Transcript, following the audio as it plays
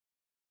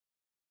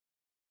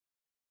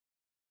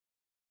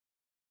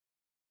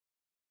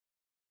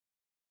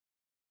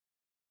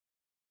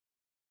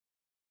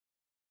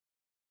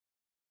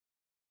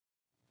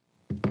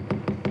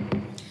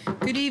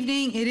Good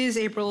evening. It is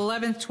April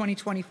 11th,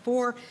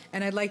 2024,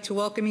 and I'd like to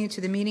welcome you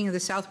to the meeting of the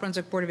South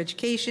Brunswick Board of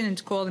Education and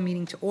to call the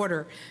meeting to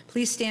order.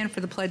 Please stand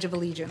for the Pledge of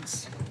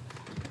Allegiance.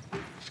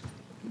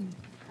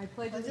 I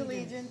pledge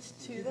allegiance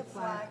to the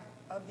flag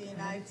of the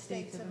United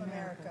States of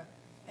America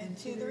and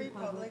to the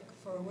republic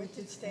for which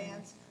it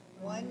stands,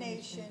 one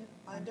nation,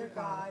 under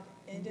God,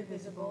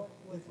 indivisible,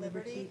 with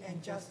liberty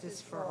and justice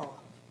for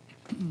all.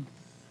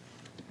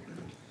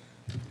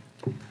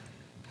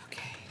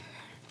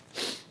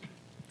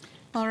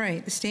 All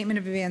right, the statement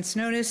of advance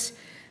notice.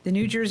 The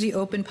New Jersey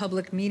Open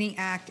Public Meeting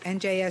Act,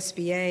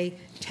 NJSBA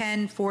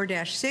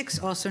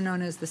 10-4-6, also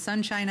known as the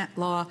Sunshine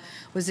Law,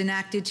 was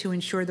enacted to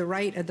ensure the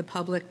right of the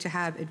public to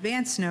have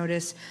advance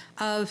notice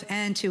of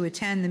and to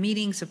attend the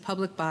meetings of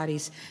public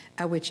bodies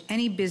at which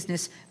any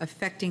business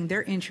affecting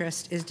their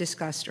interest is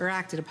discussed or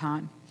acted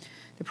upon.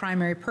 The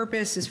primary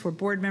purpose is for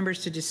board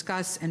members to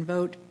discuss and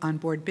vote on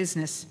board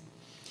business.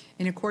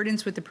 In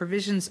accordance with the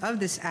provisions of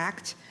this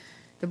act,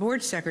 the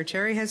board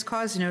secretary has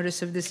caused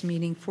notice of this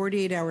meeting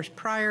 48 hours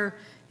prior,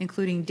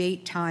 including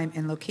date, time,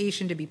 and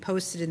location, to be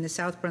posted in the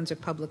South Brunswick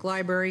Public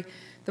Library,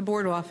 the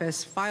board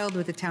office, filed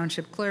with the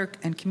township clerk,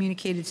 and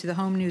communicated to the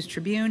Home News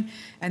Tribune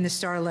and the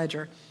Star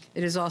Ledger.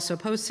 It is also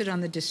posted on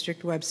the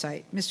district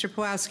website. Mr.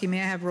 Pawlowski, may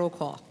I have roll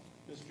call?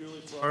 Ms.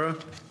 Julie Flora.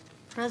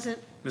 Present.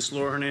 Ms.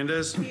 Laura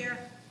Hernandez. Here.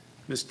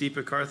 Ms.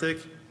 Deepa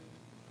Karthik.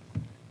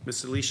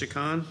 Ms. Alicia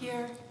Khan.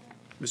 Here.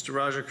 Mr.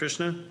 Raja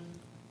Krishna.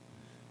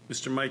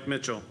 Mr. Mike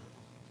Mitchell.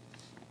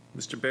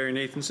 Mr. Barry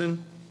Nathanson.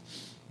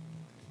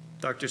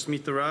 Dr.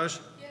 Smita Raj.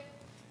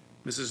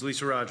 Mrs.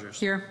 Lisa Rogers.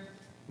 Here.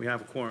 We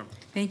have a quorum.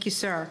 Thank you,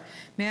 sir.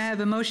 May I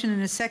have a motion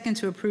and a second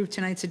to approve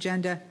tonight's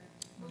agenda?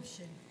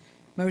 Motion.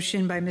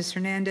 Motion by Ms.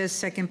 Hernandez,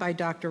 second by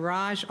Dr.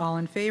 Raj. All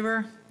in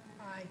favor?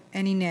 Aye.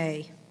 Any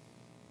nay?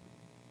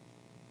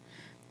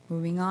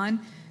 Moving on.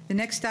 The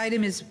next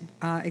item is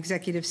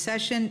executive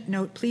session.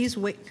 Note, please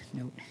wait.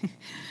 Note,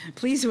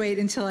 please wait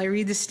until I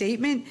read the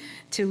statement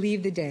to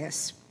leave the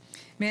dais.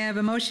 May I have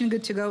a motion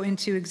good to go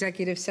into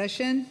executive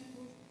session?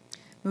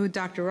 Move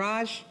Dr.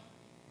 Raj.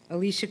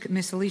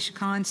 Miss Alicia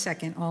Khan,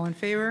 second. All in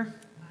favor?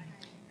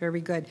 Aye.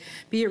 Very good.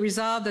 Be it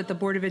resolved that the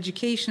Board of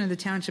Education of the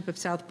Township of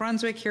South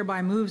Brunswick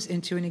hereby moves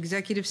into an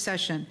executive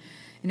session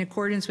in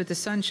accordance with the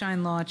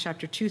Sunshine Law,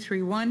 Chapter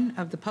 231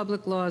 of the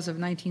Public Laws of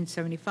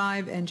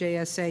 1975,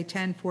 NJSA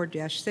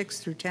 10-4-6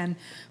 through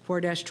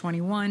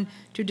 10-4-21,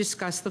 to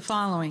discuss the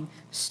following: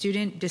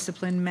 student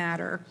discipline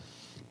matter.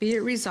 Be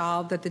it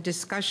resolved that the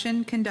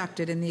discussion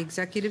conducted in the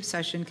executive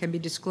session can be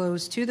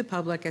disclosed to the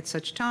public at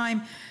such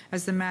time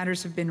as the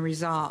matters have been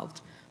resolved.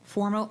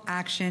 Formal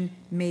action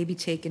may be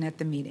taken at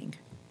the meeting.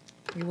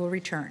 We will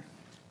return.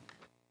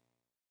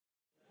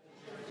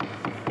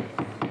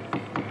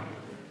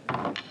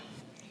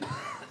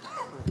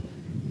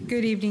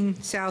 Good evening,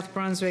 South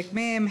Brunswick.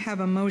 May I have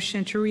a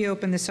motion to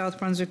reopen the South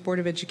Brunswick Board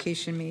of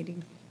Education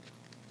meeting?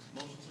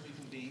 Motion to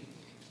reconvene.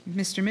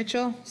 Mr.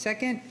 Mitchell,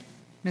 second.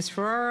 Ms.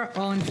 Ferrara,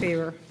 all in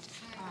favor?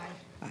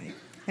 Aye. Aye.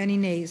 Any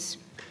nays?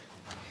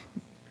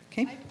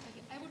 Okay.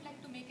 I would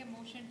like to make a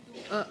motion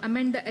to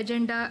amend the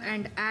agenda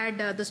and add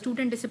the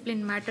student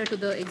discipline matter to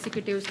the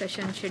executive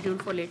session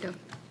scheduled for later.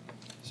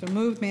 So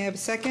moved. May I have a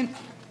second?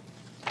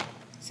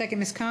 Second,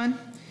 Ms. Khan.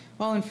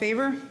 All in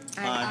favor?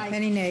 Aye.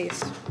 Any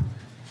nays?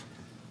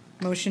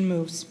 Motion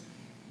moves.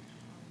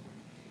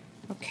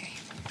 Okay.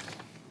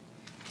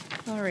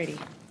 All righty.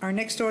 Our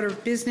next order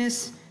of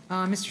business,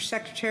 Mr.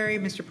 Secretary,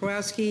 Mr.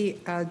 Pawlowski,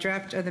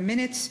 draft of the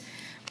minutes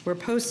were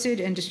posted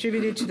and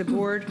distributed to the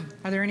board.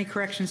 Are there any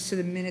corrections to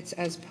the minutes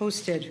as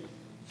posted?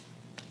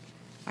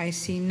 I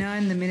see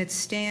none. The minutes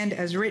stand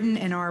as written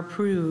and are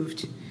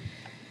approved.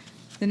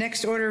 The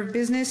next order of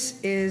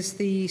business is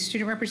the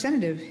student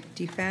representative,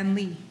 Defan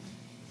Lee.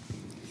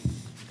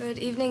 Good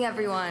evening,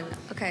 everyone.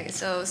 Okay,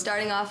 so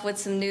starting off with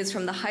some news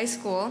from the high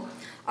school.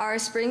 Our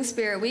Spring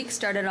Spirit Week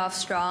started off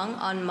strong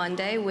on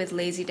Monday with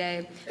Lazy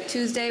Day,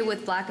 Tuesday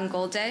with Black and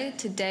Gold Day,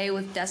 today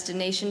with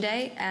Destination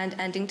Day, and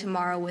ending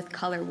tomorrow with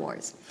Color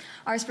Wars.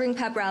 Our Spring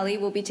Pep Rally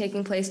will be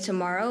taking place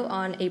tomorrow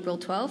on April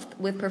 12th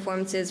with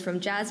performances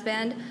from Jazz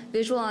Band,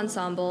 Visual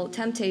Ensemble,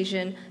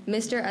 Temptation,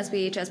 Mr.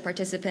 SBHS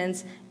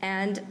participants,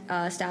 and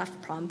staff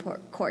prom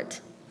court.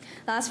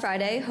 Last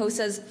Friday,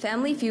 HOSA's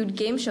Family Feud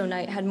game show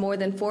night had more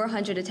than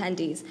 400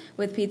 attendees,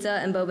 with pizza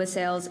and boba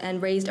sales,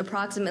 and raised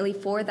approximately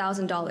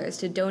 $4,000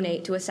 to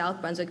donate to a South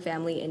Brunswick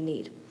family in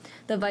need.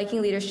 The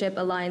Viking Leadership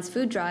Alliance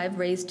food drive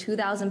raised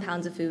 2,000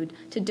 pounds of food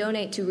to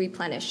donate to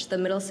Replenish, the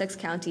Middlesex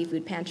County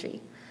Food Pantry.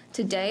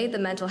 Today, the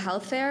mental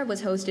health fair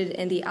was hosted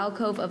in the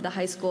alcove of the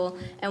high school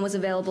and was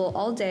available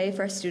all day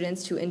for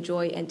students to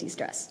enjoy and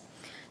de-stress.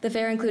 The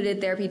fair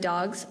included therapy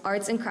dogs,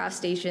 arts and craft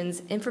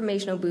stations,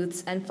 informational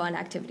booths, and fun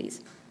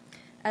activities.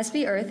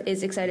 SB Earth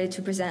is excited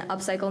to present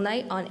Upcycle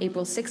Night on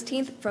April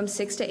 16th from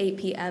 6 to 8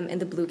 p.m. in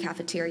the Blue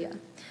Cafeteria.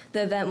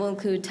 The event will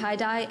include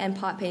tie-dye and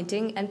pot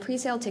painting, and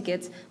pre-sale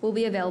tickets will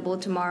be available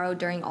tomorrow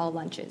during all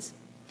lunches.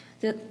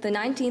 The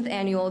 19th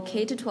annual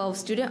K-12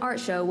 Student Art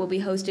Show will be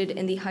hosted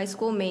in the high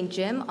school main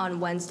gym on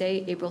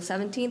Wednesday, April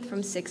 17th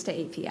from 6 to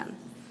 8 p.m.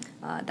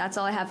 That's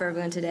all I have for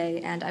everyone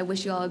today, and I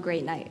wish you all a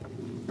great night.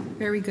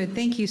 Very good.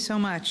 Thank you so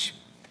much.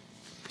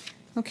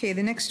 Okay,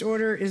 the next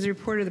order is the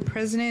report of the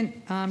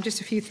president.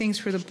 Just a few things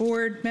for the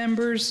board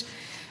members.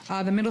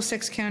 The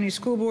Middlesex County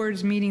School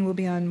Board's meeting will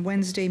be on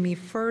Wednesday, May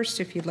 1st,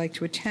 if you'd like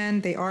to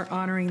attend. They are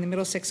honoring the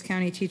Middlesex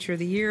County Teacher of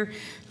the Year,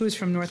 who is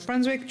from North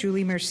Brunswick,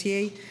 Julie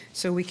Mercier,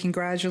 so we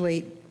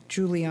congratulate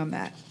Julie on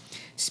that.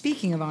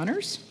 Speaking of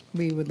honors,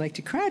 we would like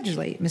to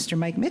congratulate Mr.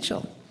 Mike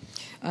Mitchell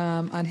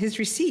on his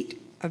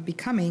receipt of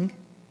becoming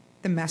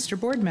the Master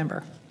Board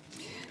Member.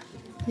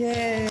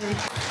 Yay!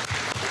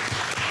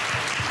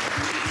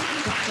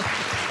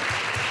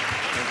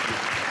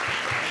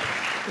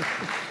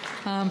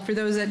 For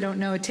those that don't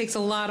know, it takes a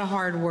lot of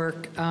hard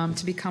work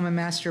to become a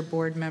Master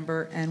Board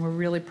Member, and we're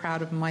really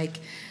proud of Mike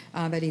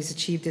that he's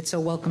achieved it. So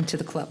welcome to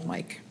the club,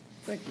 Mike.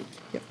 Thank you.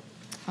 Yep.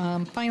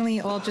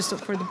 Finally, all just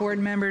for the board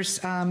members,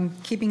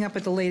 keeping up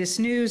with the latest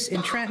news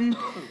in Trenton,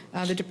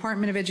 the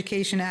Department of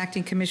Education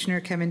Acting Commissioner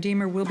Kevin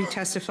Deemer will be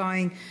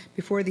testifying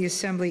before the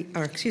Assembly,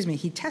 or excuse me,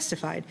 he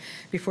testified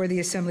before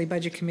the Assembly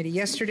Budget Committee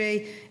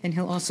yesterday, and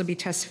he'll also be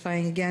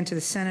testifying again to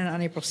the Senate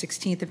on April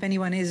 16th. If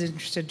anyone is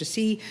interested to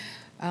see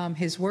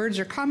his words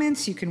or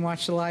comments, you can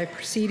watch the live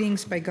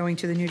proceedings by going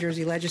to the New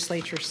Jersey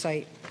Legislature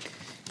site.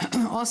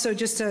 Also,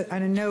 just on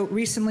a note,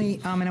 recently,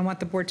 and I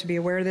want the board to be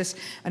aware of this,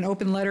 an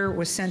open letter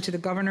was sent to the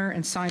governor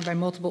and signed by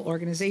multiple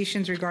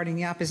organizations regarding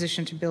the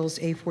opposition to bills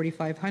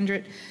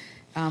A4500,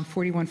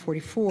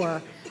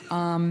 4144.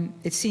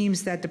 It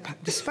seems that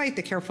despite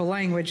the careful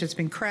language that's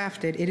been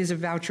crafted, it is a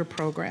voucher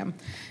program,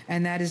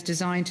 and that is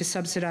designed to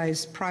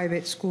subsidize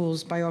private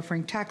schools by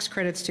offering tax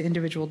credits to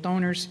individual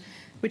donors,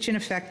 which in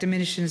effect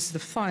diminishes the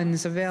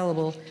funds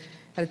available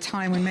at a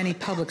time when many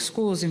public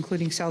schools,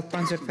 including South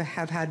Brunswick,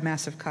 have had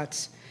massive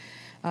cuts.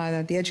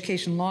 The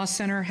Education Law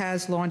Center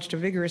has launched a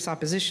vigorous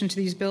opposition to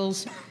these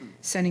bills,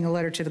 sending a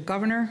letter to the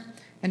governor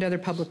and other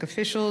public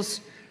officials.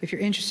 If you're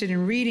interested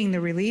in reading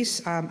the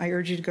release, I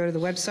urge you to go to the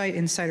website,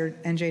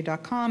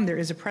 insidernj.com. There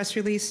is a press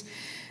release.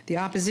 The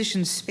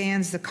opposition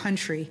spans the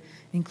country,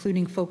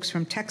 including folks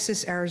from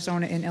Texas,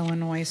 Arizona, and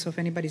Illinois. So if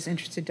anybody's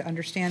interested to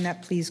understand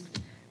that, please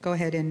go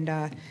ahead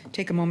and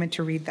take a moment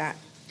to read that.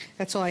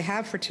 That's all I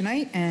have for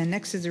tonight, and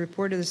next is the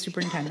report of the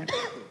superintendent.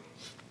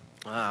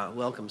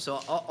 Welcome. So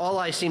all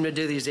I seem to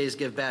do these days is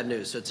give bad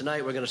news. So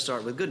tonight we're going to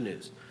start with good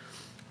news.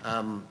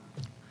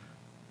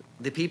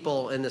 The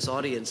people in this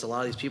audience, a lot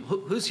of these people,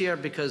 who's here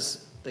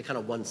because they kind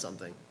of won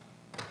something?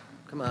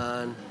 Come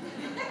on.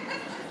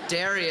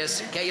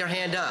 Darius, get your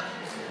hand up.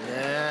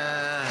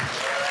 Yeah.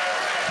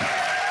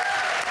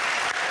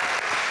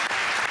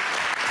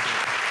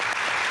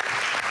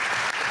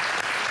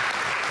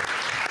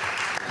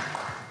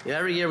 Yeah,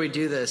 every year we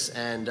do this,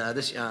 and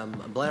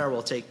Blair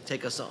will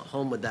take us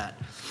home with that.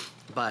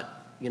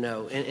 But, you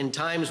know, in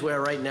times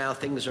where right now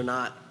things are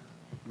not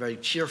very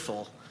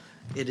cheerful,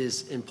 it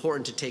is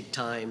important to take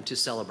time to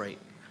celebrate.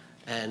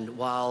 And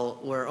while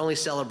we're only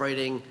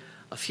celebrating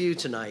a few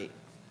tonight,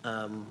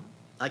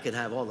 I could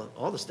have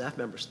all the staff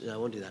members. No, I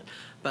won't do that.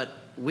 But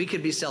we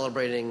could be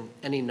celebrating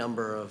any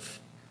number of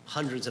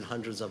hundreds and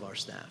hundreds of our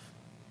staff.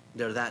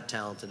 They're that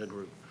talented a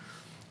group.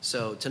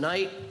 So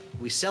tonight,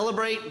 we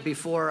celebrate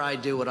before I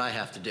do what I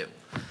have to do.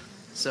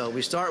 So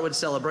we start with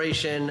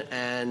celebration,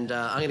 and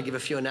I'm going to give a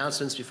few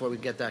announcements before we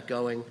get that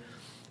going.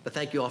 But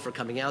thank you all for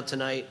coming out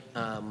tonight.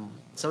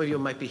 Some of you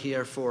might be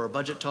here for a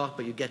budget talk,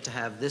 but you get to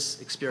have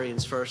this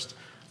experience first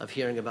of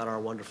hearing about our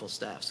wonderful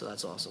staff, so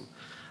that's awesome.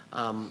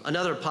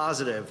 Another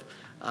positive,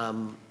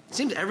 it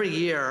seems every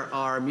year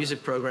our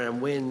music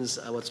program wins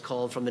what's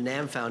called from the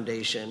NAM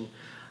Foundation,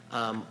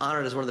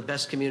 honored as one of the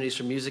best communities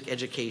for music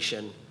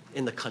education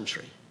in the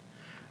country.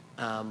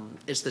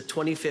 It's the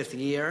 25th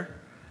year,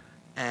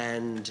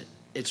 and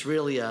it's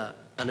really an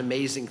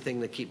amazing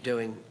thing to keep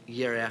doing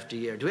year after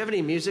year. Do we have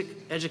any music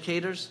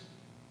educators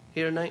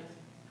here tonight?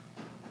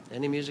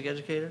 Any music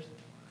educators?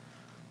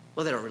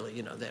 Well, they don't really,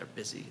 you know, they're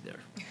busy.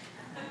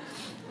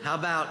 How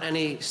about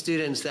any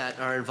students that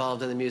are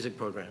involved in the music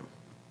program?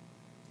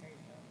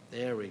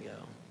 There we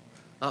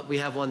go. We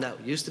have one that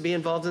used to be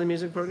involved in the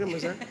music program,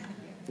 was that?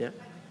 Yeah,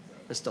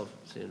 I still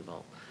see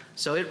involved.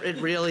 So it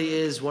really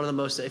is one of the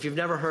most, if you've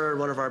never heard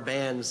one of our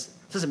bands,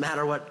 it doesn't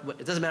matter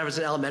it doesn't matter if it's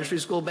an elementary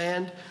school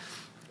band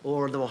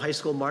or the high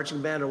school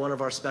marching band or one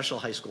of our special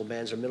high school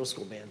bands or middle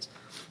school bands.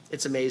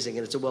 It's amazing,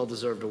 and it's a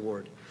well-deserved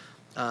award.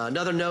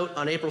 Another note,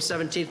 on April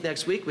 17th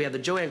next week, we have the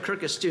Joanne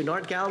Kirkus Student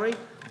Art Gallery.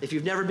 If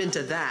you've never been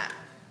to that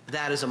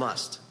is a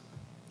must.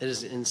 It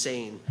is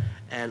insane.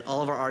 And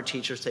all of our art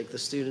teachers take the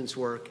students'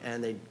 work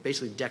and they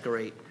basically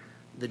decorate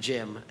the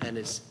gym, and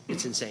it's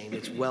insane.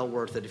 It's well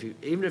worth it.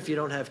 Even if you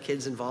don't have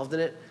kids involved in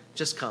it,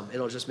 just come.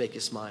 It'll just make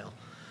you smile.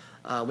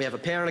 We have a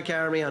Parent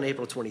Academy on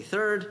April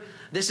 23rd.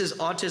 This is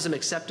Autism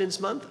Acceptance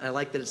Month. I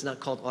like that it's not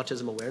called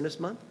Autism Awareness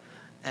Month,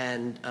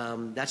 and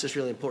that's just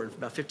really important. For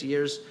about 50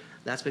 years,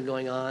 that's been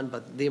going on,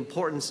 but the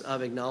importance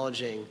of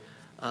acknowledging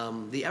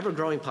the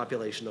ever-growing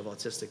population of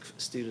autistic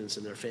students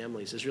and their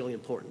families is really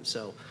important.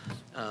 So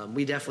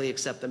we definitely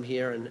accept them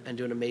here and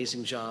do an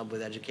amazing job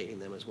with educating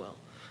them as well.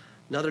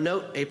 Another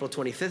note, April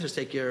 25th is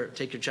Take Your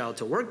Child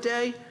to Work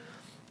Day.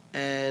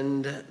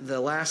 And the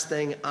last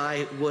thing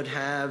I would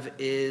have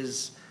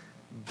is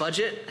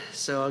budget.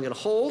 So I'm going to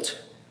hold,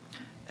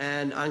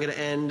 and I'm going to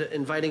end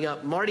inviting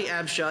up Marty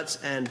Abschutz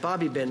and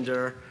Bobby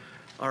Binder,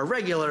 our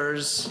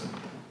regulars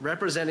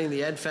representing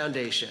the Ed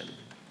Foundation.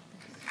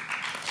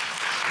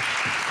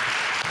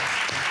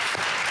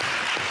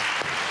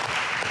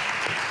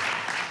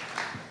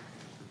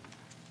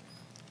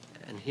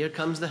 And here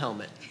comes the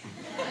helmet.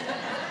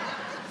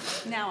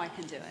 Now I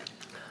can do it.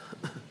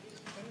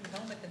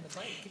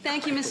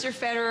 Thank you, Mr.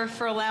 Federer,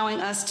 for allowing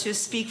us to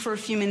speak for a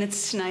few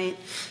minutes tonight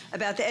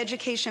about the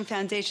Education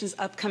Foundation's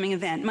upcoming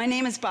event. My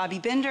name is Bobby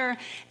Binder,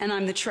 and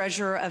I'm the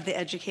treasurer of the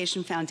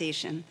Education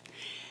Foundation.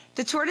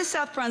 The Tour de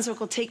South Brunswick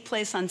will take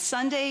place on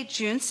Sunday,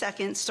 June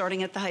 2nd,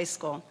 starting at the high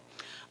school.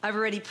 I've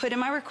already put in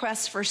my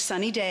request for a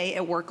sunny day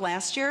at work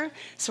last year,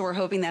 so we're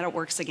hoping that it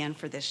works again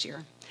for this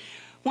year.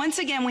 Once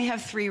again, we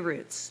have 3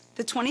 routes.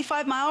 The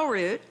 25-mile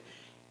route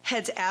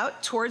heads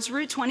out towards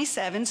Route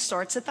 27,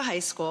 starts at the high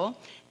school,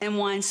 and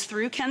winds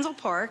through Kendall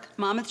Park,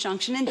 Monmouth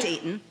Junction, and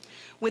Dayton,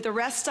 with a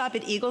rest stop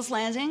at Eagles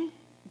Landing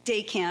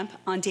Day Camp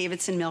on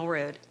Davidson Mill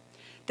Road.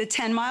 The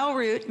 10-mile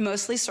route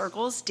mostly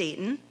circles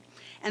Dayton,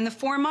 and the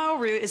 4-mile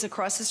route is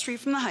across the street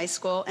from the high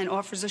school and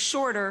offers a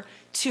shorter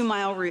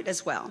 2-mile route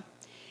as well.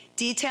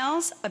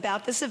 Details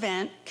about this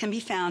event can be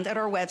found at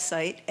our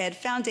website,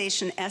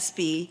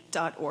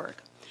 edfoundationsb.org.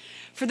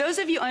 For those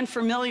of you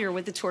unfamiliar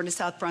with the Tour de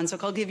South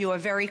Brunswick, I'll give you a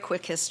very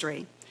quick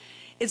history.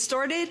 It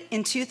started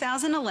in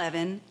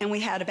 2011, and we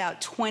had about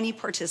 20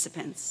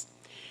 participants.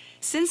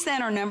 Since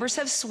then, our numbers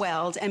have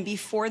swelled, and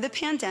before the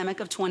pandemic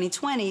of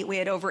 2020, we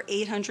had over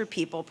 800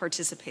 people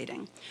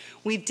participating.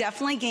 We've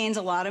definitely gained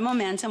a lot of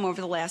momentum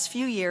over the last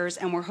few years,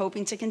 and we're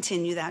hoping to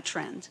continue that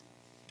trend.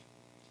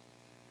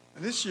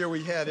 And this year,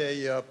 we had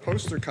a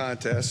poster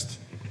contest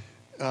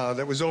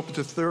that was open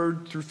to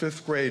 3rd through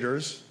 5th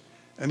graders.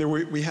 And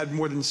we had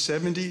more than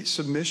 70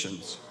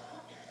 submissions.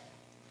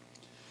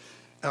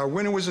 Our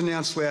winner was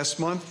announced last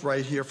month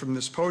right here from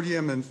this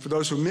podium, and for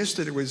those who missed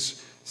it, it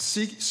was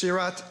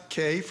Sirat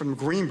K. from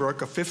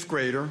Greenbrook, a 5th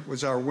grader,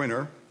 was our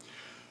winner.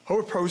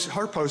 Her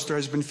poster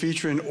has been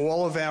featured in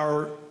all of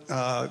our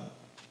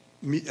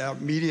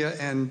media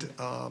and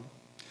our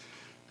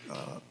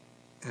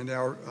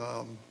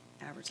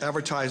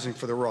advertising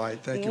for the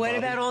ride. Thank you, What Bobby.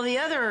 about all the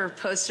other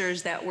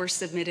posters that were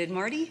submitted,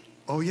 Marty?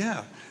 Oh,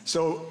 yeah.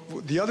 So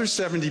the other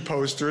 70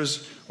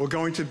 posters were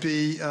going to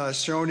be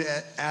shown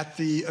at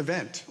the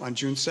event on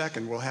June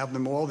 2nd. We'll have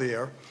them all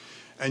there.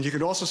 And you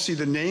can also see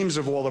the names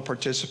of all the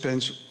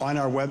participants on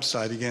our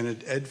website, again, at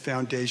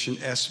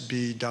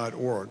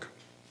edfoundationsb.org.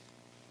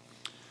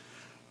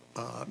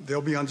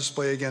 They'll be on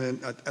display again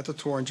at the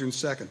tour on June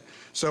 2nd.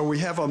 So we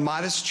have a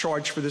modest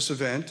charge for this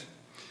event,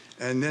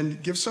 and then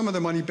give some of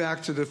the money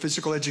back to the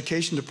physical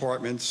education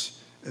departments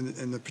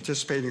in the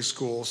participating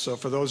schools. So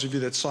for those of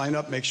you that sign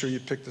up, make sure you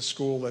pick the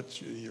school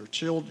that your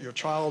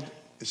child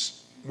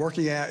is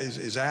working at,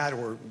 is at,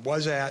 or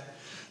was at,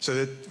 so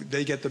that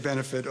they get the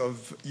benefit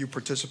of you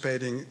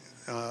participating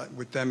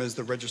with them as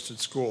the registered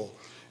school.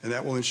 And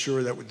that will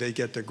ensure that they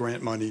get the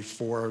grant money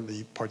for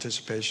the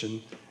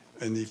participation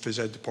in the phys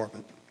ed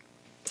department.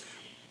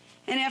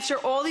 And after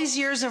all these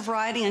years of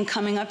riding and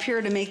coming up here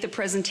to make the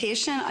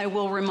presentation, I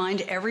will remind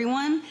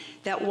everyone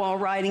that while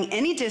riding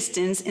any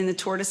distance in the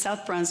Tour de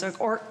South Brunswick,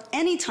 or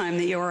any time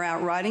that you are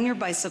out riding your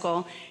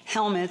bicycle,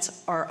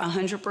 helmets are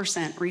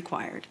 100%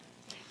 required.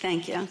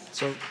 Thank you.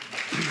 So,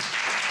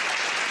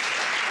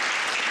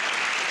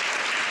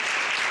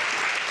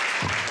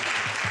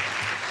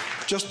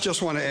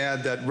 just want to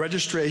add that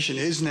registration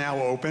is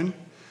now open.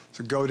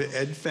 So go to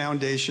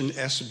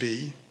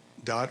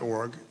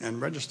edfoundationsb.org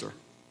and register.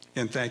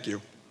 And thank you.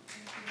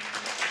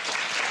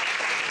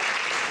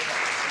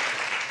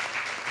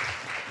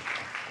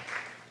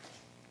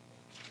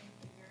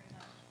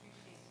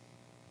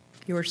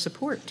 Your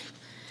support.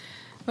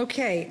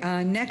 Okay,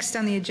 next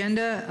on the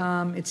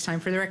agenda, it's time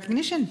for the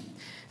recognition.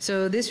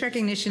 So this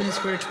recognition is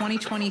for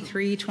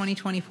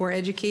 2023-2024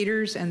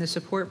 educators and the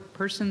support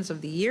persons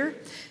of the year.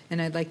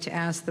 And I'd like to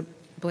ask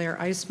Blair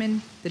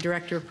Eisman, the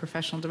Director of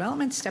Professional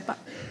Development, step up.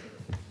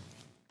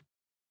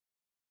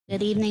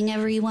 Good evening,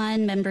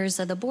 everyone, members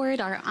of the board,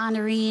 our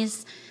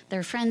honorees,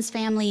 their friends,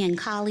 family, and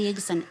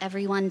colleagues, and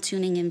everyone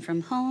tuning in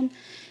from home.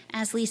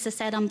 As Lisa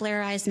said, I'm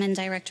Blair Eisman,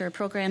 Director of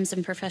Programs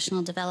and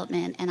Professional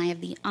Development, and I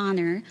have the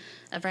honor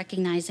of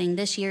recognizing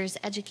this year's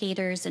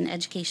Educators and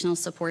Educational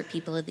Support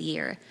People of the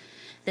Year.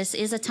 This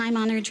is a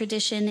time-honored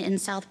tradition in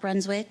South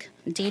Brunswick,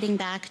 dating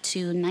back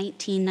to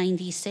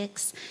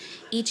 1996.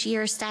 Each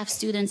year, staff,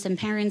 students, and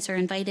parents are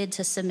invited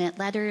to submit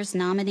letters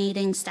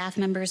nominating staff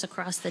members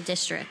across the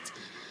district.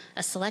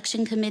 A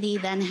selection committee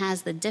then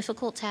has the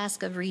difficult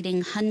task of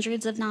reading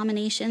hundreds of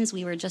nominations.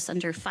 We were just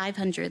under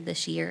 500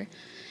 this year,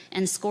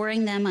 and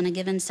scoring them on a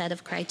given set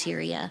of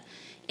criteria.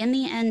 In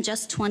the end,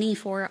 just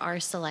 24 are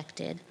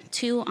selected,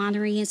 2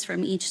 honorees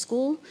from each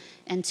school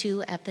and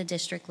 2 at the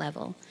district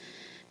level.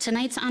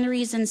 Tonight's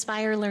honorees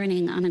inspire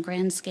learning on a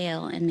grand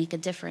scale and make a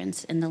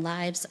difference in the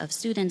lives of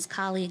students,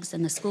 colleagues,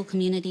 and the school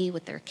community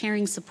with their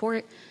caring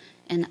support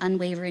and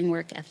unwavering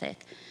work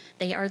ethic.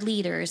 They are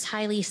leaders,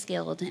 highly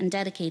skilled, and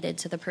dedicated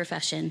to the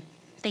profession.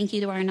 Thank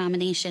you to our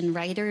nomination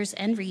writers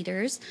and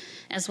readers,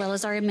 as well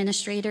as our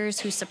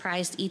administrators who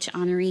surprised each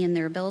honoree in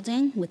their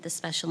building with the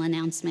special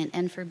announcement,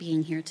 and for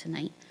being here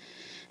tonight.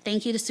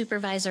 Thank you to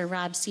Supervisor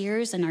Rob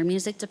Sears and our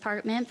music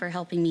department for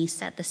helping me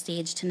set the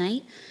stage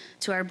tonight,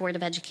 to our Board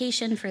of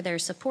Education for their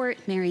support,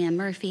 Mary Ann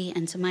Murphy,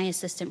 and to my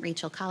assistant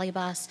Rachel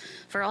Kalibas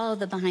for all of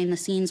the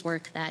behind-the-scenes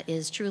work that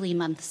is truly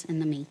months in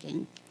the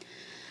making.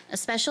 A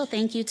special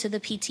thank you to the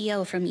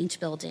PTO from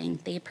each building.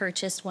 They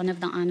purchased one of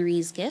the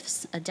honorees'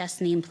 gifts, a desk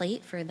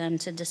nameplate for them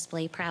to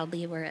display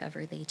proudly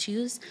wherever they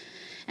choose,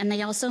 and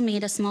they also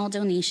made a small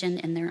donation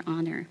in their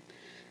honor.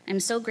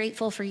 I'm so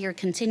grateful for your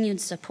continued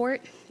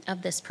support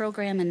of this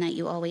program and that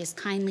you always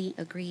kindly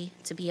agree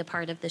to be a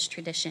part of this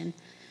tradition.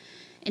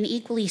 An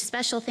equally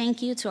special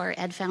thank you to our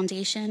Ed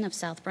Foundation of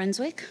South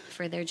Brunswick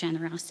for their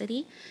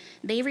generosity.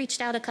 They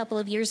reached out a couple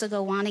of years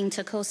ago wanting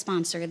to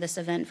co-sponsor this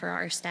event for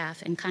our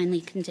staff and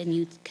kindly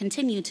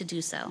continue to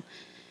do so.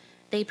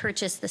 They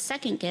purchased the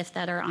second gift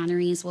that our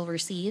honorees will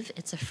receive.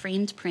 It's a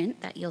framed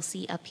print that you'll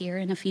see up here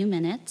in a few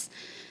minutes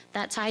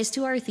that ties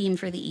to our theme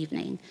for the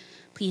evening.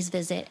 Please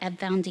visit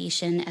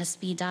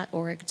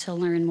edfoundationsb.org to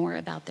learn more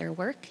about their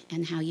work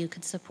and how you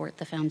could support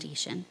the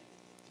foundation.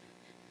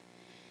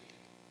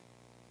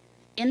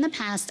 In the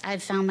past,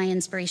 I've found my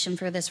inspiration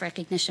for this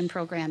recognition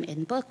program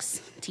in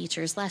books,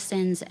 teachers'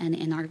 lessons, and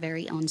in our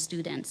very own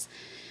students.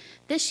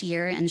 This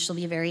year, and she'll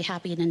be very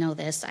happy to know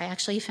this, I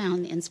actually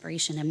found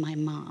inspiration in my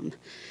mom.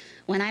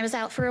 When I was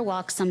out for a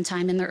walk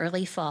sometime in the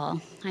early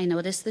fall, I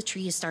noticed the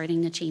trees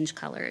starting to change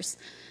colors.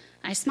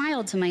 I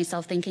smiled to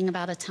myself thinking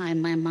about a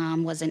time my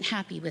mom wasn't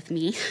happy with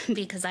me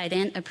because I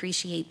didn't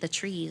appreciate the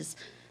trees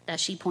that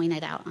she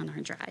pointed out on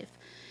our drive.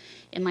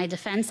 In my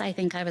defense, I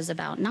think I was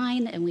about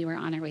 9 and we were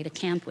on our way to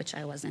camp, which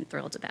I wasn't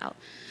thrilled about.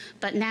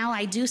 But now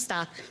I do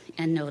stop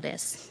and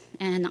notice.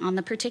 And on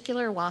the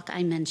particular walk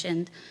I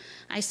mentioned,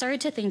 I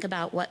started to think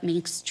about what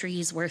makes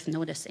trees worth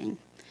noticing.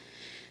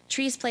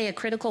 Trees play a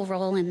critical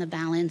role in the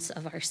balance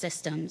of our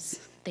systems.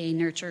 They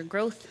nurture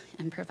growth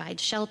and provide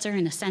shelter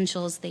and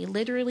essentials. They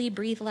literally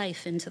breathe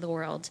life into the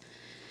world.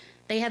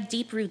 They have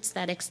deep roots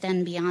that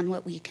extend beyond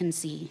what we can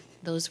see.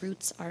 Those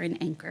roots are an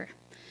anchor.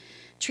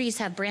 Trees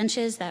have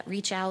branches that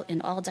reach out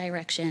in all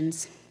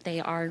directions. They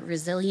are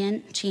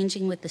resilient,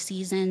 changing with the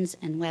seasons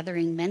and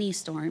weathering many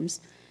storms.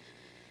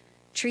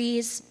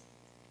 Trees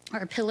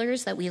are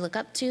pillars that we look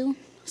up to,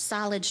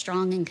 solid,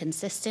 strong, and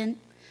consistent.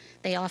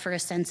 They offer a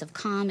sense of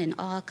calm and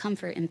awe,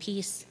 comfort and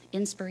peace,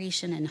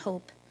 inspiration and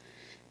hope.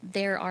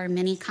 There are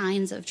many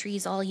kinds of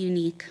trees, all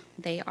unique.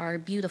 They are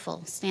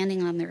beautiful,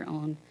 standing on their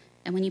own.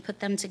 And when you put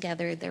them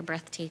together, they're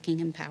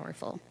breathtaking and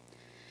powerful.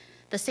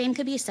 The same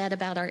could be said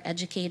about our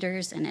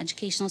educators and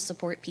educational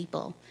support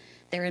people,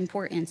 their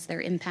importance, their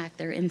impact,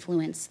 their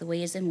influence, the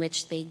ways in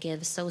which they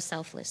give so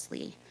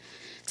selflessly.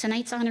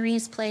 Tonight's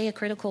honorees play a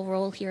critical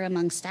role here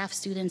among staff,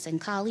 students,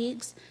 and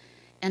colleagues,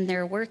 and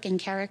their work and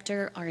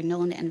character are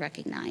known and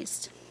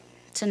recognized.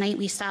 Tonight,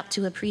 we stop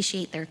to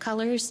appreciate their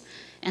colors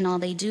and all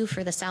they do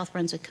for the South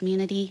Brunswick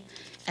community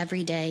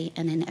every day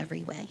and in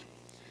every way.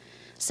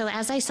 So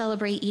as I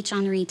celebrate each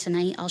honoree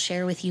tonight, I'll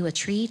share with you a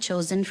tree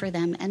chosen for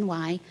them and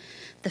why,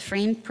 the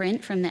framed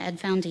print from the Ed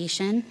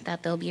Foundation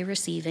that they'll be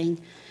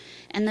receiving,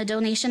 and the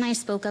donation I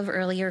spoke of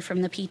earlier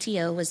from the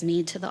PTO was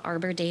made to the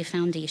Arbor Day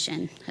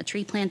Foundation, a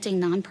tree planting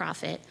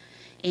nonprofit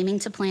aiming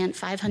to plant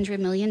 500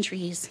 million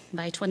trees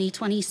by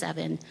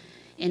 2027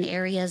 in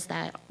areas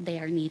that they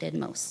are needed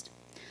most.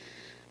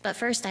 But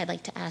first, I'd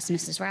like to ask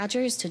Mrs.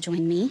 Rogers to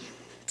join me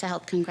to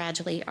help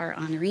congratulate our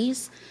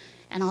honorees.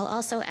 And I'll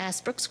also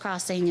ask Brooks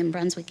Crossing and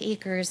Brunswick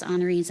Acres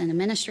honorees and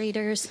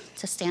administrators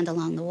to stand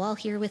along the wall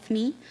here with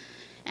me.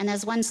 And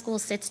as one school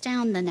sits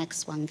down, the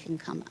next one can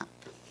come up.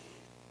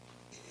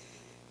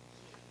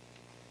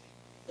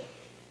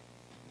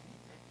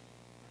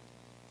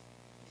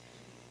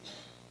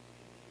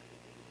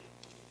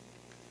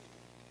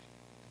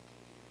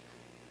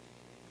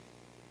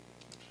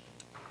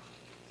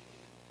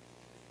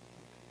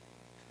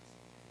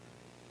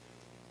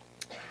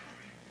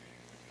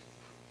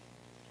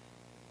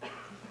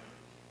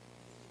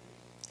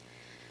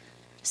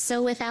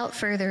 So without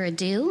further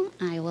ado,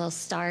 I will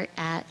start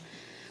at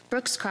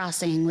Brooks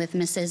Crossing with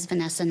Mrs.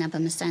 Vanessa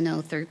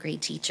Nepomuceno, third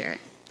grade teacher.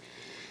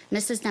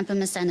 Mrs.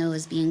 Nepomuceno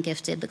is being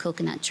gifted the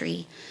coconut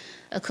tree.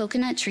 A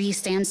coconut tree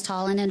stands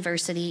tall in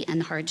adversity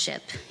and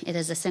hardship. It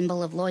is a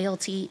symbol of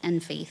loyalty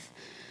and faith.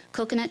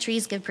 Coconut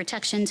trees give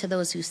protection to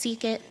those who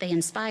seek it. They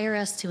inspire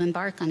us to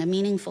embark on a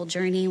meaningful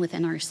journey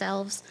within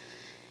ourselves.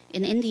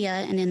 In India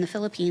and in the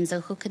Philippines,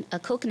 a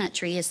coconut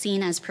tree is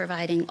seen as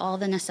providing all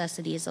the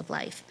necessities of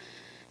life.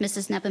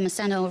 Mrs.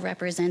 Nepomuceno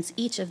represents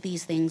each of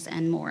these things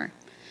and more.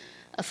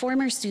 A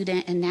former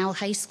student and now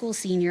high school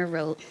senior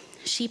wrote,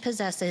 "She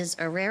possesses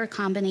a rare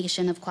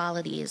combination of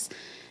qualities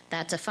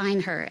that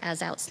define her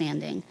as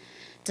outstanding.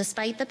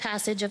 Despite the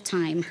passage of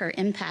time, her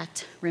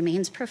impact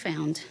remains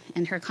profound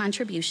and her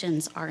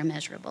contributions are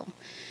immeasurable.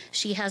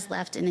 She has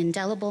left an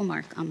indelible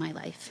mark on my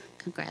life.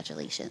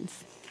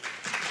 Congratulations.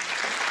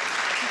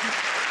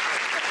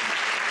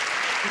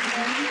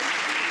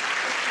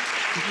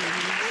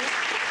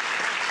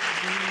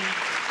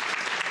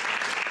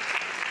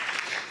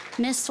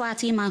 Miss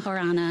Swati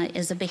Mahorana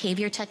is a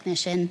behavior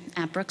technician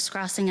at Brooks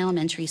Crossing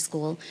Elementary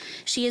School.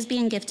 She is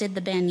being gifted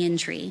the banyan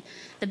tree.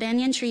 The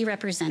banyan tree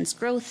represents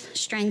growth,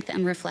 strength,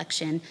 and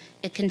reflection.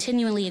 It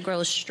continually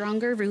grows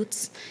stronger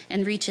roots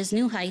and reaches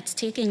new heights,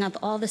 taking up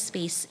all the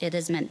space it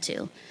is meant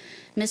to.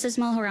 Mrs.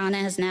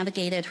 Mahorana has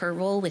navigated her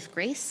role with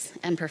grace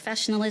and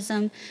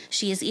professionalism.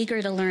 She is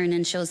eager to learn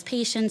and shows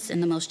patience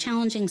in the most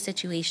challenging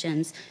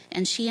situations,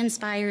 and she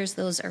inspires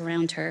those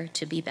around her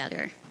to be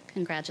better.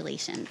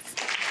 Congratulations.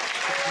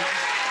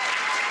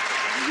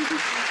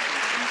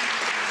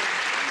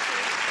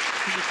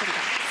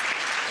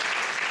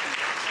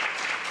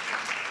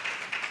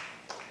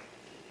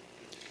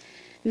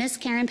 Miss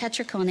Karen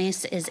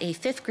Petricones is a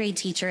 5th grade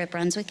teacher at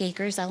Brunswick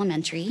Acres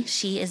Elementary.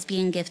 She is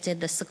being gifted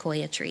the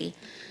sequoia tree.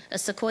 A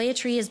sequoia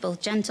tree is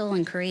both gentle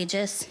and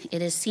courageous.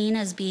 It is seen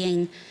as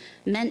being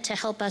meant to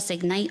help us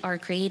ignite our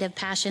creative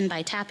passion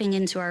by tapping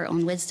into our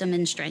own wisdom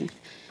and strength.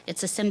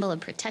 It's a symbol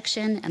of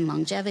protection and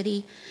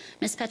longevity.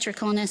 Miss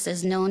Petricones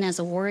is known as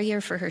a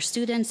warrior for her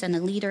students and a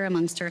leader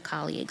amongst her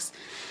colleagues.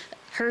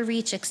 Her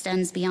reach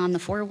extends beyond the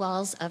 4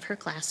 walls of her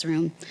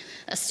classroom.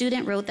 A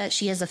student wrote that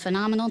she is a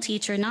phenomenal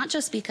teacher, not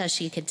just because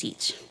she could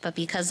teach, but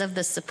because of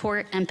the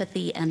support,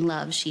 empathy, and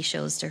love she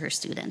shows to her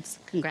students.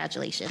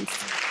 Congratulations.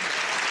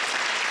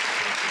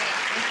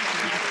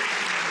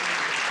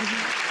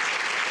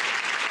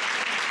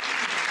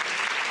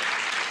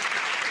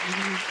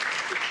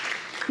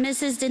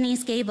 Mrs.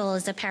 Denise Gable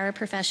is a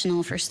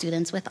paraprofessional for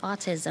students with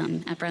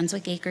autism at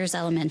Brunswick Acres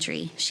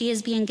Elementary. She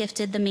is being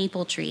gifted the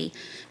maple tree.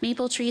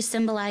 Maple trees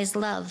symbolize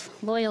love,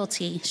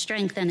 loyalty,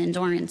 strength, and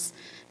endurance.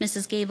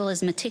 Mrs. Gable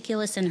is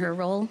meticulous in her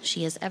role.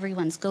 She is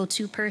everyone's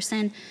go-to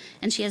person,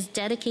 and she has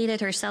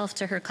dedicated herself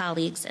to her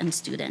colleagues and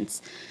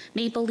students.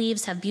 Maple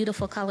leaves have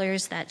beautiful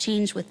colors that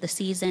change with the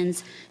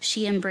seasons.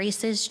 She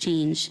embraces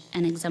change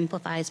and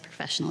exemplifies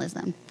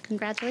professionalism.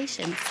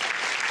 Congratulations.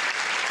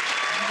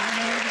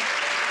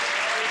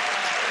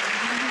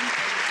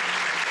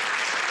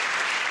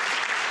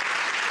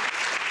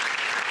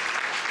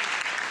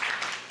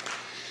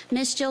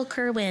 Miss Jill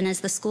Kerwin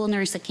is the school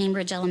nurse at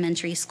Cambridge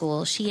Elementary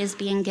School. She is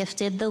being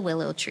gifted the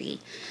willow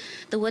tree.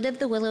 The wood of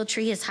the willow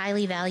tree is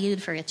highly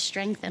valued for its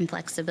strength and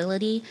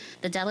flexibility.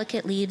 The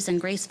delicate leaves and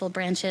graceful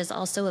branches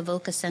also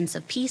evoke a sense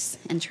of peace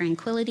and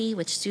tranquility,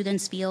 which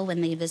students feel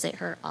when they visit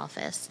her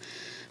office.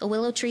 A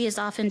willow tree is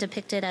often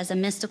depicted as a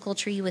mystical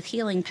tree with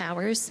healing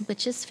powers,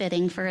 which is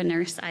fitting for a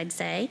nurse, I'd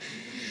say.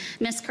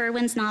 Miss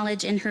Kerwin's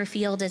knowledge in her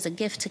field is a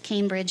gift to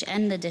Cambridge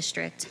and the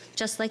district.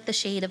 Just like the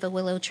shade of a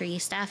willow tree,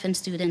 staff and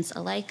students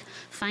alike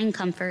find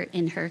comfort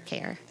in her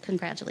care.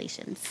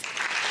 Congratulations.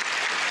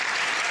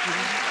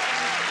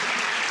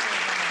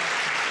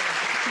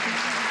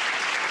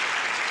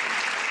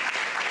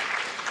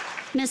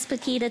 Miss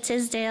Paquita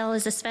Tisdale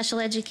is a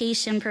special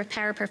education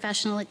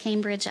paraprofessional at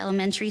Cambridge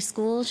Elementary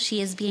School.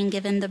 She is being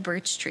given the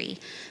birch tree.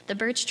 The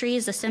birch tree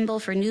is a symbol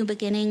for new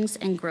beginnings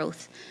and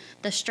growth.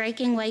 The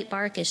striking white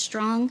bark is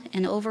strong,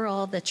 and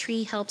overall, the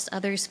tree helps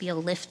others feel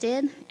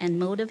lifted and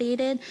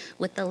motivated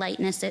with the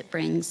lightness it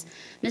brings.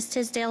 Ms.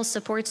 Tisdale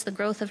supports the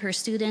growth of her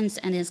students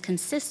and is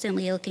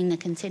consistently looking to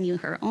continue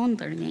her own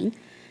learning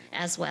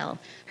as well.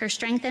 Her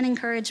strength and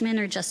encouragement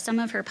are just some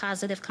of her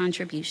positive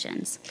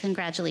contributions.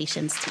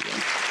 Congratulations to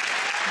you.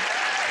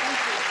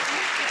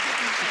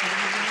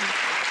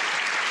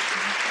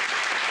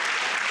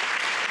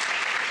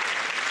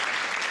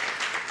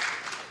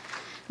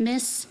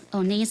 Miss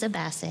Oneza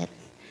Bassett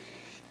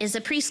is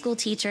a preschool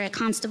teacher at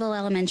Constable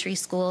Elementary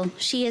School.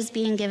 She is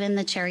being given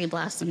the cherry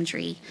blossom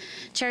tree.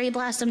 Cherry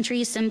blossom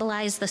trees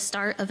symbolize the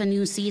start of a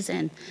new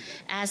season.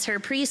 As her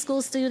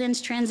preschool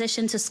students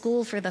transition to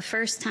school for the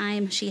first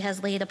time, she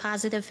has laid a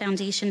positive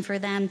foundation for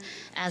them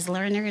as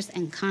learners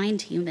and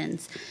kind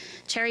humans.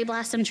 Cherry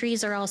blossom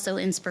trees are also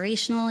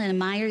inspirational and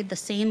admired the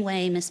same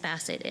way Miss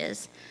Bassett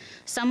is.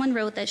 Someone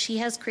wrote that she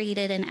has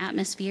created an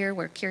atmosphere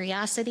where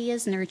curiosity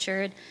is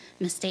nurtured,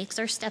 mistakes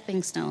are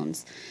stepping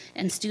stones,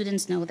 and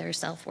students know their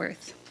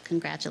self-worth.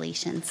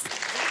 Congratulations.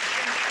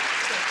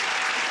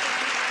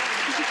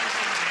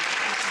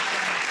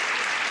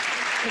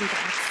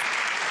 Congrats.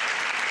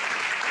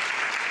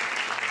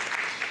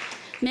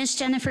 Miss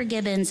Jennifer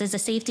Gibbons is a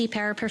safety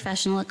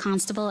paraprofessional at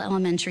Constable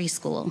Elementary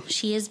School.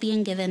 She is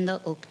being given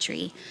the oak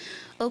tree.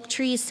 Oak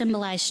trees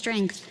symbolize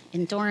strength,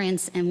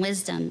 endurance, and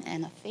wisdom,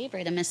 and a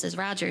favorite of Mrs.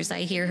 Rogers, I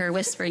hear her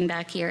whispering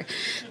back here.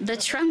 The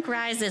trunk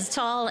rises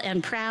tall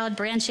and proud,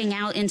 branching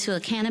out into a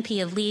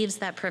canopy of leaves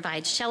that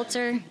provide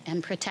shelter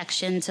and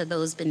protection to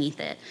those beneath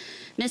it.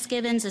 Miss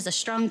Gibbons is a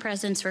strong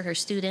presence for her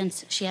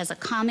students. She has a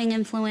calming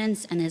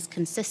influence and is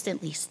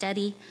consistently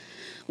steady.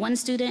 One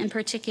student in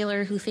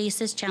particular who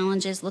faces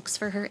challenges looks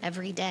for her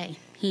every day.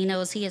 He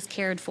knows he is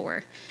cared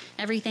for.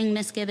 Everything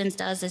Miss Gibbons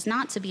does is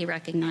not to be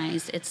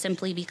recognized. It's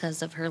simply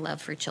because of her love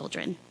for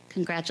children.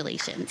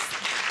 Congratulations.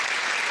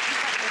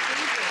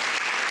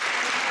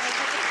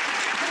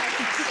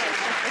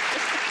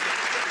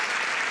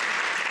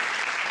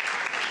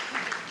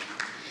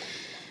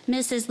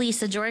 Mrs.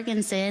 Lisa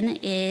Jorgensen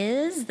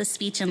is the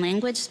speech and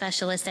language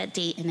specialist at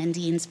Dayton and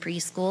Dean's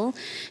Preschool.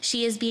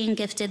 She is being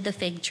gifted the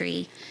fig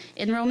tree.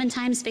 In Roman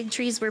times, fig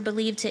trees were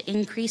believed to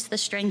increase the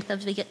strength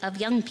of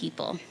young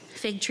people.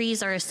 Fig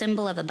trees are a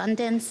symbol of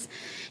abundance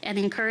and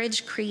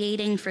encourage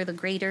creating for the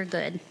greater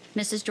good.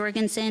 Mrs.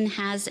 Jorgensen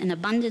has an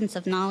abundance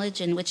of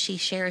knowledge in which she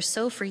shares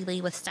so freely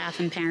with staff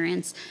and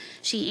parents.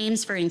 She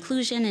aims for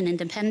inclusion and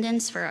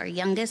independence for our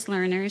youngest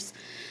learners.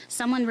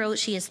 Someone wrote,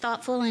 she is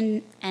thoughtful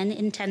and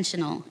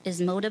intentional,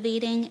 is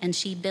motivating, and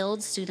she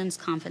builds students'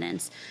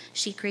 confidence.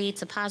 She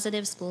creates a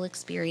positive school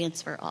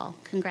experience for all.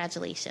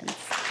 Congratulations.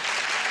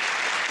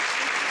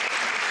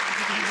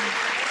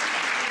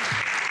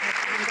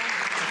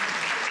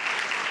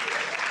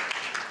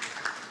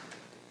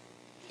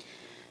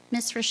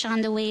 Miss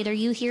Rashonda Wade, are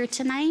you here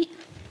tonight?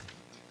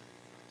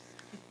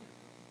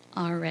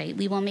 All right,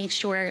 we will make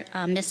sure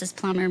Mrs.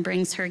 Plummer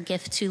brings her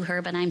gift to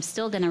her, but I'm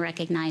still going to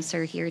recognize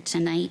her here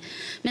tonight.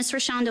 Miss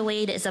Rashonda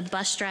Wade is a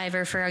bus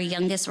driver for our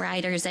youngest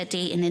riders at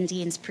Dayton and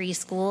Dean's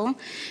Preschool.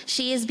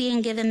 She is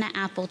being given the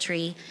apple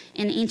tree.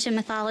 In ancient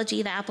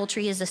mythology, the apple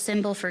tree is a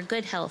symbol for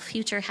good health,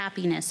 future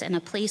happiness, and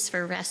a place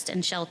for rest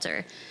and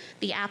shelter.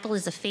 The apple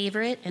is a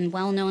favorite and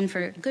well known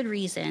for good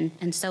reason,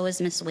 and so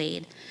is Miss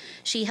Wade.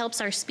 She helps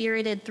our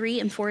spirited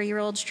 3- and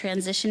 4-year-olds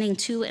transitioning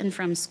to and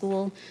from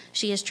school.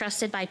 She is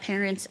trusted by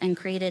parents and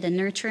created a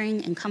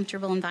nurturing and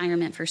comfortable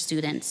environment for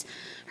students.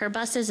 Her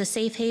bus is a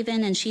safe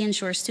haven, and she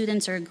ensures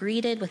students are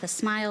greeted with a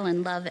smile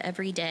and love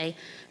every day.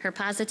 Her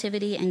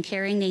positivity and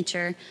caring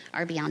nature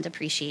are beyond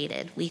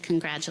appreciated. We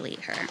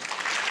congratulate her.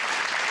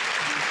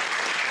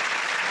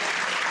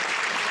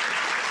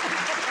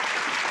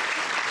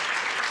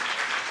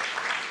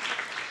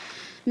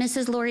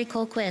 Mrs. Lori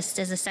Colquist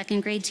is a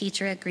 2nd grade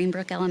teacher at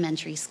Greenbrook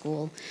Elementary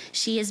School.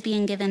 She is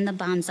being given the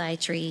bonsai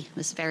tree. It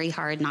was very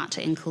hard not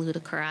to include a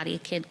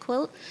Karate Kid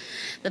quote.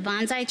 The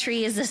bonsai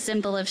tree is a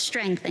symbol of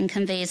strength and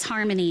conveys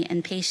harmony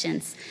and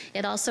patience.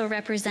 It also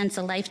represents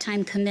a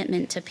lifetime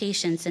commitment to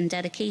patience and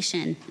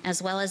dedication,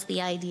 as well as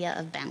the idea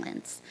of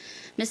balance.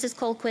 Mrs.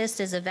 Colquist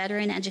is a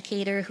veteran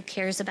educator who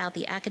cares about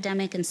the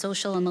academic and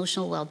social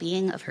emotional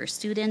well-being of her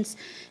students.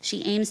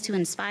 She aims to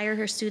inspire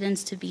her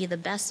students to be the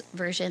best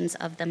versions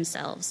of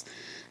themselves.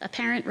 A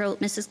parent wrote,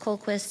 Mrs.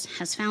 Colquist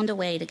has found a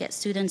way to get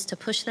students to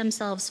push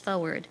themselves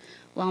forward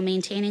while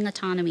maintaining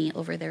autonomy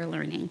over their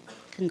learning.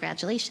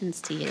 Congratulations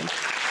to you.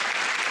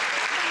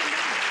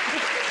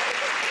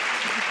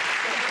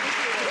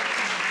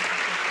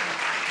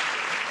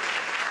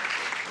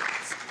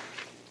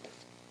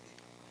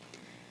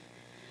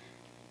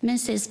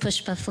 Mrs.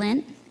 Pushpa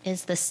Flint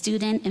is the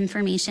Student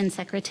Information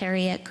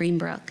Secretary at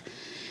Greenbrook.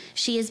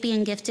 She is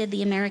being gifted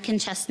the American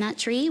Chestnut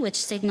Tree, which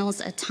signals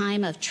a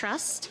time of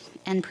trust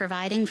and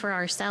providing for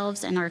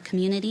ourselves and our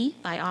community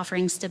by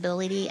offering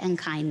stability and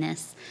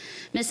kindness.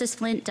 Mrs.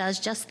 Flint does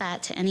just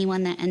that to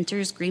anyone that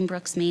enters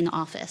Greenbrook's main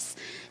office.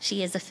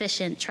 She is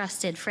efficient,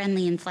 trusted,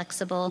 friendly, and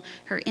flexible.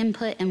 Her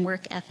input and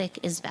work ethic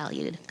is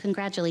valued.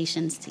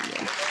 Congratulations to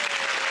you.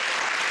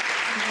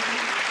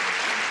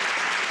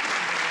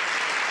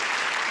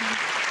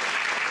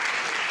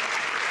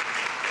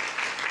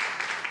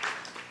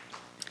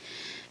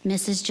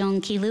 Mrs.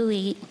 Joan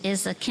Kilui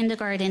is a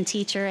kindergarten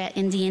teacher at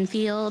Indian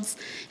Fields.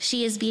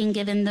 She is being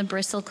given the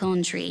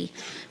bristlecone tree.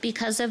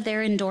 Because of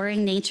their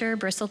enduring nature,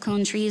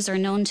 bristlecone trees are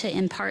known to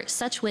impart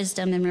such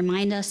wisdom and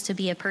remind us to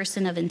be a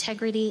person of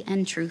integrity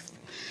and truth.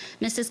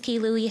 Mrs.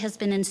 Kilui has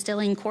been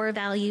instilling core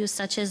values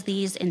such as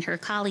these in her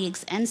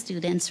colleagues and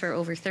students for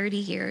over 30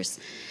 years.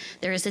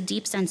 There is a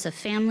deep sense of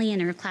family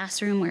in her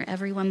classroom where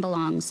everyone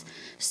belongs.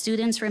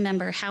 Students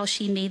remember how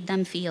she made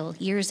them feel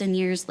years and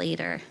years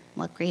later.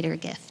 What greater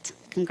gift.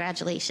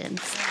 Congratulations.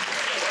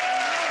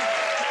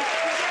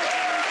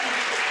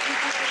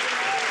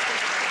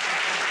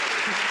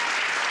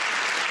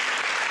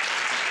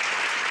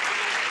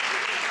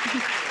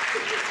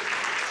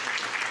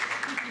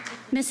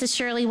 Mrs.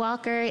 Shirley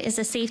Walker is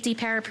a safety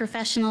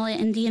paraprofessional at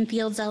Indian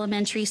Fields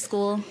Elementary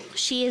School.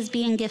 She is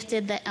being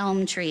gifted the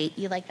elm tree.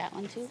 You like that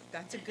one too?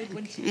 That's a good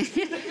one too.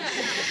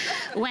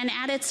 When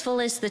at its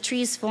fullest, the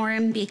tree's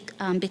form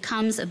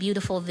becomes a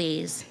beautiful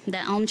vase. The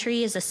elm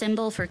tree is a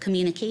symbol for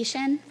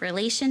communication,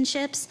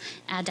 relationships,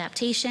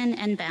 adaptation,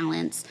 and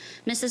balance.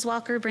 Mrs.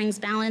 Walker brings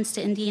balance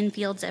to Indian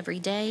Fields every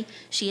day.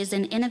 She is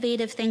an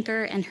innovative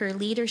thinker, and her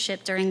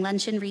leadership during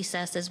lunch and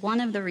recess is one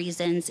of the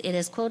reasons it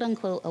is, quote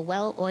unquote, a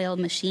well-oiled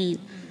machine.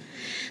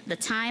 The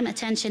time,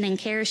 attention, and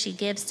care she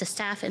gives to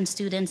staff and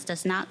students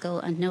does not go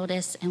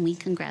unnoticed, and we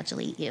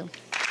congratulate you.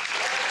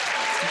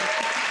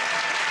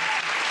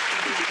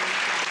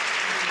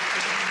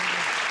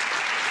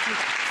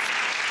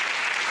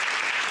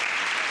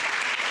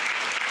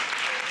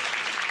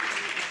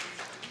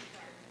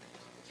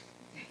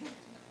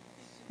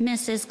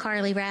 Mrs.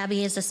 Carly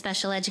Raby is a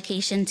special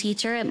education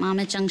teacher at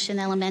Monmouth Junction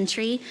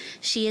Elementary.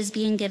 She is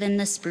being given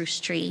the spruce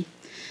tree.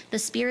 The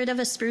spirit of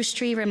a spruce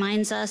tree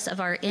reminds us of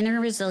our inner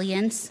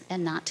resilience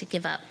and not to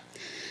give up,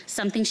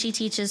 something she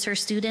teaches her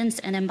students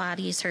and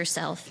embodies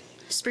herself.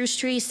 Spruce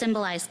trees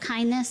symbolize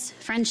kindness,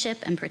 friendship,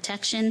 and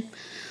protection.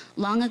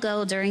 Long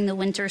ago, during the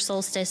winter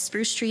solstice,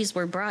 spruce trees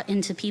were brought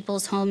into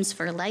people's homes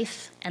for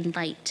life and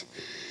light.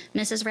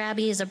 Mrs.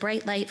 Raby is a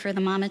bright light for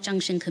the Monmouth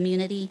Junction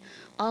community.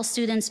 All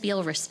students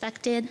feel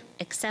respected,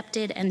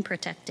 accepted, and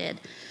protected.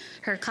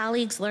 Her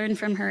colleagues learn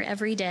from her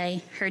every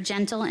day. Her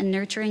gentle and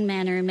nurturing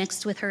manner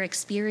mixed with her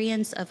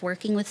experience of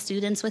working with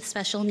students with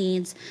special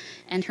needs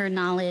and her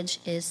knowledge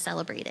is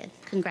celebrated.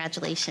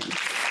 Congratulations.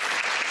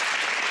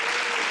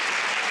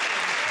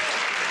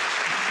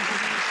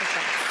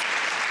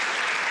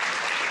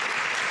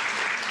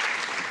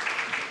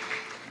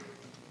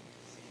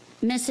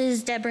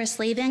 Mrs. Deborah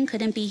Slavin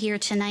couldn't be here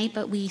tonight,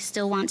 but we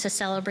still want to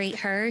celebrate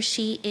her.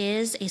 She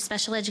is a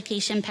special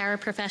education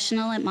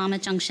paraprofessional at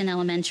Monmouth Junction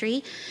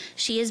Elementary.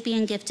 She is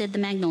being gifted the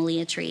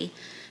magnolia tree.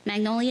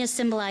 Magnolias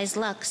symbolize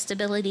luck,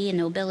 stability, and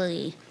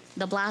nobility.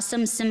 The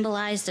blossoms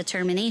symbolize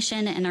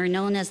determination and are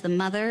known as the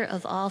mother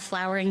of all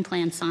flowering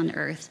plants on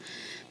earth.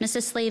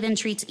 Mrs. Slavin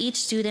treats each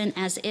student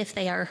as if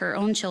they are her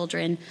own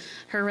children.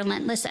 Her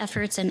relentless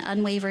efforts and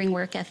unwavering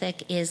work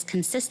ethic is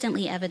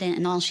consistently evident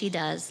in all she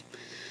does.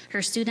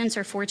 Her students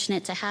are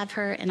fortunate to have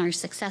her and are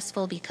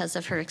successful because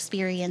of her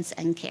experience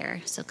and care.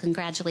 So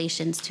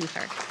congratulations to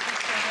her.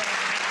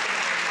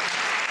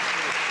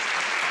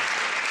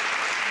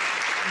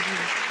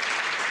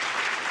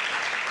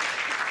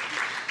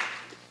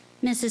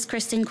 Mrs.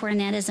 Kristen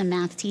Cornett is a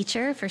math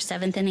teacher for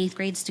 7th and 8th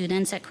grade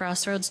students at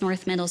Crossroads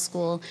North Middle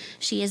School.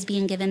 She is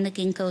being given the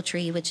ginkgo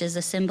tree, which is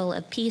a symbol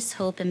of peace,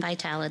 hope, and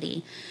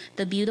vitality.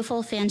 The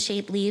beautiful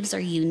fan-shaped leaves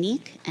are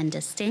unique and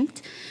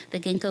distinct. The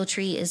ginkgo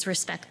tree is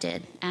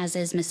respected, as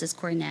is Mrs.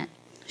 Cornett.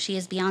 She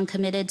is beyond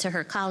committed to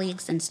her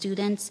colleagues and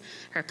students.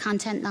 Her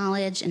content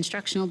knowledge,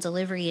 instructional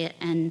delivery,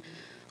 and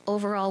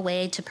overall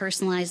way to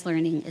personalize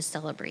learning is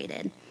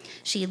celebrated.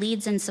 She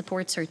leads and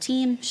supports her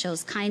team,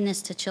 shows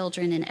kindness to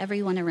children and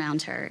everyone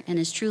around her, and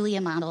is truly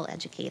a model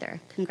educator.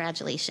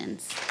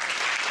 Congratulations.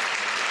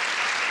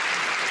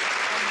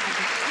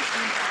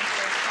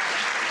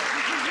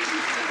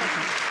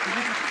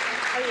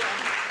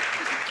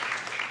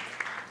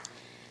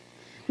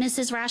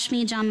 Mrs.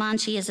 Rashmi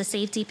Jamanchi is a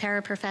safety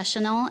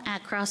paraprofessional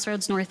at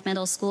Crossroads North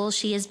Middle School.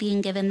 She is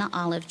being given the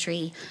olive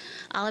tree.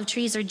 Olive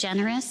trees are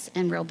generous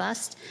and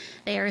robust.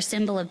 They are a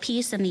symbol of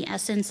peace and the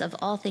essence of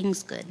all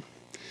things good.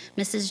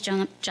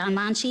 Mrs.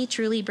 Jamanchi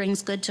truly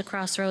brings good to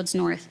Crossroads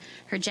North.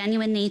 Her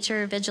genuine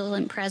nature,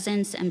 vigilant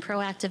presence, and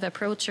proactive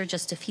approach are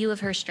just a few of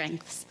her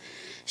strengths.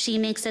 She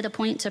makes it a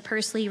point to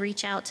personally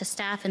reach out to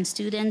staff and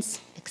students,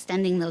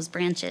 extending those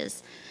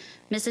branches.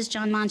 Mrs.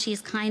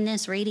 Jamanchi's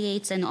kindness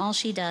radiates in all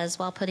she does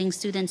while putting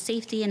student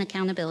safety and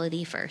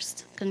accountability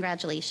first.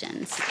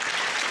 Congratulations.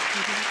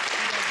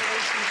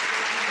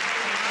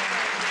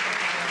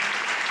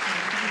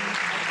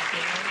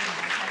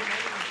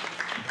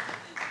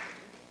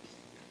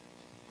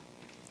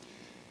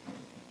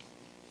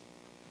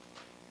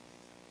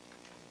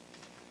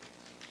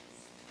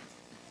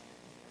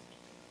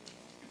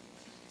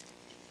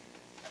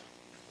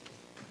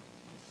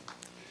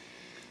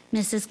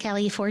 Mrs.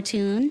 Kelly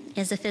Fortune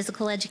is a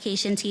physical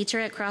education teacher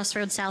at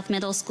Crossroads South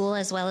Middle School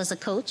as well as a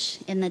coach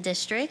in the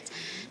district.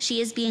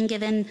 She is being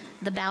given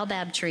the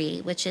baobab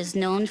tree, which is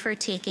known for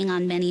taking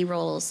on many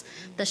roles.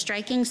 The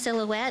striking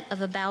silhouette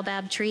of a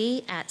baobab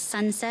tree at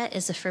sunset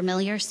is a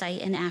familiar sight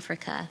in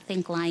Africa.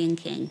 Think Lion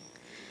King.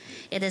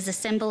 It is a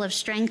symbol of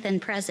strength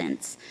and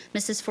presence.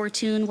 Mrs.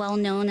 Fortune, well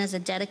known as a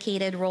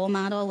dedicated role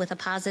model with a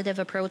positive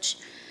approach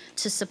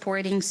to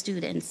supporting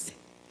students.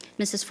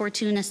 Mrs.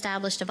 Fortune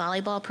established a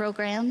volleyball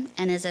program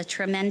and is a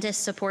tremendous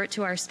support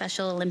to our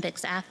Special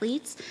Olympics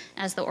athletes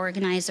as the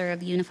organizer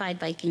of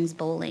Unified Vikings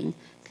Bowling.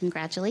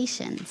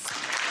 Congratulations.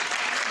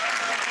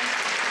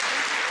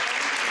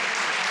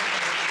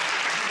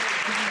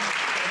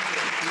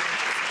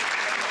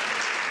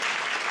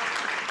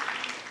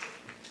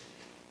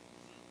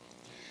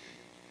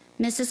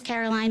 Mrs.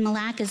 Caroline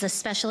Malak is a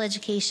special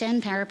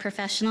education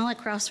paraprofessional at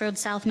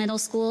Crossroads South Middle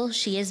School.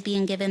 She is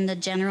being given the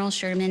General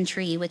Sherman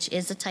tree, which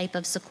is a type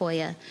of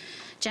sequoia.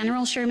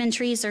 General Sherman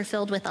trees are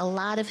filled with a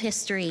lot of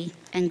history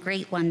and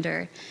great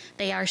wonder.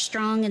 They are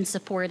strong and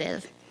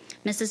supportive.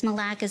 Mrs.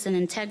 Malak is an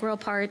integral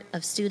part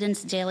of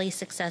students' daily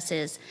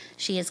successes.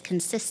 She is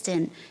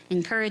consistent,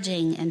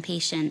 encouraging, and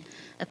patient.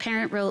 A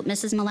parent wrote,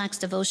 Mrs. Malak's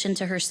devotion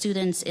to her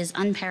students is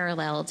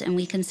unparalleled, and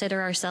we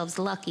consider ourselves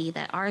lucky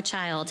that our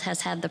child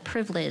has had the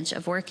privilege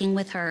of working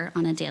with her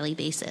on a daily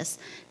basis.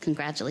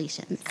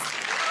 Congratulations.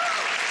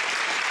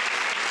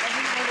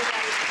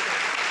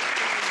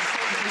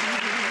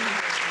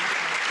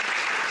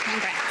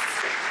 Congrats.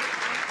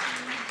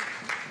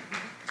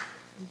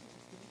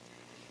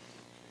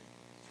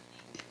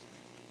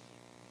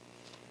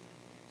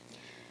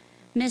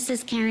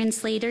 Mrs. Karen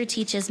Slater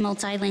teaches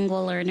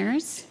multilingual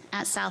learners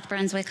at South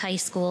Brunswick High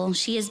School.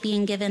 She is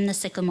being given the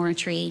sycamore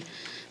tree.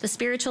 The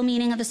spiritual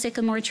meaning of the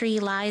sycamore tree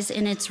lies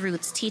in its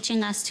roots,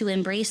 teaching us to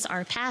embrace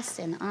our past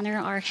and honor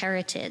our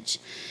heritage.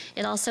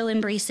 It also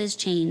embraces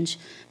change.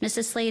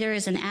 Mrs. Slater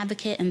is an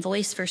advocate and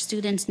voice for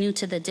students new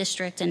to the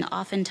district and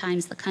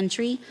oftentimes the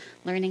country,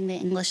 learning the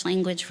English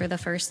language for the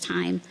first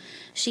time.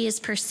 She is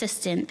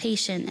persistent,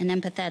 patient, and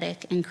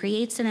empathetic, and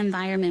creates an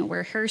environment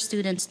where her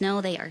students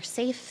know they are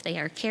safe, they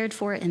are cared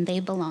for, and they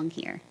belong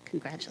here.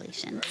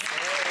 Congratulations.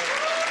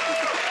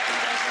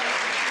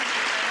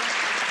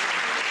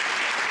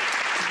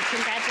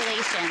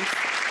 Congratulations.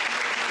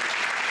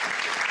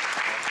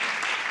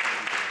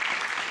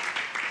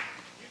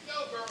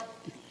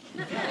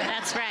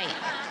 That's right.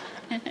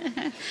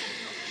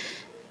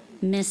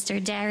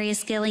 Mr.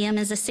 Darius Gilliam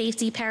is a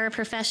safety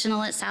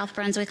paraprofessional at South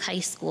Brunswick High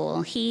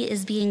School. He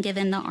is being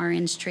given the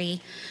orange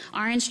tree.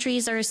 Orange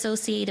trees are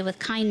associated with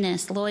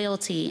kindness,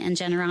 loyalty, and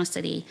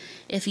generosity.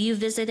 If you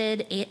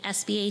visited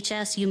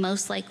SBHS, you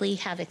most likely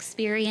have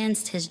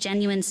experienced his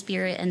genuine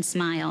spirit and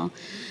smile.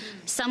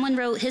 Someone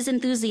wrote, his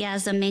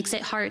enthusiasm makes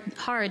it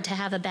hard to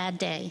have a bad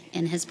day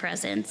in his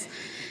presence.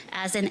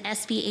 As an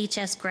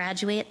SBHS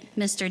graduate,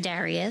 Mr.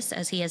 Darius,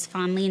 as he is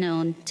fondly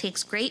known,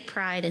 takes great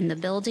pride in the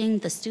building,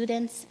 the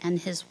students, and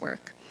his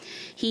work.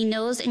 He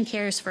knows and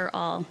cares for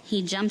all.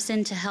 He jumps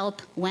in to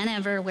help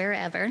whenever,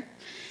 wherever,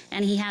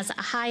 and he has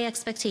high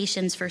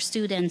expectations for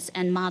students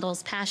and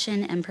models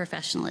passion and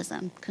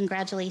professionalism.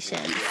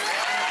 Congratulations.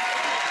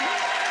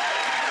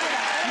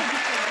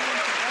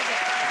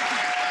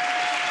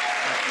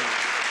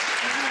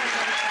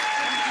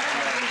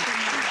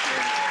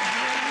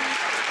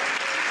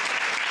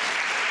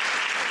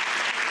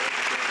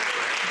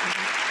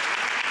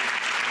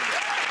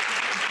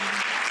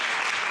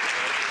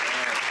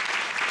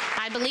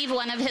 I believe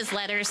one of his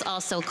letters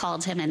also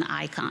called him an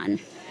icon.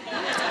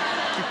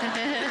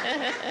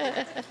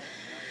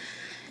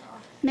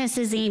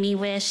 Mrs. Amy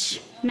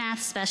Wish,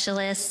 math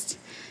specialist,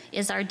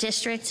 is our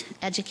district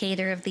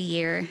educator of the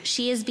year.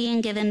 She is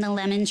being given the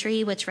lemon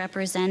tree, which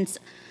represents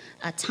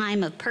a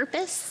time of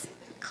purpose,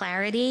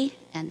 clarity,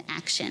 and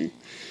action.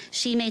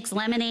 She makes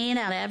lemonade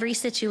out of every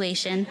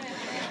situation,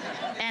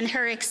 and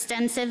her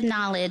extensive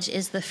knowledge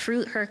is the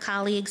fruit her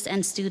colleagues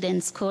and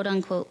students, quote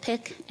unquote,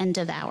 pick and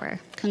devour.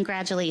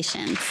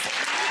 Congratulations.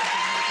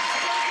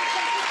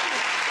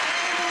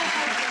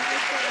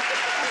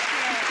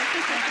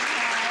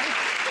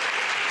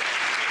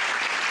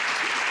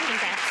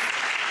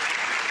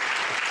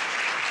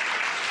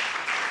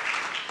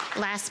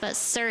 Last but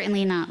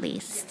certainly not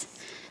least,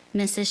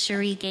 Mrs.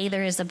 Cherie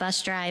Gaither is a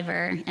bus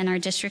driver and our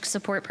district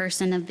support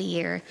person of the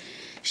year.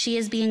 She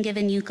is being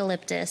given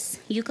eucalyptus.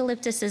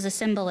 Eucalyptus is a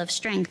symbol of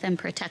strength and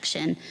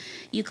protection.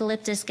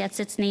 Eucalyptus gets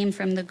its name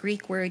from the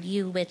Greek word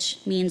eu, which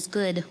means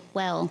good,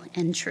 well,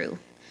 and true.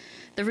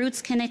 The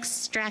roots can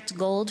extract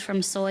gold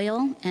from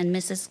soil, and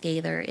Mrs.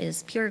 Gaither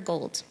is pure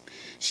gold.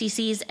 She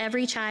sees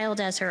every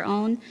child as her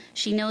own.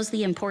 She knows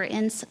the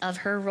importance of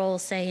her role,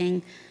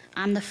 saying,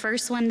 I'm the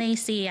first one they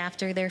see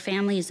after their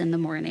families in the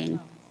morning.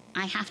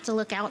 I have to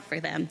look out for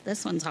them.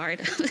 This one's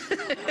hard.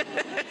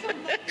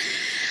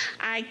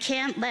 I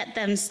can't let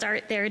them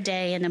start their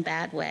day in a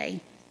bad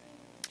way.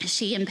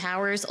 She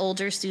empowers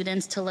older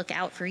students to look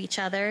out for each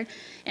other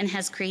and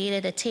has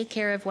created a take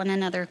care of one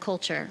another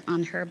culture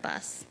on her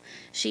bus.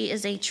 She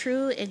is a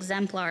true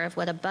exemplar of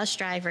what a bus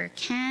driver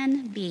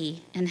can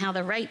be and how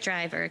the right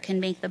driver can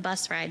make the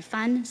bus ride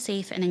fun,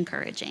 safe, and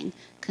encouraging.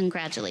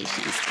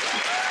 Congratulations.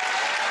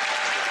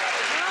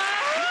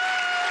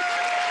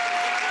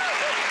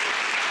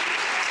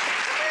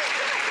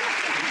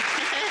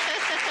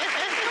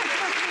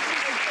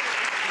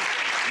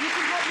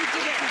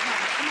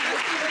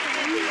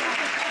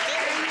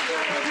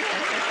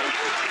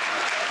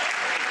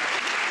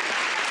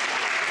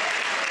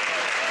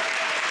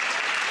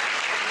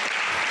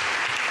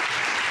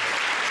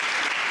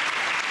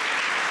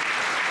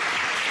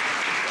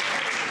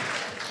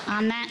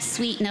 On that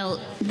sweet note,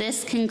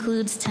 this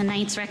concludes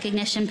tonight's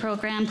recognition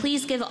program.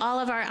 Please give all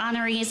of our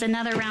honorees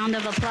another round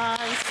of applause.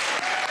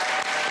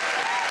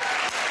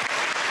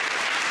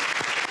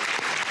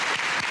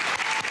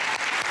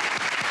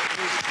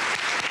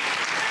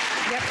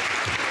 Yep.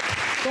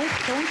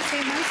 Don't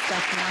say my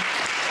stuff now.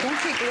 Don't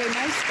take away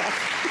my stuff.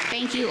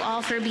 Thank you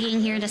all for being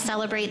here to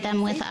celebrate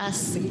them with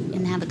us,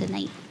 and have a good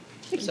night.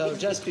 So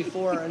just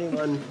before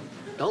anyone,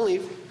 don't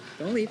leave.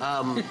 Don't leave.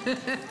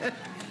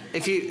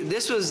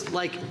 This was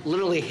like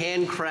literally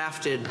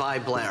handcrafted by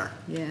Blair.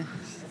 Yeah.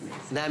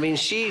 That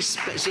means just.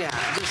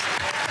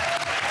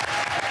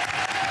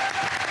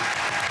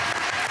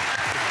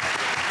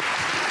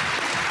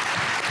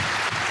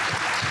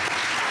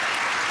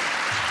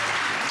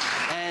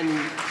 And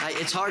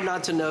it's hard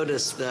not to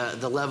notice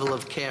the level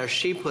of care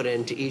she put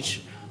into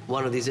each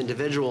one of these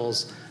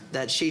individuals,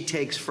 that she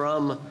takes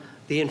from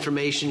the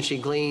information she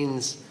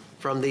gleans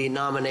from the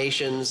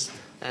nominations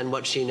and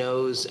what she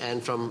knows,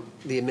 and from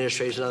the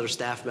administration and other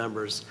staff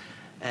members,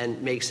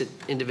 and makes it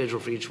individual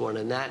for each one.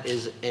 And that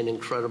is an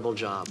incredible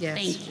job. Yes.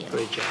 Thank you.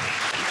 Great job.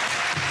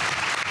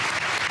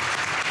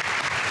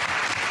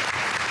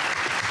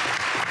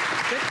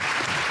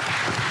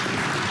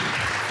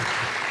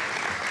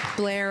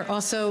 Blair,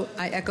 also,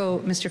 I echo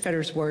Mr.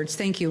 Fetter's words.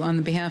 Thank you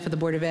on behalf of the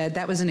Board of Ed.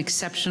 That was an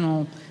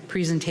exceptional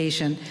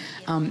presentation.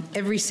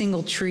 Every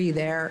single tree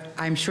there,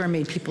 I'm sure,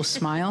 made people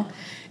smile.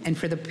 And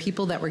for the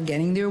people that were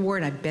getting the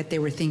award, I bet they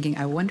were thinking,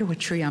 I wonder what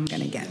tree I'm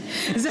going to get.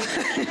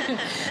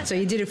 So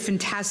you did a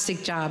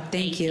fantastic job.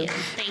 Thank you.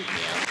 Thank you.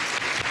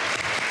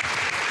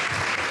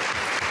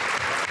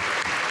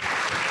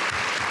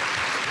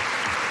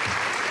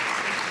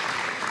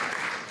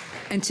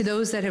 And to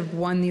those that have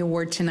won the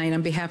award tonight,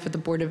 on behalf of the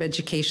Board of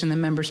Education, the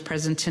members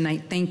present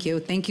tonight, thank you.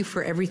 Thank you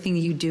for everything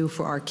you do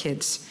for our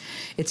kids.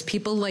 It's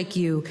people like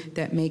you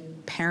that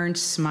make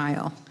parents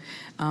smile.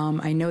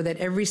 I know that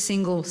every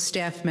single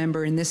staff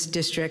member in this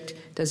district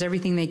does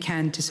everything they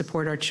can to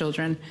support our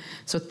children.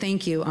 So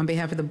thank you on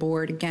behalf of the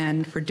board,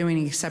 again, for doing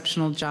an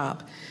exceptional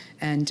job.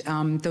 And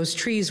those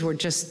trees were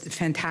just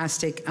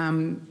fantastic.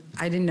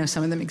 I didn't know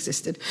some of them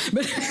existed,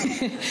 but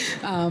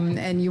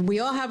we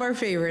all have our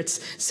favorites.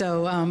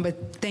 So,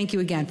 but thank you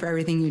again for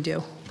everything you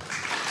do.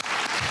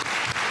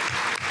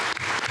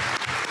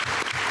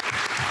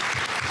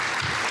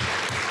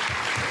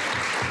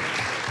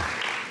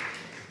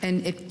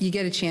 And if you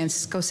get a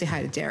chance, go say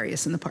hi to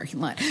Darius in the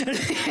parking lot.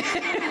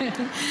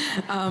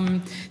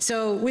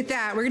 So with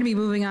that, we're going to be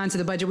moving on to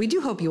the budget. We do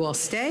hope you all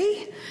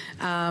stay.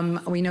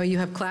 We know you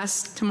have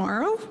class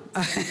tomorrow.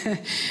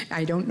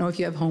 I don't know if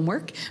you have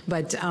homework,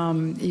 but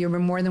you're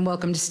more than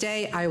welcome to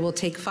stay. I will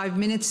take 5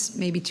 minutes,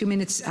 maybe 2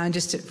 minutes,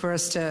 for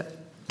us to,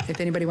 if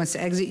anybody wants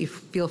to exit, you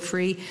feel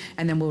free,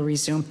 and then we'll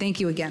resume. Thank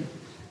you again.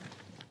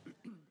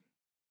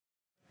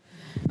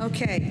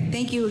 Okay,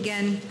 thank you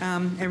again,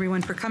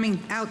 everyone, for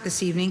coming out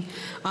this evening.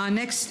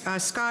 Next,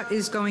 Scott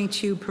is going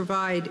to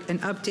provide an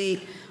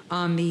update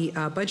on the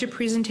budget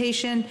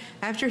presentation.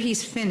 After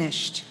he's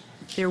finished,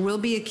 there will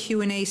be a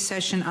Q&A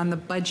session on the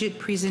budget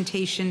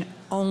presentation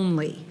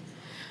only.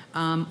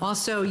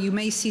 Also, you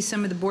may see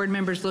some of the board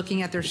members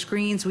looking at their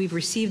screens. We've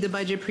received the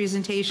budget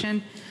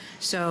presentation,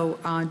 so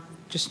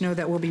just know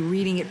that we'll be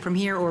reading it from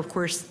here, or of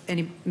course,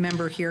 any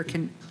member here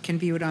can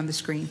view it on the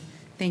screen.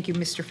 Thank you,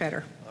 Mr.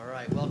 Fetter. All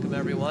right, welcome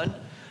everyone.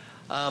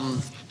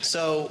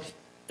 So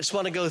I just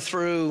want to go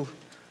through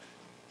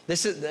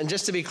this, and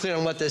just to be clear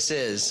on what this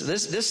is.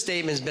 This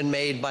statement has been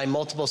made by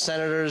multiple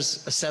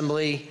senators,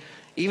 assembly,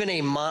 even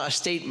a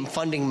state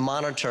funding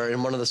monitor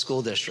in one of the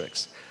school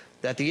districts,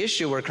 that the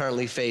issue we're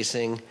currently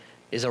facing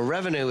is a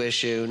revenue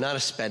issue, not a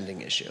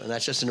spending issue, and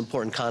that's just an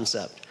important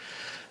concept.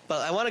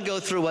 But I want to go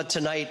through what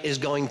tonight is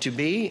going to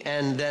be,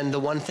 and then the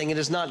one thing it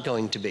is not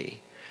going to be.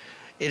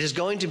 It is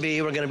going to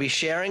be, we're going to be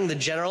sharing the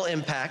general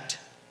impact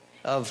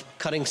of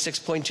cutting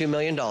 $6.2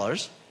 million.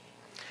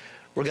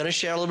 We're going to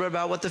share a little bit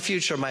about what the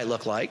future might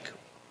look like,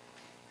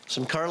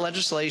 some current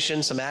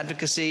legislation, some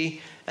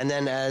advocacy, and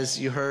then, as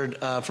you heard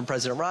from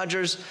President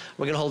Rogers,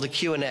 we're going to hold a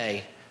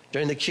Q&A.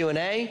 During the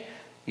Q&A,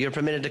 you're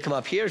permitted to come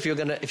up here if you're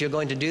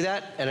going to do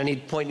that. At any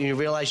point you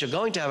realize you're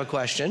going to have a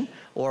question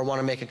or want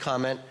to make a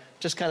comment,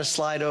 just kind of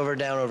slide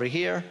down over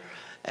here,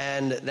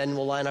 and then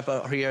we'll line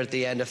up here at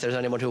the end if there's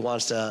anyone who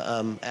wants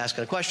to ask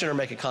a question or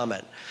make a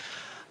comment.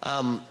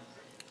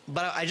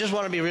 But I just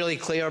want to be really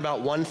clear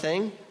about one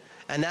thing,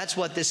 and that's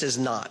what this is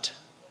not.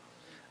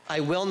 I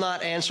will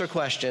not answer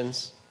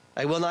questions.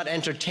 I will not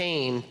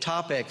entertain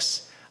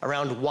topics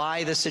around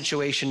why the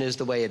situation is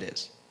the way it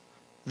is.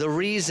 The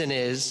reason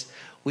is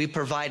we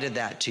provided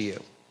that to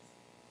you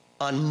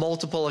on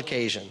multiple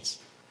occasions.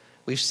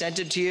 We've sent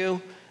it to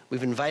you.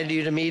 We've invited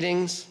you to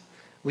meetings.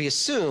 We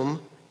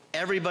assume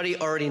everybody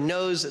already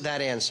knows that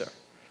answer.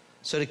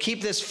 So to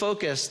keep this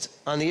focused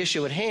on the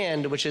issue at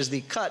hand, which is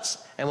the cuts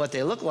and what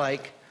they look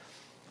like,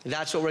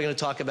 that's what we're going to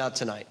talk about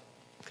tonight,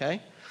 okay?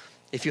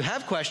 If you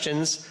have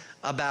questions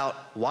about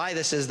why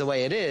this is the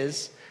way it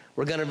is,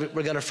 we're going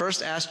to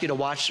first ask you to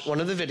watch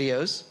one of the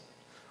videos,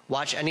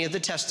 watch any of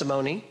the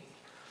testimony,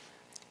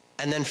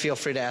 and then feel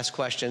free to ask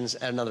questions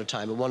at another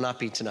time. It will not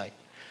be tonight.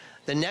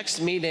 The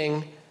next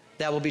meeting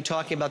that will be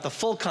talking about the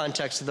full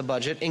context of the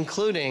budget,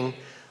 including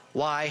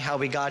why, how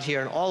we got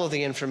here, and all of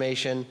the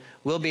information,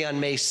 will be on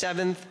May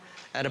 7th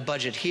at a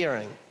budget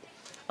hearing.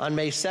 On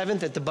May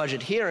 7th at the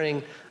budget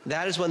hearing,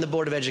 that is when the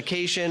Board of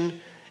Education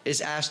is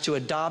asked to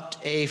adopt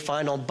a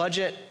final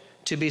budget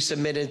to be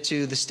submitted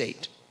to the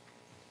state.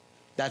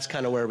 That's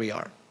kind of where we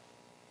are.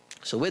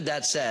 So with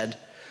that said,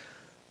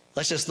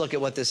 let's just look at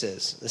what this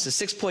is. This is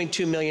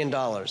 $6.2 million.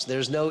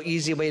 There's no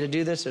easy way to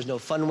do this. There's no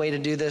fun way to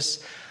do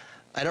this.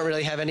 I don't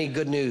really have any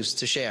good news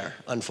to share,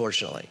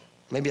 unfortunately.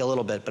 Maybe a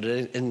little bit, but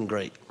it isn't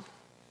great.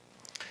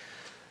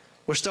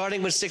 We're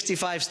starting with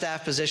 65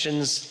 staff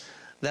positions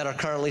that are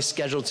currently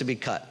scheduled to be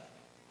cut.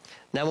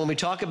 Now, when we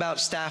talk about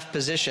staff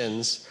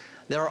positions,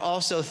 there are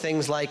also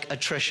things like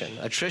attrition.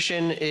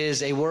 Attrition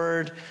is a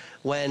word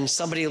when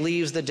somebody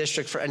leaves the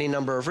district for any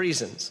number of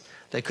reasons.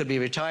 They could be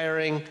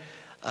retiring,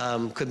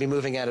 could be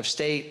moving out of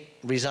state,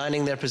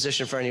 resigning their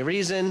position for any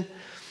reason.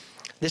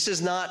 This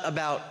is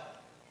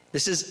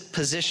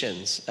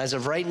positions. As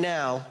of right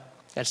now,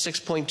 at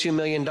 $6.2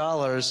 million,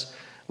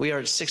 we are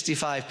at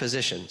 65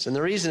 positions. And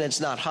the reason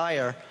it's not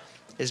higher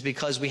is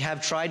because we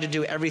have tried to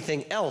do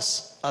everything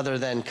else other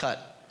than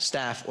cut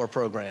staff or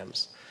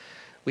programs.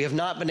 We have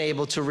not been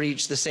able to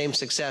reach the same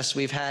success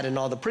we've had in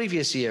all the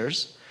previous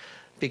years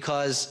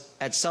because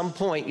at some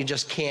point you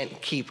just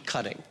can't keep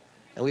cutting.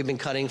 And we've been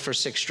cutting for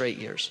 6 straight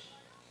years.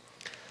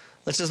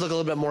 Let's just look a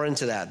little bit more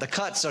into that. The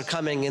cuts are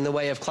coming in the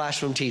way of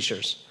classroom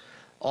teachers,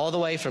 all the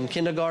way from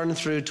kindergarten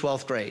through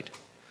 12th grade.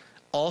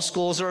 All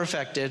schools are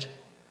affected,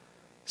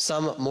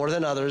 some more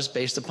than others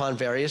based upon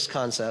various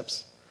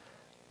concepts,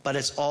 but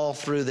it's all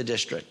through the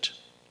district.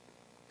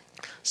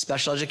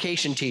 Special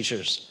education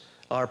teachers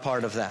are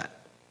part of that.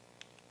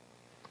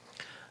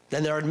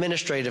 Then there are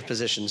administrative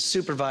positions,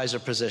 supervisor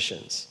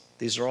positions.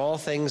 These are all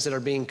things that are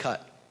being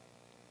cut.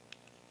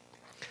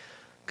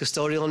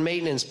 Custodial and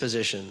maintenance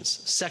positions,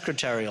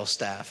 secretarial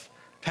staff,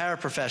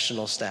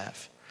 paraprofessional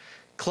staff,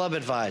 club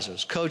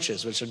advisors,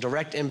 coaches, which are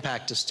direct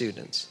impact to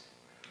students.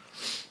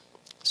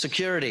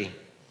 Security,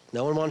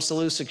 no one wants to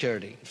lose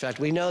security. In fact,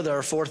 we know there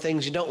are 4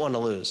 things you don't want to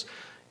lose.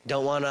 You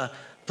don't want to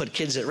put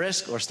kids at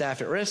risk or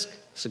staff at risk,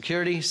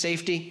 security,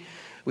 safety.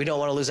 We don't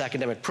want to lose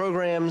academic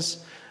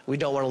programs. We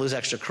don't want to lose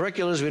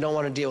extracurriculars. We don't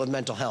want to deal with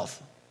mental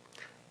health.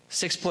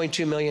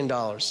 $6.2 million.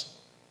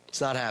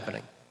 It's not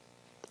happening.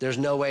 There's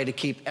no way to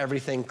keep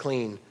everything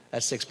clean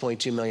at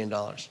 $6.2 million.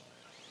 And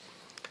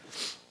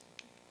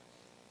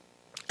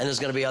there's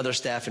going to be other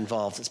staff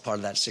involved as part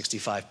of that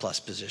 65-plus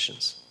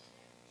positions.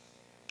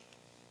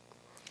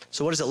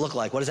 So what does it look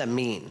like? What does that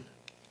mean?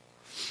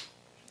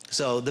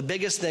 So the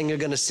biggest thing you're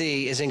going to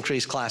see is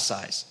increased class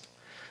size.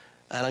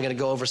 And I'm going to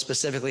go over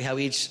specifically how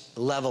each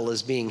level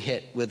is being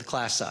hit with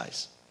class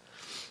size.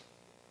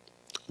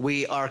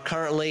 We are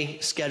currently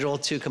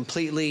scheduled to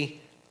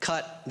completely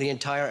cut the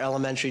entire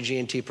elementary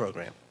G&T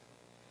program.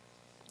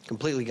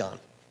 Completely gone.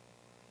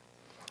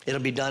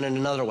 It'll be done in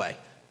another way,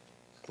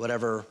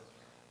 whatever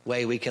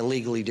way we can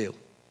legally do.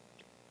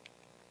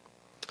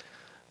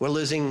 We're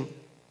losing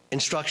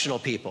instructional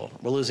people.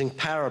 We're losing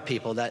para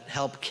people that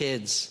help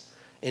kids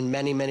in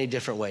many, many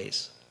different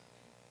ways.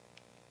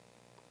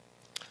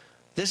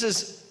 This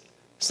is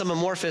some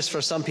amorphous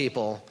for some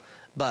people,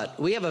 but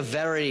we have a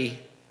very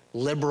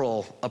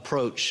liberal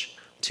approach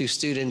to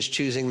students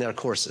choosing their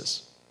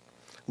courses.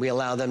 We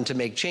allow them to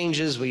make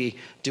changes. We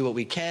do what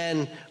we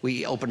can.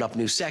 We open up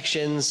new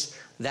sections.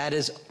 That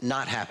is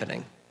not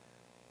happening.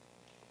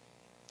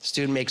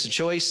 Student makes a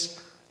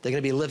choice. They're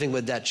going to be living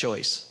with that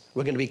choice.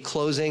 We're going to be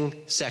closing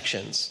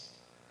sections.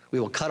 We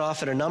will cut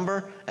off at a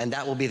number, and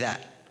that will be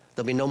that.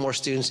 There'll be no more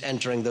students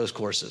entering those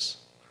courses.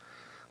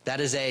 That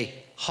is a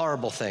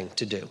horrible thing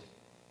to do.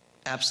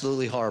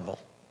 Absolutely horrible.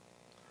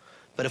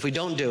 But if we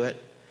don't do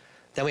it,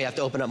 then we have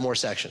to open up more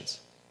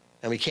sections.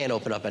 And we can't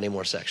open up any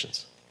more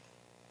sections.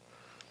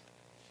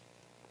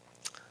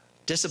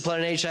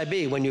 Discipline and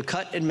HIB. When you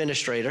cut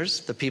administrators,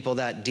 the people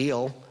that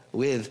deal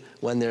with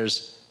when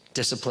there's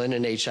discipline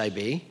and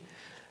HIB,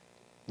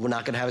 we're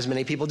not going to have as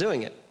many people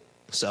doing it.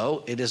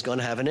 So it is going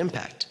to have an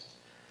impact.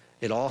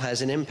 It all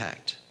has an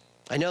impact.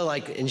 I know,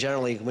 like, in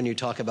generally, when you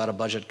talk about a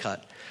budget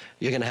cut,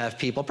 you're going to have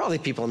people, probably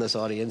people in this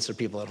audience or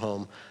people at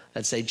home,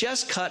 that say,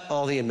 just cut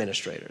all the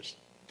administrators.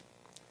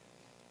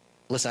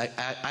 Listen,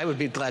 I would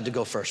be glad to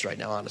go first right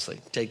now,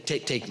 honestly.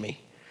 Take me.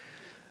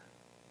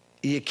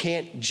 You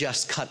can't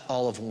just cut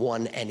all of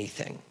one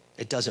anything.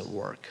 It doesn't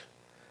work.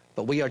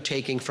 But we are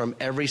taking from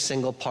every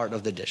single part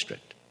of the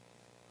district.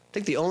 I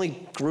think the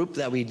only group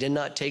that we did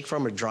not take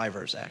from are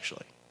drivers,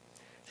 actually.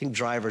 I think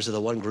drivers are the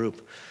one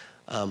group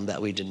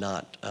that we did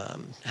not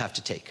have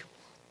to take.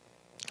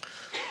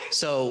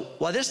 So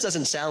while this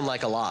doesn't sound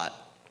like a lot,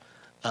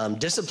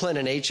 discipline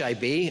and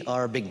HIB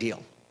are a big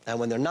deal. And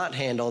when they're not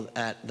handled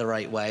at the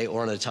right way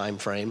or in a time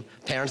frame,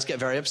 parents get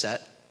very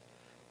upset,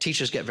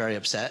 teachers get very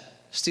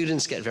upset,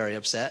 students get very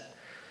upset,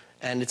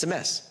 and it's a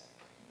mess.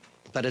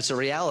 But it's a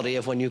reality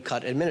of when you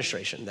cut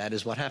administration. That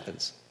is what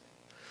happens.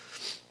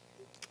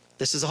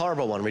 This is a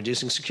horrible one,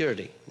 reducing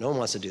security. No one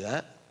wants to do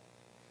that.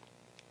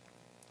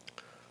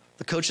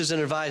 The coaches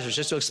and advisors,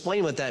 just to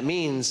explain what that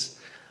means,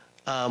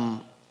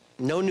 no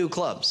new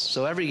clubs.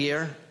 So every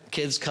year,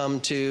 kids come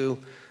to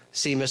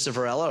see Mr.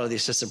 Varela or the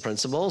assistant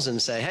principals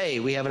and say, hey,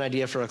 we have an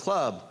idea for a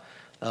club.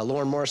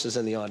 Lauren Morris is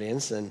in the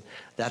audience, and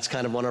that's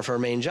kind of one of her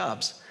main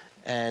jobs.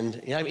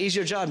 And you know,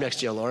 easier job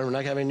next year, Lauren. We're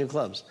not having new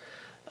clubs.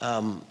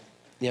 No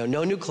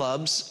new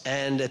clubs,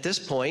 and at this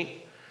point,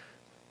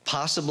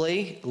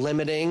 possibly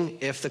limiting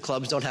if the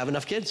clubs don't have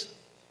enough kids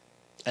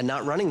and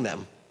not running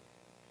them.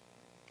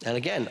 And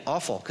again,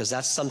 awful, because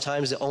that's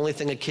sometimes the only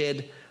thing a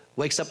kid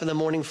wakes up in the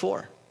morning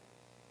for.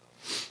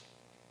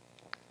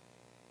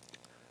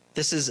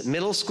 This is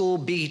middle school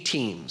B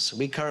teams.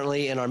 We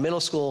currently, in our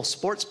middle school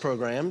sports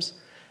programs,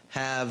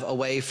 have a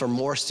way for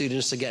more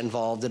students to get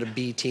involved at a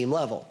B team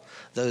level.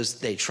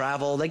 They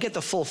travel, they get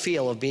the full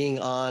feel of being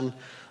on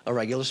a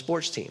regular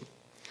sports team.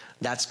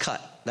 That's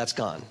cut, that's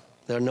gone.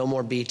 There are no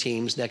more B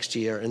teams next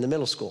year in the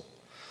middle school.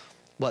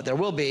 But there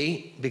will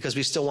be, because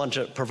we still want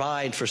to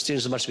provide for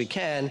students as much as we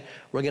can,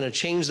 we're going to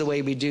change the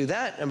way we do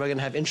that, and we're going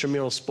to have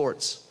intramural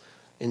sports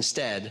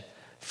instead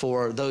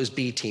for those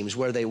B teams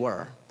where they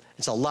were.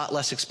 It's a lot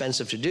less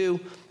expensive to do,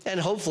 and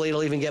hopefully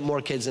it'll even get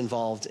more kids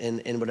involved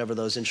in whatever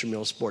those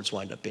intramural sports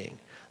wind up being.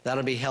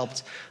 That'll be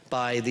helped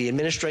by the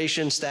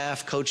administration,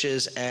 staff,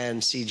 coaches,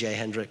 and CJ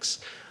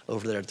Hendricks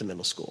over there at the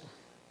middle school.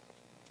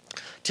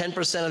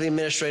 10% of the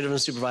administrative and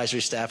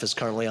supervisory staff is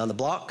currently on the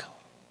block.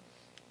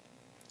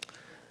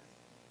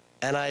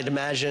 And I'd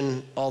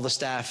imagine all the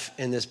staff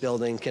in this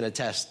building can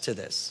attest to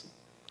this.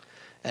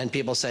 And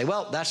people say,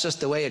 well, that's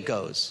just the way it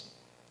goes.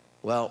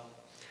 Well,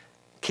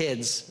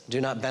 kids do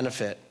not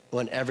benefit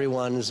when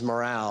everyone's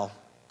morale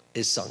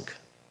is sunk.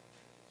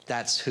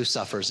 That's who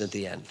suffers at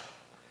the end.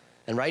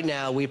 And right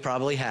now, we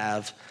probably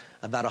have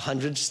about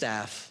 100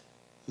 staff,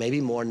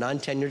 maybe more,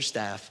 non-tenured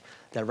staff,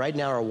 that right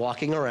now are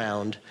walking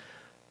around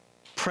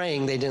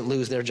praying they didn't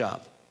lose their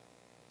job.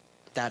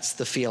 That's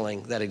the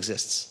feeling that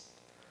exists.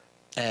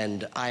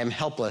 And I am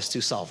helpless to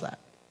solve that.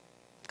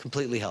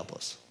 Completely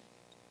helpless.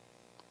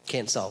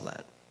 Can't solve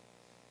that.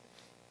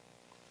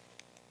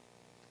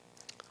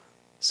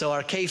 So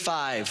our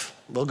K-5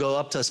 will go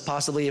up to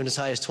possibly even as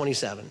high as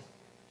 27.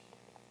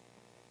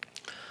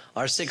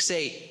 Our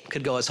 6-8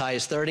 could go as high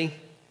as 30,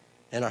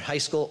 and our high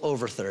school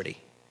over 30.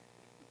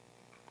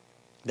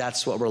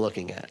 That's what we're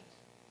looking at.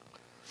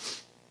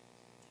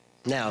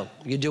 Now,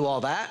 you do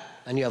all that,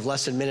 and you have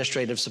less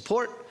administrative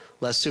support,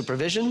 less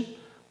supervision,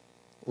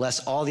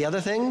 less all the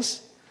other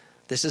things.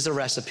 This is a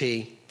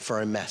recipe for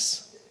a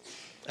mess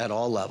at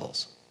all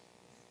levels.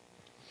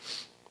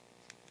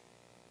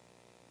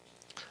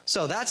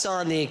 So that's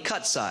on the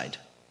cut side.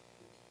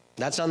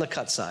 That's on the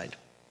cut side.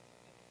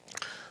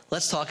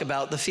 Let's talk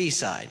about the fee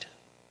side.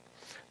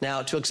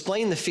 Now, to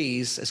explain the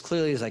fees as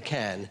clearly as I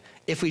can,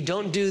 if we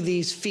don't do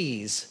these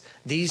fees,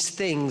 these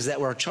things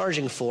that we're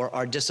charging for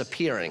are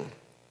disappearing.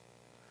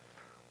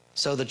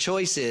 So the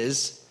choice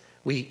is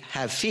we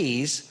have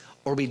fees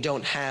or we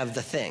don't have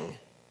the thing.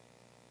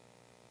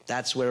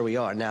 That's where we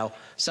are. Now,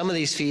 some of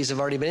these fees have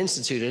already been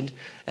instituted,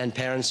 and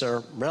parents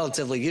are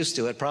relatively used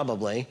to it,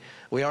 probably.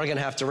 We are going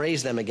to have to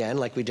raise them again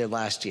like we did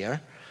last year.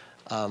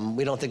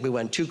 We don't think we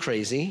went too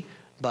crazy,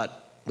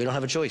 but we don't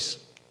have a choice.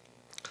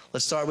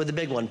 Let's start with the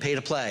big one, pay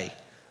to play.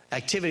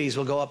 Activities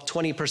will go up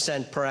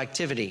 20% per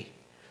activity.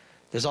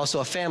 There's also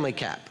a family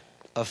cap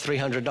of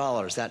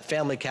 $300. That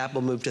family cap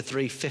will move to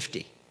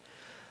 $350.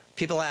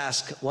 People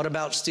ask, what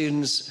about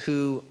students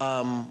who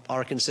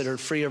are considered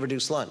free or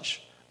reduced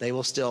lunch? They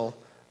will still,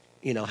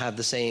 have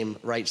the same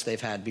rights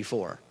they've had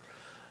before.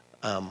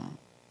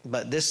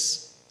 But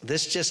this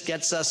just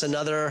gets us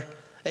another.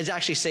 It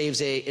actually saves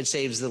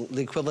the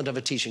equivalent of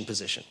a teaching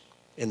position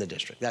in the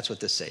district. That's what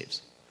this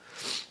saves.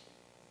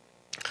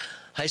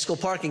 High school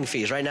parking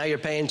fees. Right now, you're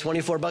paying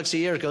 $24 a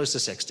year. It goes to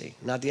 $60.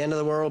 Not the end of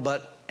the world,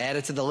 but add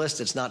it to the list.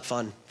 It's not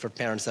fun for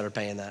parents that are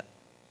paying that.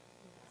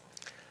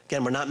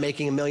 Again, we're not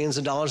making millions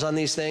of dollars on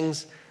these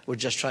things. We're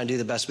just trying to do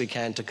the best we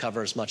can to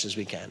cover as much as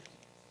we can.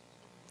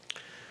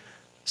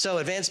 So,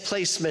 advanced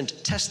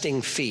placement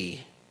testing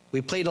fee.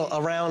 We played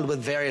around with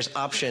various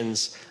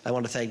options. I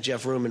want to thank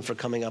Jeff Ruman for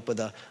coming up with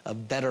a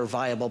better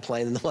viable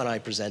plan than the one I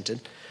presented.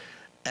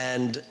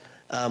 And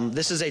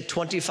this is a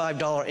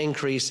 $25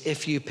 increase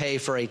if you pay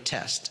for a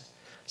test.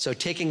 So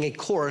taking a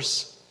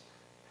course,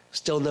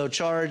 still no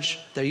charge.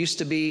 There used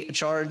to be a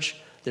charge.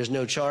 There's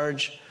no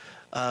charge.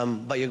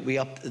 But we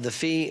up the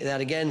fee. That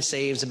again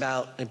saves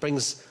it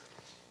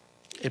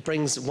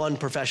brings one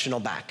professional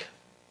back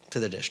to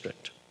the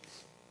district.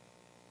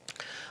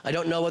 I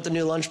don't know what the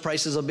new lunch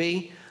prices will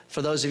be.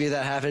 For those of you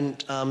that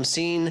haven't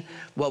seen,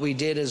 what we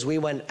did is we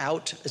went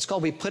out. It's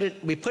called we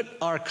put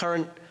our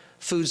current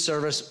food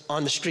service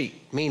on the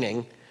street,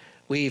 meaning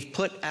we've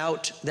put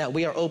out that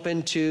we are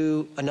open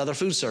to another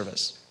food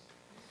service.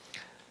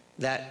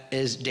 That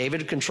is,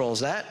 David controls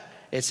that.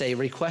 It's a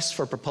request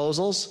for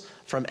proposals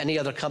from any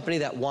other company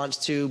that wants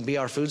to be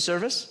our food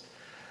service.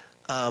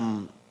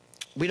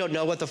 We don't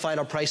know what the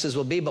final prices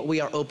will be, but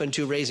we are open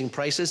to raising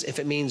prices if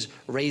it means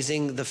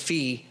raising the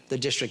fee the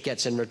district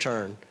gets in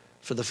return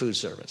for the food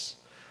service.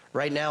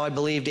 Right now, I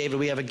believe, David,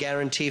 we have a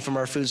guarantee from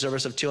our food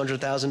service of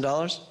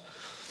 $200,000.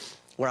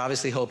 We're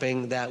obviously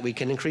hoping that we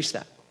can increase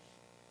that.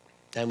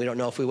 And we don't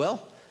know if we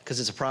will, because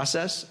it's a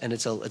process, and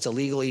it's a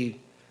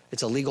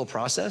legal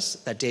process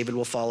that David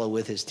will follow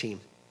with his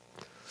team.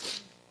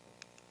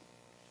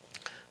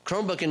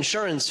 Chromebook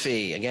insurance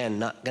fee.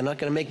 Again, I'm not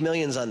going to make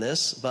millions on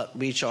this, but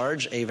we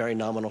charge a very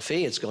nominal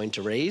fee. It's going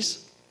to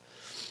raise.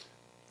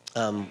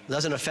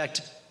 Doesn't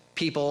affect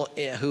people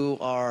who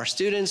are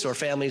students or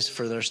families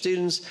for their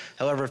students.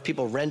 However, if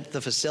people rent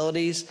the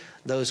facilities,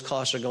 those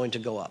costs are going to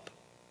go up.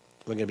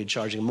 We're going to be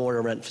charging more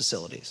to rent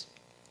facilities.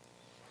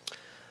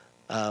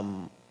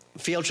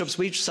 Field trips,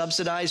 we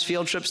subsidize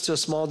field trips to a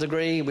small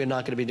degree. We're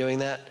not going to be doing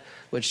that,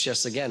 which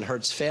just, again,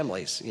 hurts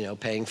families,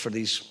 paying for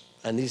these.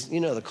 And these,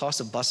 the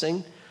cost of busing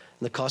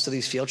and the cost of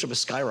these field trips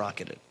is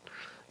skyrocketed.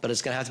 But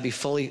it's going to have to be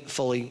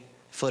fully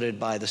footed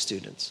by the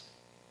students.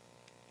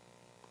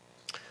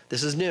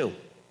 This is new.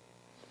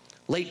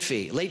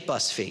 Late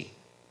bus fee.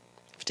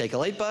 If you take a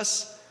late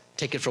bus,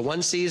 take it for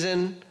one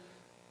season,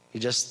 you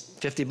just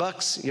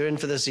 $50, you're in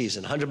for the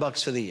season,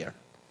 $100 for the year.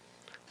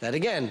 That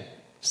again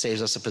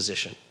saves us a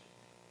position.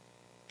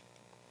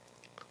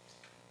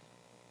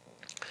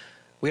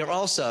 We are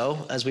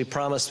also, as we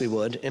promised we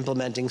would,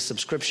 implementing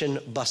subscription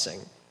busing.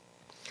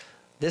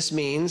 This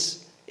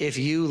means if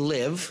you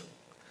live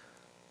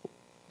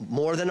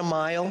more than a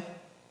mile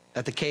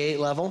at the K-8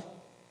 level,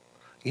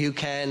 you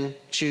can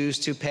choose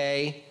to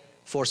pay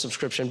for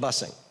subscription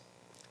busing.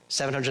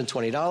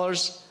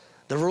 $720.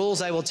 The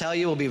rules, I will tell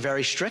you, will be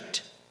very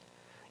strict.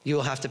 You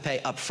will have to pay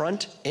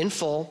upfront in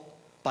full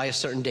by a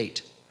certain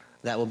date.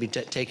 That will be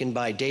taken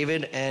by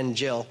David and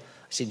Jill.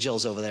 I see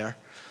Jill's over there.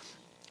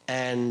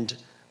 And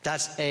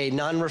that's a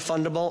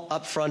non-refundable,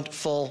 upfront,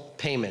 full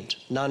payment.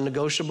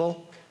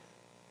 Non-negotiable.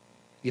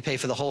 You pay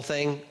for the whole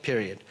thing,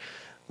 period.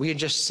 We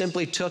just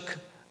simply took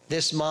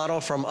this model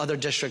from other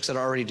districts that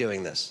are already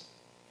doing this,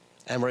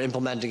 and we're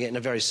implementing it in a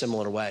very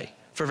similar way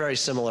for a very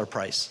similar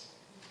price.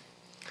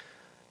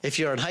 If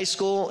you're in high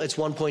school, it's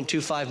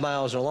 1.25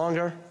 miles or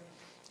longer,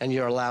 and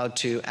you're allowed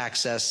to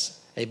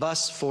access a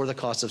bus for the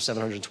cost of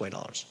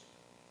 $720.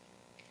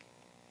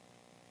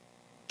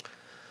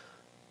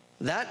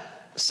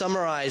 That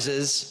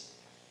summarizes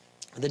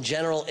the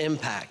general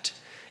impact.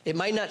 It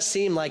might not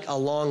seem like a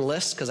long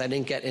list because I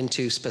didn't get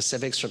into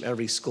specifics from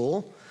every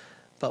school,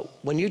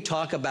 but when you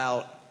talk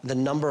about the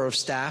number of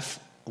staff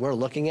we're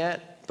looking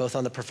at, both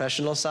on the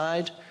professional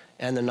side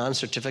and the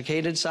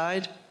non-certificated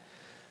side,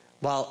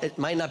 while it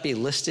might not be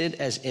listed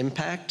as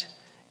impact,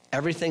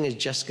 everything is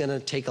just going to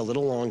take a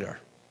little longer.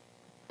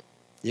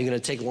 You're going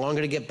to take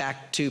longer to get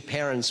back to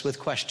parents with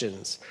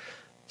questions.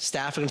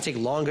 Staff are going to take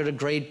longer to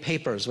grade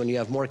papers when you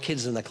have more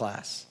kids in the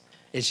class.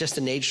 It's just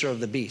the nature of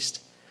the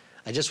beast.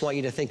 I just want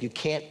you to think you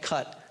can't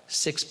cut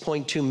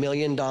 $6.2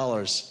 million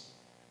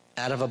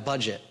out of a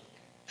budget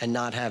and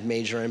not have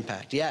major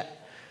impact.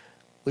 Yet,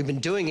 we've been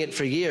doing it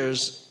for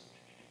years,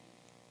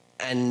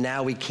 and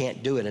now we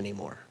can't do it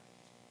anymore.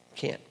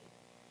 Can't.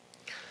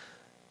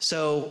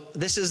 So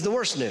this is the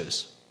worst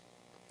news.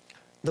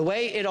 The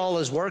way it all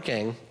is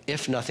working,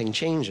 if nothing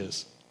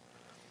changes,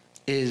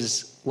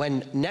 is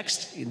when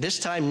this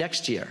time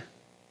next year,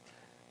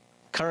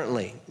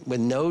 currently, with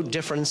no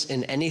difference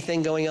in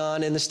anything going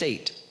on in the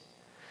state,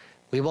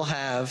 we will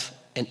have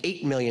an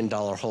 $8 million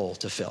hole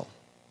to fill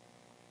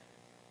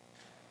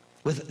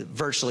with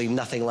virtually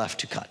nothing left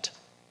to cut.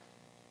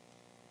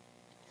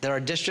 There are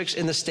districts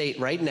in the state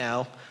right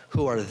now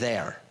who are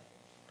there.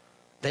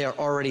 They are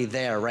already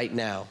there right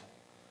now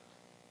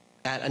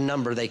at a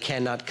number they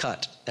cannot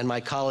cut. And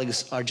my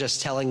colleagues are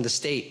just telling the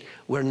state,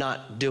 we're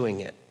not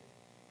doing it.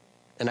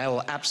 And I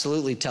will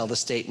absolutely tell the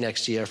state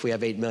next year, if we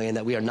have $8 million,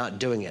 that we are not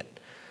doing it.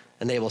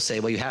 And they will say,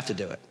 well, you have to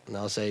do it. And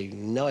I'll say,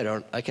 no, I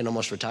don't. I can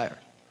almost retire.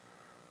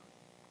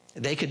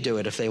 They could do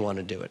it if they want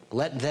to do it.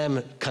 Let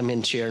them come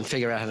in here and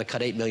figure out how to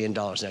cut $8 million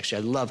next year.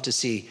 I'd love to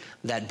see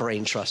that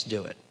brain trust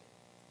do it.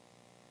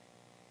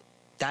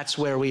 That's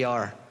where we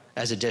are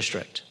as a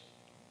district.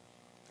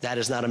 That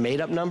is not a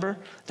made-up number.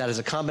 That is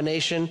a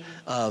combination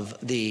of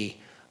the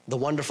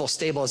wonderful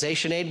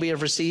stabilization aid we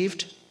have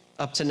received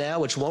up to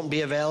now, which won't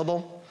be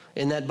available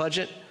in that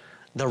budget,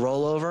 the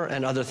rollover,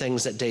 and other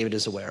things that David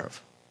is aware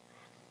of.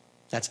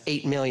 That's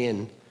 $8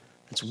 million.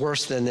 That's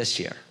worse than this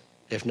year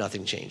if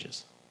nothing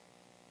changes.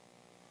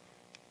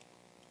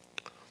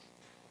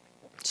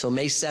 So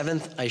May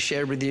 7th, I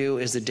shared with you,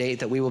 is the date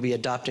that we will be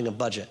adopting a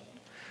budget.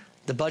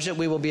 The budget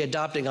we will be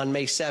adopting on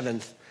May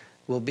 7th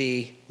will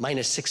be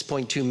minus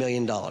 $6.2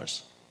 million.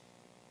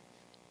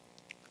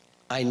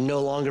 I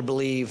no longer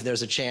believe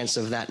there's a chance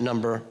of that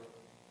number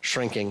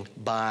shrinking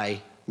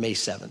by May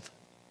 7th.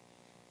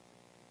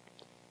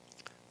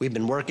 We've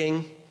been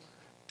working,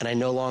 and I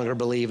no longer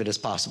believe it is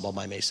possible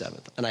by May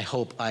 7th, and I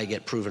hope I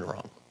get proven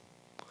wrong.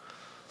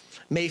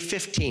 May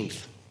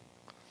 15th,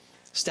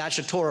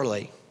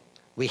 statutorily,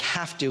 we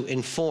have to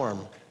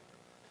inform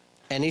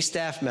any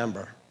staff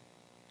member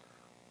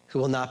who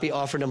will not be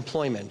offered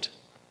employment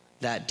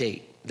that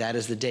date. That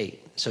is the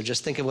date. So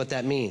just think of what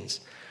that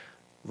means.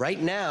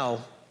 Right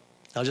now,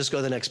 I'll just go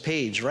to the next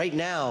page. Right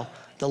now,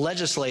 the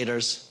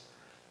legislators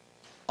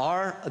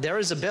there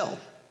is a bill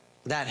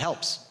that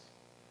helps.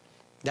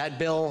 That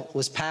bill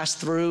was passed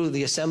through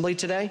the Assembly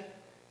today.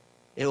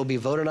 It will be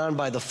voted on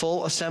by the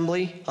full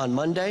Assembly on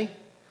Monday.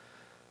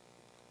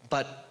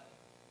 But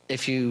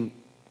if you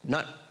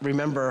not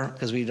remember,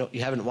 because you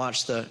haven't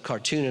watched the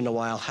cartoon in a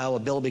while, how a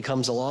bill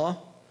becomes a law,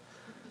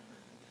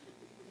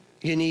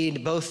 you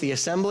need both the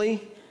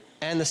Assembly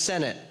and the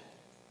Senate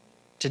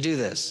to do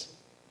this.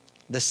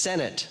 The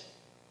Senate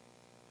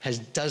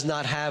does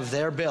not have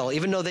their bill,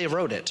 even though they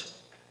wrote it.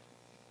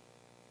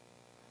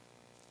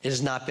 It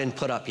has not been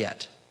put up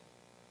yet,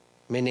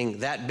 meaning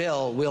that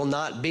bill will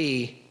not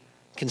be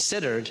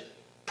considered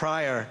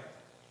prior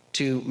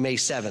to May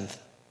 7th.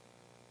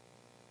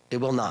 It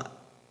will not.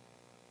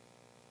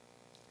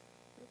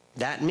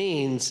 That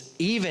means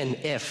even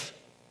if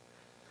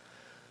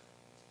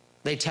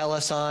they tell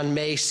us on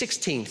May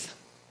 16th,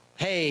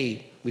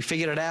 hey, we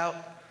figured it out,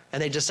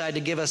 and they decide to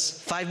give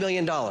us $5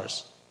 million,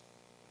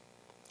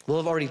 we'll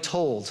have already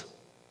told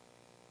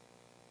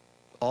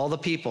all the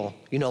people,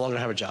 you no longer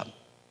have a job.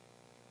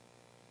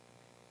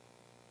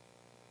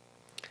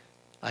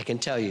 I can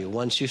tell you,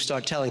 once you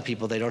start telling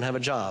people they don't have a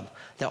job,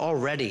 they're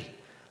already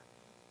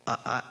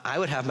I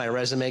would have my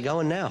resume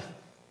going now.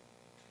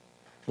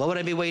 What would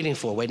I be waiting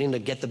for? Waiting to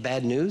get the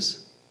bad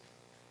news?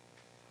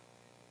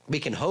 We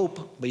can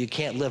hope, but you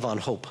can't live on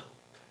hope.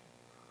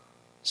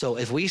 So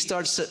if we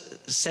start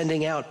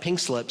sending out pink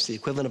slips, the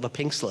equivalent of a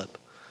pink slip,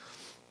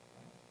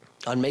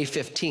 on May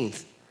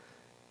 15th,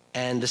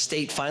 and the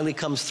state finally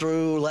comes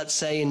through, let's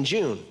say in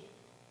June,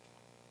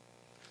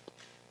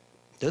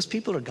 those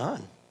people are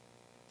gone.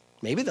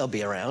 Maybe they'll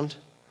be around,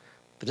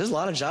 but there's a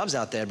lot of jobs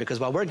out there, because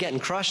while we're getting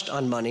crushed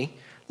on money,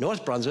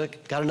 North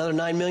Brunswick got another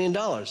 $9 million.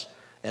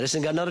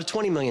 Edison got another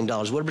 $20 million.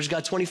 Woodbridge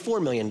got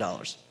 $24 million,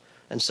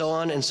 and so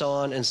on and so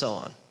on and so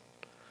on.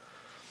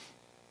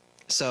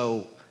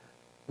 So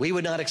we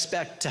would not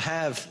expect to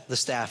have the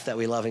staff that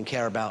we love and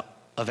care about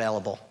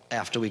available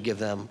after we give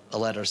them a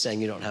letter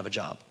saying you don't have a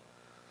job.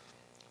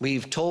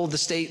 We've told the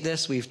state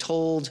this, we've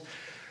told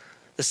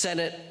the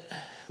Senate,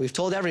 we've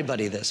told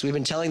everybody this. We've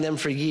been telling them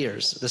for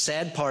years. The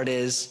sad part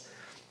is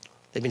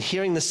they've been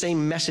hearing the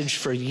same message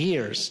for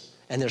years,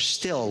 and they're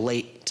still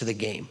late to the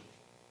game.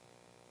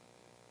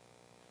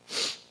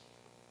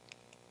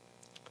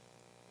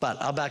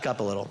 But I'll back up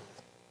a little.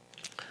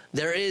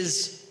 There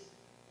is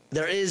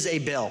a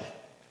bill.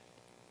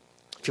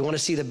 If you want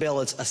to see the bill,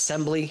 it's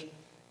Assembly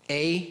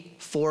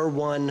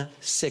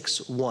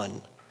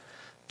A4161.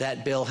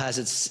 That bill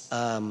has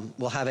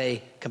will have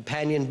a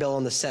companion bill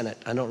in the Senate.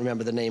 I don't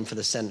remember the name for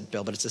the Senate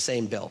bill, but it's the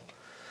same bill.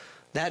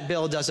 That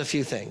bill does a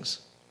few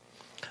things.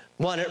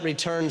 One, it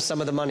returns some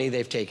of the money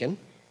they've taken,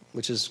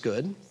 which is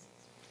good,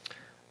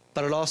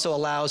 but it also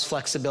allows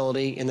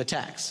flexibility in the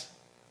tax.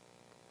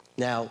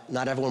 Now,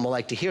 not everyone will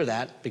like to hear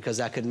that, because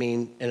that could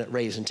mean a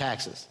raise in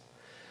taxes.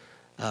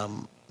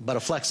 But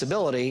a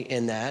flexibility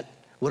in that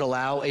would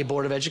allow a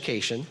Board of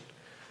Education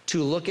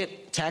to look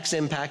at tax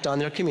impact on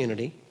their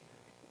community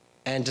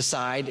and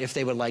decide if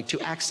they would like to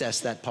access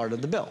that part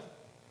of the bill.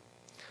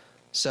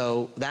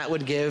 So that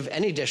would give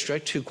any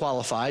district who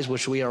qualifies,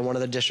 which we are one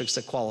of the districts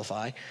that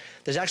qualify.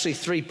 There's actually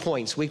 3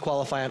 points. We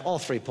qualify on all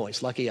 3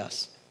 points. Lucky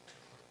us.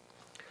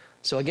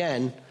 So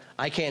again,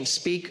 I can't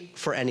speak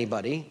for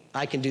anybody.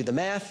 I can do the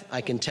math.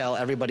 I can tell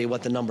everybody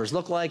what the numbers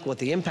look like, what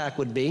the impact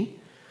would be,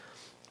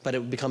 but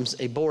it becomes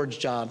a board's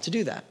job to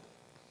do that.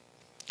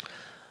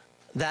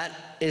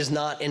 That is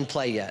not in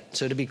play yet.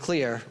 So to be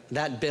clear,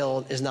 that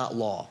bill is not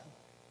law.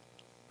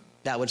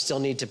 That would still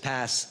need to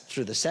pass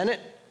through the Senate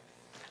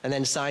and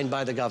then signed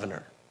by the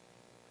governor.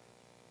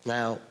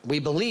 Now, we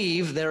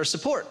believe there is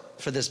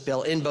support for this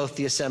bill in both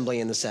the Assembly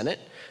and the Senate,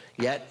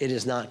 yet it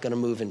is not going to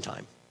move in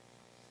time.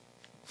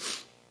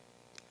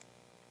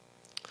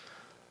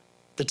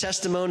 The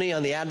testimony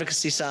on the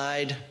advocacy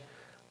side,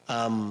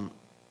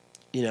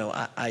 you know,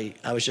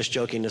 I was just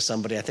joking to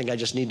somebody. I think I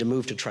just need to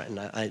move to Trenton.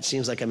 It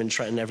seems like I'm in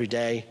Trenton every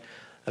day.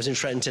 I was in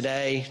Trenton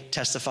today,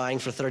 testifying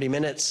for 30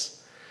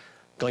 minutes,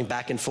 going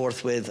back and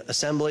forth with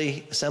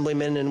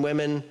assemblymen and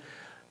women,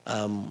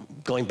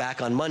 going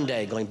back on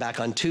Monday, going back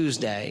on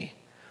Tuesday.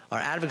 Our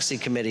advocacy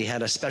committee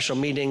had a special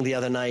meeting the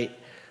other night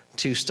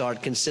to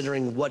start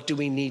considering what do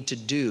we need to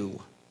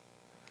do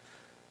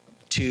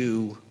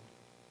to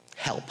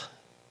help.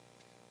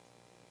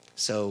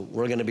 So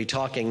we're going to be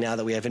talking now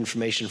that we have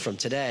information from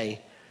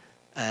today,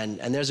 and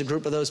there's a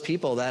group of those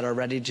people that are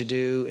ready to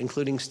do,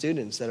 including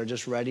students that are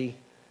just ready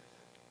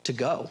to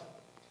go.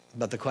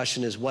 But the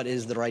question is, what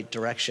is the right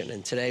direction?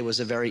 And today was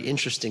a very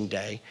interesting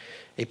day,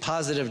 a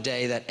positive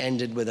day that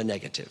ended with a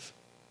negative,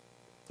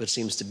 which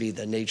seems to be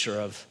the nature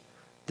of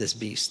this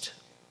beast.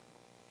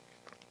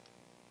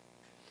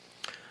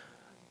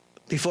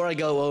 Before I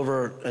go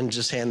over and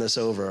just hand this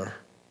over,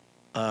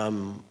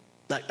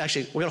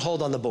 actually, we're going to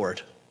hold on the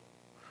board.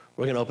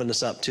 We're going to open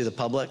this up to the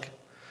public.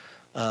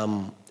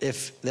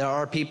 If there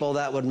are people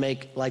that would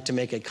like to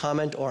make a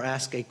comment or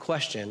ask a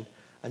question,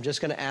 I'm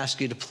just going to ask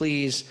you to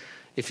please,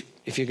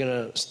 if you're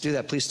going to do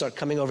that, please start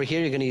coming over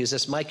here. You're going to use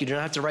this mic. You don't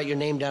have to write your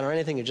name down or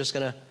anything. You're just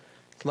going to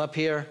come up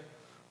here.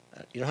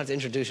 You don't have to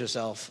introduce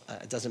yourself.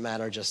 It doesn't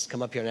matter. Just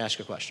come up here and ask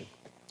your question.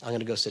 I'm going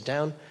to go sit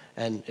down,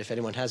 and if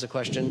anyone has a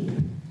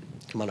question,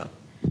 come on up.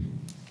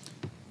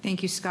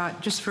 Thank you,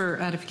 Scott. Just for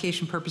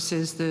edification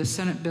purposes, the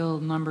Senate bill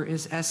number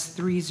is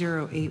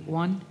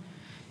S3081.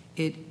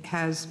 It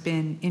has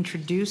been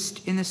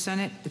introduced in the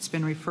Senate. It's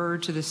been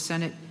referred to the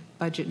Senate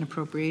Budget and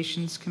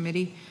Appropriations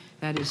Committee.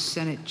 That is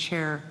Senate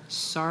Chair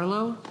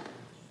Sarlo,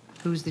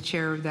 who's the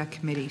chair of that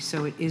committee.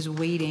 So it is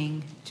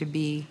waiting to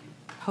be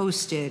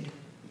posted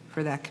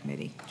for that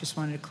committee. Just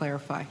wanted to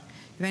clarify.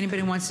 If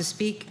anybody wants to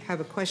speak, have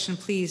a question,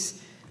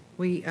 please,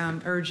 we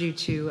urge you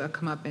to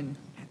come up and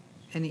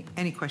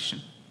any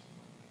question.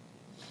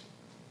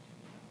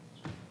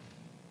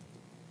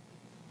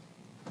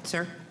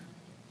 Sir?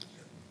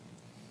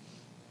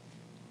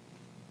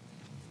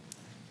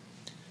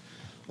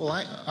 Well,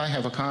 I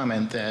have a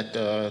comment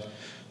that,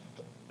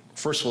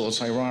 first of all,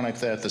 it's ironic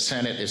that the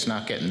Senate is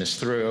not getting this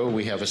through.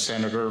 We have a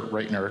senator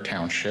right in our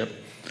township.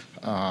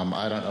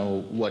 I don't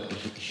know what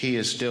he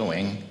is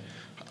doing.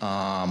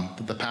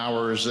 The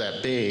powers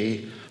that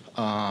be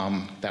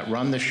that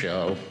run the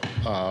show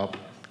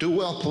do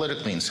well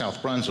politically in South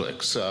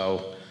Brunswick.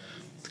 So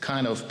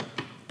kind of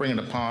bring it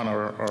upon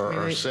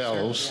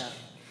ourselves.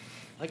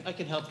 I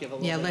can help give a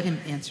little Yeah, bit. let him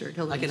answer it.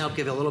 I can help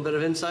give a little bit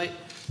of insight.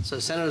 So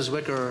Senator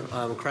Zwicker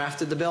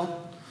crafted the bill,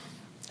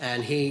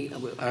 and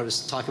I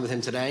was talking with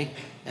him today,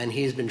 and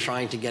he's been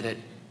trying to get it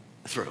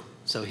through.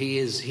 So he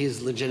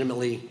is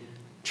legitimately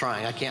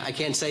trying. I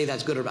can't say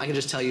that's good, or I can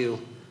just tell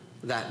you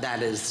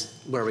that is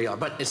where we are.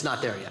 But it's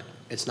not there yet.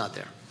 It's not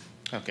there.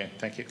 Okay,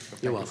 thank you.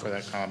 You're Thank you for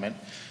that comment.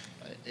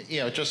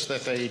 Just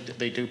that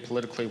they do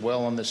politically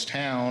well in this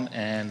town,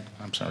 and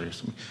I'm sorry,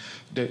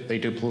 they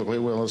do politically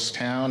well in this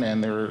town,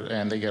 and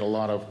they get a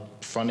lot of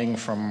funding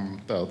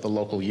from the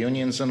local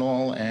unions and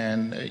all,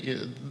 and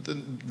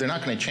they're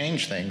not going to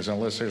change things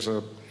unless there's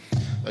a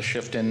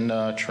shift in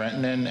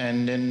Trenton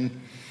and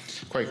in,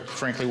 quite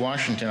frankly,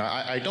 Washington.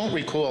 I don't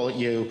recall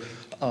you,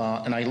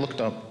 and I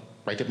looked up,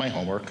 I did my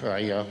homework,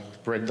 I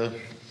read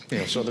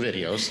saw the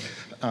videos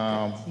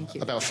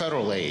about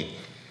federal aid.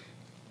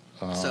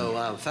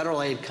 So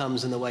federal aid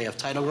comes in the way of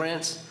title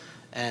grants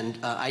and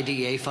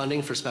IDEA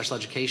funding for special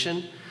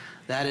education.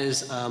 That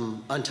is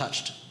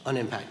untouched,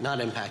 not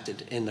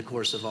impacted in the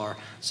course of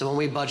so when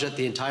we budget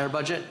the entire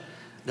budget,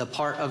 the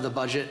part of the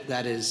budget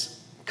that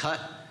is cut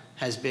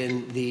has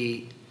been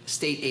the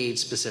state aid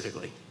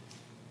specifically,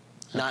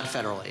 not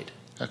federal aid.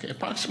 Okay,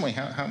 approximately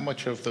how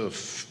much of the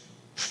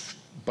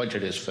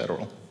budget is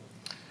federal?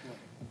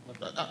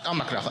 I'm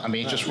not going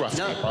to, just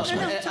roughly,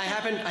 approximately. I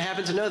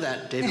happen to know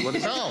that, David. What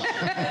is it?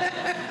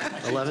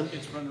 11?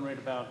 It's running right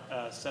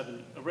around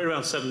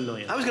 7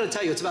 million. I was going to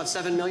tell you, it's about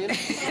 7 million.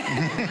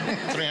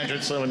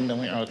 307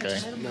 million, okay.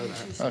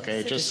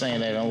 Okay, just saying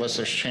that unless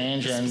there's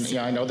change, and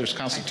I know there's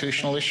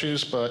constitutional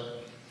issues,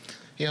 but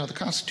the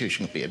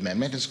Constitution could be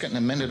amended. It's getting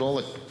amended all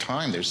the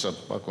time. There's a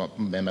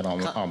amendment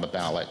on the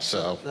ballot,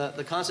 so.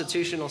 The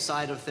constitutional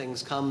side of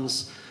things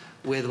comes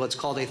with what's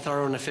called a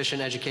thorough and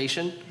efficient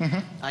education.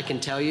 I can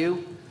tell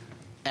you,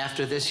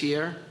 after this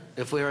year,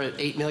 if we're at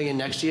 8 million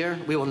next year,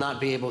 we will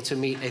not be able to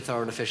meet a thorough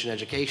and efficient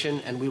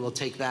education, and we will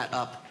take that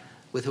up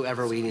with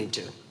whoever we need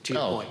to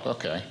your point.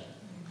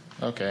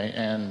 Okay,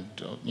 and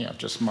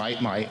just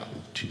my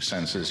 2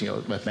 cents is,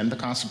 amend the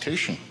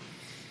Constitution.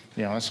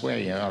 That's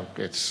where,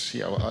 it's,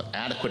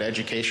 adequate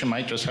education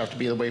might just have to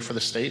be the way for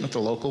the state, and if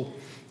the local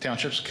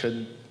townships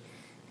could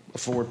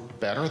afford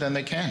better, then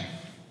they can.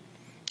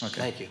 Okay.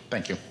 Thank you.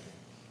 Thank you.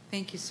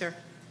 Thank you, sir.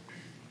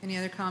 Any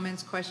other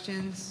comments,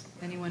 questions?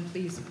 Anyone,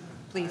 please?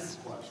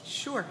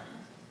 Sure.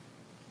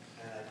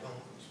 And I don't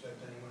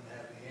expect anyone to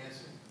have the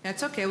answer.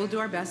 That's okay. We'll do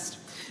our best.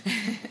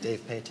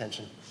 Dave, pay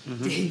attention.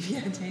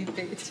 Dave,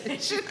 pay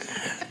attention.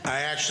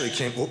 I actually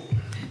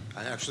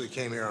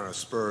came here on a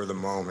spur of the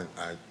moment.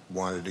 I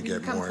wanted to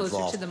get more involved. Come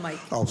closer to the mic.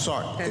 Oh,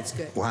 sorry. That's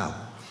good. Wow.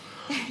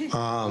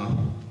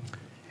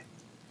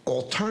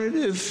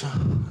 Alternative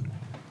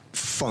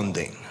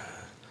funding.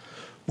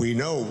 We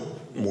know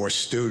more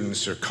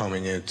students are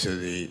coming into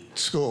the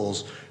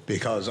schools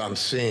because I'm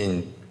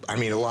seeing,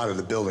 a lot of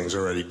the buildings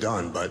are already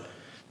done, but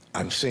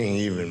I'm seeing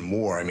even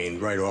more.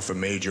 Right off a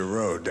major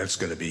road, that's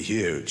going to be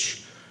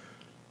huge.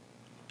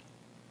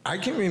 I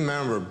can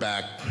remember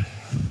back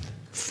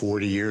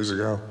 40 years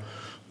ago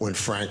when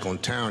Franklin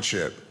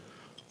Township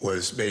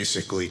was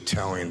basically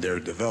telling their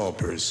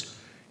developers,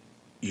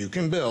 you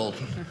can build,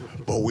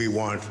 but we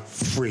want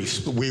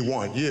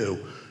you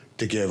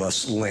to give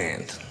us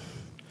land.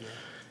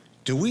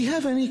 Do we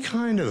have any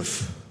kind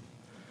of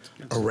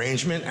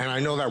arrangement? And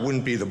I know that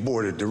wouldn't be the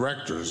board of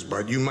directors,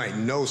 but you might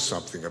know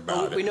something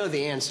about it. We know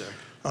the answer.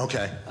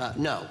 Okay.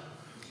 No.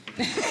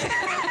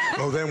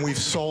 Well, then we've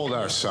sold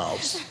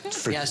ourselves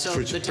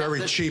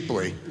very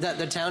cheaply.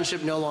 The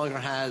township no longer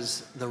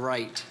has the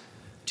right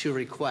to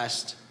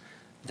request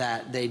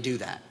that they do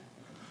that.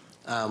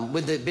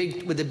 With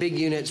the big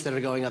units that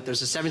are going up,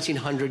 there's a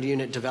 1,700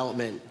 unit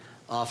development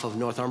off of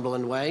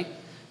Northumberland Way,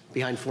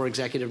 behind 4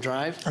 Executive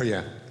Drive. Oh,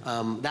 yeah.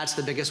 That's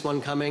the biggest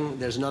one coming.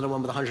 There's another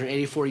one with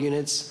 184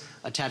 units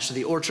attached to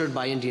the Orchard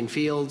by Indian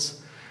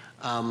Fields.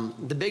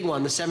 The big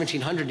one, the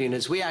 1,700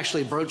 units, we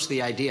actually broached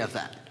the idea of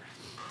that.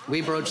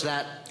 We broached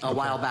that a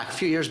while back, a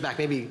few years back,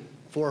 maybe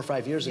 4 or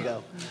 5 years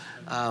ago,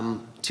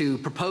 to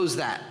propose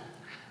that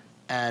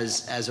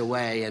as a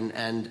way.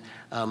 And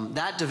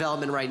that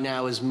development right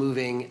now is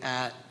moving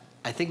at,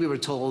 I think we were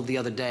told the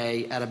other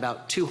day, at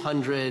about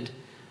 200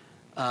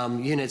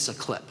 units a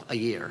clip a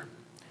year.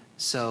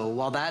 So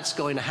while that's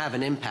going to have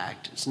an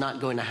impact, it's not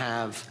going to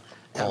have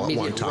an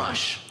immediate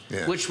rush,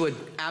 which would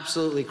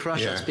absolutely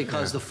crush us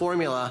because the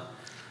formula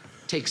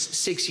takes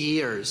 6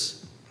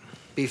 years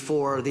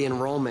before the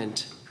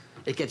enrollment.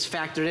 It gets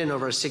factored in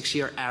over a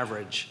 6-year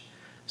average.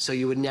 So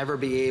you would never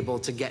be able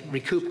to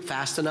recoup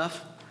fast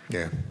enough.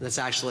 Yeah. That's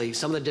actually,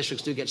 some of the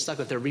districts do get stuck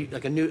with their,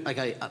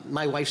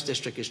 my wife's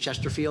district is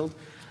Chesterfield.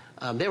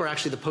 They were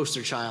actually the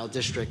poster child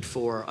district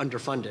for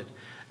underfunded.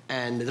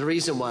 And the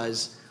reason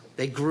was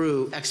they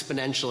grew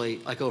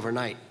exponentially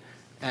overnight.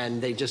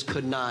 And they just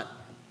they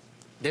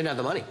didn't have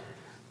the money.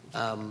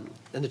 And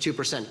the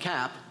 2%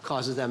 cap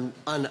causes them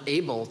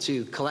unable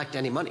to collect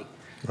any money.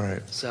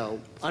 Right. So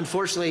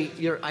unfortunately,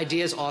 your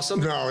idea is awesome.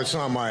 No, it's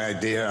not my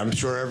idea. I'm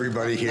sure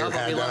everybody here No, but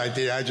had we that love-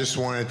 idea. I just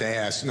wanted to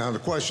ask. Now, the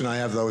question I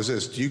have, though, is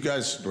this. Do you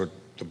guys, or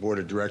the Board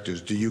of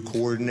Directors, do you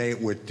coordinate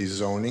with the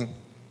zoning,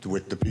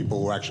 with the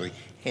people who actually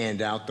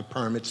hand out the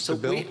permits So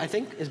to build? I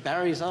think, is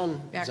Barry's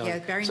on Bar- zoning? yeah,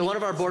 Barry So one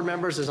of our board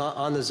members is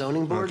on the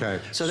zoning board. Okay.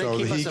 So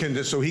they keep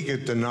us. So he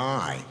could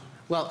deny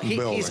Well,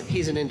 building.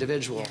 he's an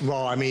individual.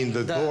 Well, I mean,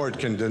 the The- board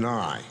can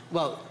deny.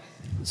 Well,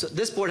 so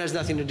this board has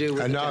nothing to do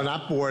with. No,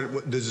 not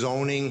board, the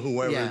zoning,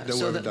 whoever, Yeah, so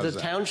whoever the does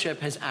that. township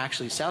has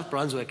actually, South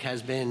Brunswick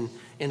has been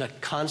in a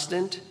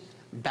constant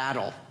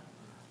battle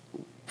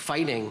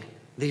fighting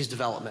these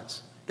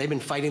developments. They've been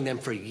fighting them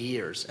for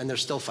years, and they're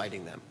still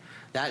fighting them.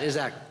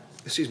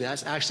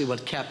 That's actually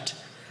what kept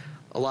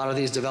a lot of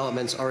these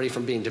developments already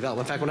from being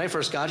developed. In fact, when I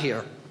first got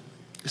here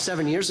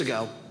 7 years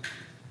ago,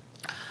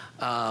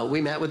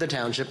 we met with the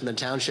township, and the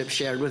township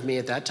shared with me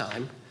at that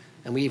time,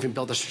 and we even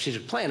built a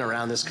strategic plan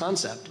around this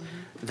concept,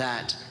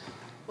 that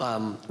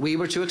we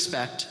were to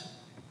expect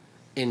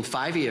in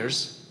 5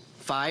 years,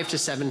 5,000 to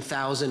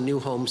 7,000 new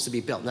homes to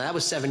be built. Now, that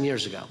was 7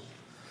 years ago.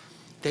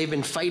 They've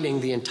been fighting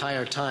the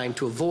entire time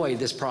to avoid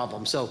this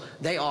problem. So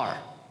they are.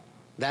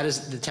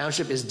 The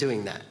township is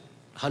doing that,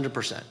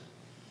 100%.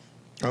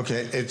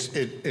 Okay,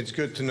 it's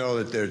good to know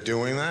that they're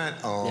doing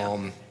that.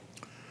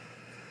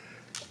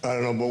 I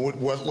don't know, but with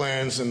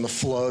wetlands and the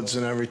floods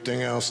and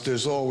everything else,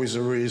 there's always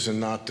a reason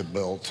not to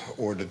build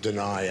or to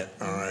deny it,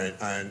 all right?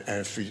 And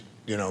if,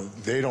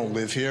 they don't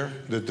live here,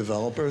 the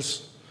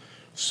developers,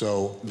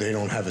 so they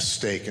don't have a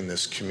stake in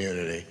this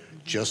community.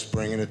 Just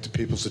bringing it to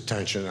people's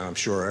attention, and I'm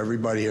sure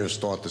everybody here has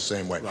thought the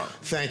same way.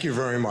 Thank you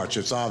very much.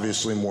 It's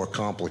obviously more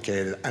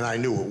complicated, and I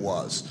knew it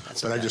was,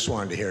 but I just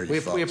wanted to hear your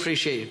thoughts. We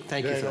appreciate it.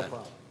 Thank you for that.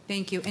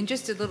 Thank you. And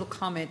just a little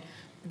comment.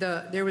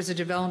 There was a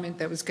development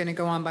that was going to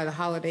go on by the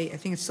Holiday, I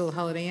think it's still the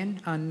Holiday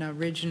Inn on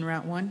Ridge and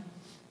Route 1.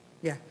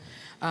 Yeah.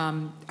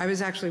 I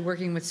was actually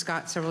working with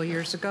Scott several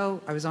years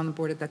ago. I was on the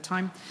board at that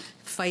time,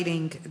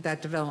 fighting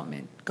that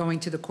development, going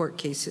to the court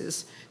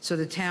cases. So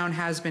the town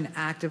has been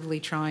actively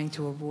trying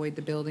to avoid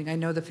the building. I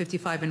know the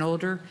 55 and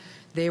older,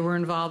 they were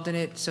involved in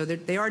it, so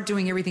they are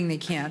doing everything they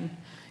can.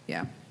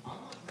 Yeah. I'm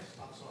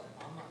sorry,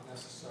 I'm not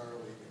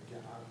necessarily,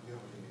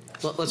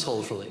 Let's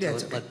hold for later. Yeah,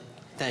 it's okay.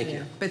 Thank you.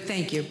 Yeah. But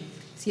thank you.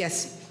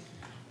 Yes.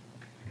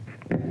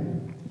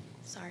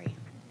 Sorry.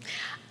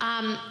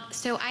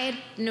 So I had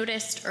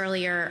noticed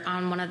earlier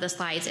on one of the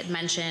slides it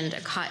mentioned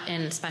a cut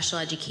in special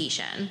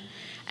education.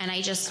 And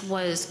I just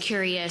was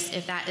curious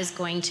if that is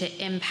going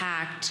to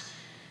impact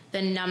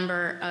the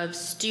number of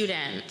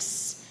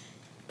students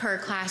per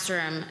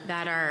classroom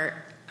that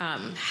are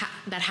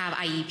that have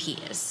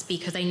IEPs,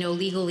 because I know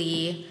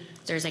legally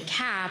there's a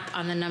cap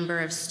on the number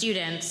of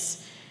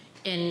students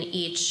in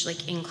each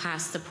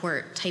in-class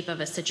support type of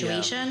a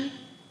situation. Yeah.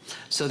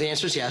 So the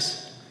answer is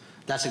yes.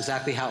 That's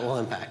exactly how it will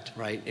impact,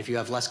 right? If you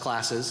have less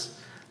classes,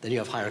 then you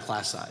have higher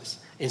class size.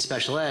 In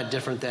special ed,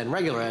 different than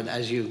regular ed,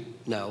 as you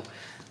know,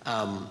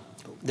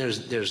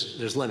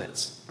 there's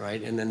limits,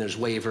 right? And then there's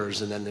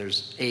waivers, and then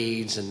there's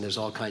aids, and there's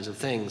all kinds of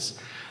things.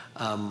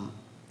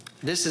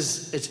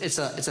 It's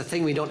a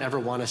thing we don't ever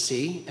want to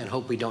see, and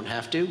hope we don't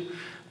have to.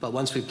 But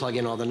once we plug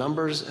in all the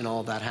numbers and all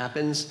of that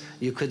happens,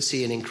 you could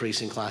see an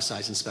increase in class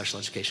size in special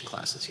education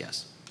classes.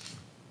 Yes.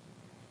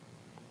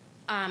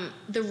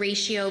 The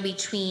ratio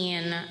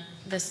between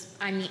this,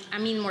 I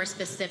mean more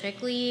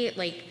specifically,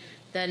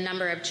 the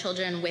number of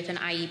children with an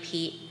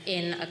IEP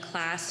in a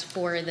class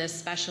for the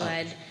special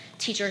ed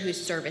teacher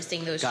who's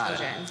servicing those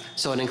children. It.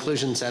 So an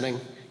inclusion setting?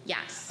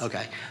 Yes.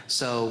 Okay.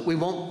 So we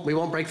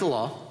won't break the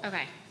law.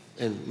 Okay.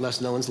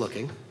 Unless no one's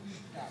looking.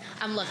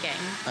 I'm looking.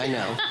 I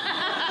know.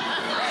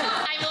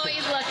 I'm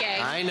always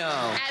looking. I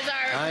know. As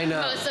are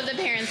most of the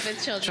parents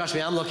with children. Trust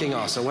me, I'm looking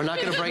also. We're not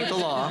going to break the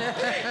law,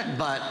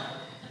 but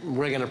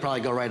we're going to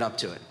probably go right up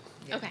to it.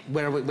 Okay.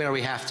 Where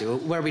we have to.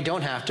 Where we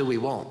don't have to, we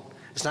won't.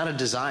 It's not a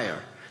desire.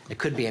 It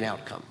could be an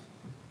outcome.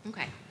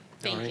 Okay.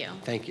 Thank you.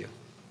 Thank you.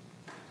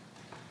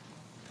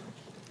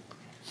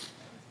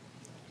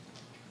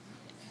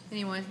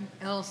 Anyone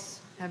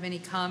else have any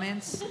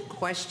comments,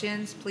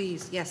 questions?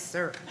 Please. Yes,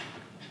 sir.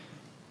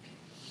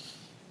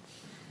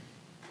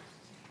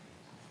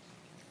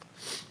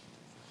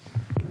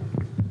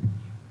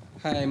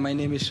 Hi, my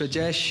name is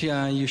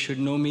Rajesh. You should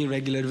know me,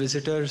 regular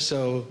visitor.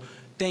 So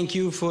thank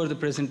you for the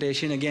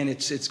presentation. Again,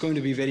 it's going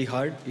to be very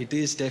hard. It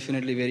is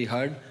definitely very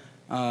hard.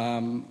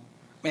 And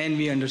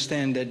we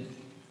understand that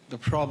the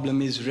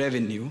problem is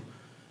revenue.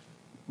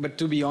 But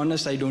to be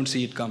honest, I don't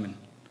see it coming.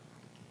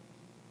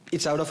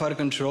 It's out of our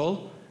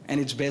control, and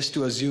it's best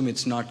to assume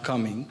it's not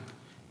coming.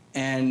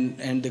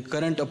 And the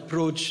current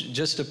approach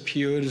just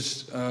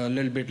appears a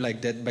little bit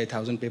like death by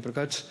 1,000 paper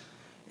cuts.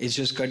 It's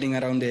just cutting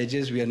around the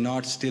edges. We are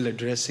not still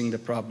addressing the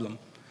problem.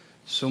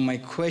 So my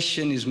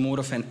question is more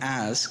of an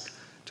ask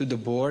to the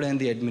board and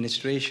the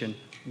administration.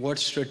 What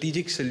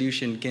strategic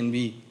solution can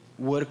we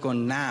work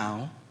on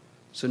now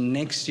so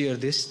next year,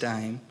 this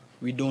time,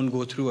 we don't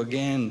go through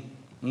again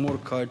more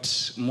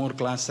cuts, more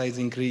class size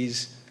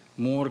increase,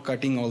 more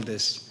cutting, all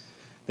this?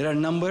 There are a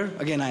number.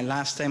 Again,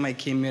 last time I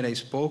came here, I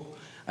spoke.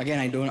 Again,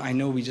 I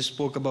know we just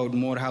spoke about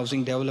more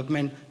housing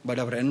development, but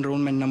our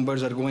enrollment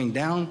numbers are going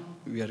down.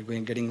 We are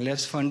getting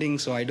less funding,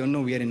 so I don't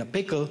know, we are in a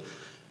pickle.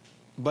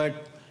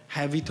 But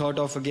have we thought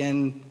of,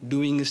 again,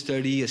 doing a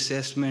study,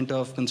 assessment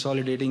of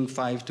consolidating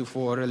 5 to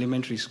 4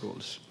 elementary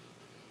schools?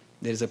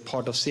 There's a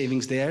pot of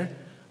savings there.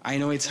 I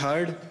know it's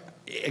hard.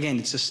 Again,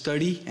 it's a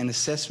study, an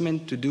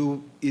assessment to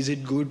do, is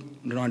it good,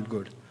 not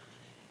good?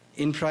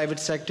 In private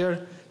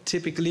sector,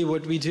 typically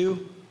what we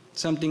do,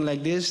 something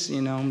like this, a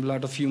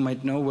lot of you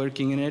might know,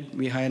 working in it,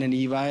 we hire an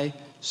EY,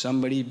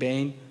 somebody,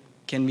 Bain,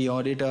 can we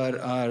audit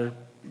our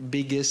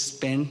biggest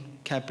spend,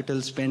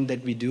 capital spend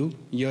that we do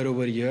year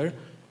over year,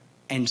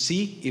 and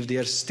see if they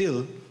are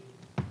still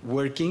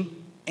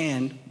working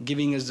and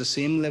giving us the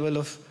same level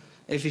of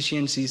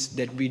efficiencies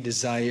that we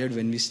desired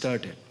when we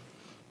started.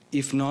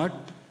 If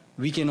not,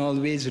 we can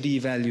always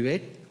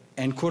reevaluate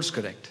and course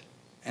correct,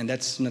 and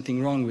that's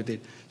nothing wrong with it.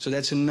 So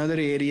that's another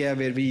area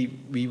where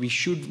we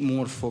should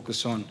more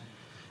focus on.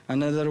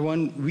 Another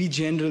one, we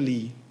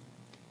generally,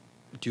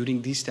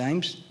 during these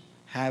times,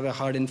 have a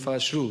hard and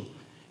fast rule.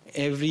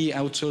 Every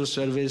outsourced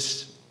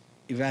service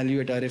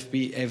evaluate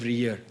RFP every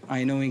year.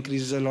 I know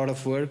increases a lot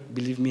of work,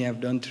 believe me, I've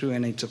done through,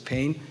 and it's a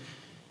pain,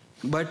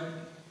 but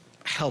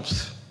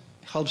helps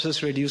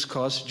us reduce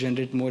costs,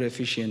 generate more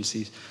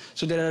efficiencies.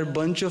 So there are a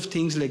bunch of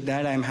things like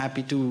that. I'm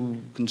happy to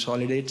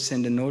consolidate,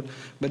 send a note,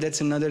 but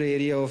that's another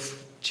area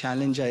of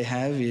challenge I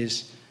have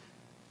is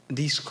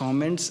these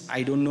comments.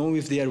 I don't know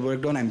if they are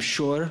worked on. I'm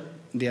sure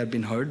they have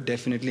been heard.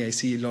 Definitely, I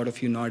see a lot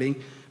of you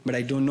nodding, but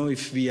I don't know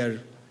if we are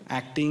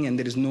acting and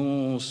there is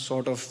no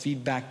sort of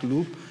feedback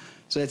loop.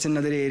 So that's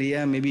another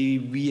area maybe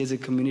we as a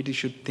community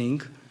should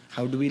think.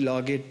 How do we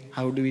log it?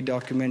 How do we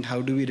document?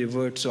 How do we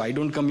revert? So I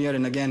don't come here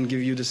and again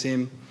give you the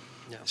same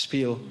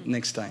spiel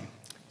next time.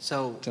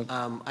 So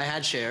I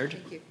had shared,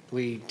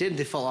 we did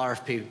the full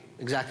RFP,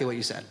 exactly what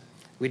you said.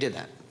 We did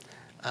that.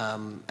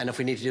 And if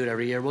we need to do it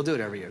every year, we'll do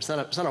it every year. It's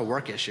not a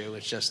work issue.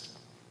 It's just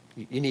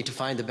you need to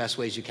find the best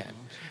ways you can.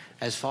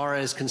 As far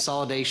as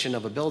consolidation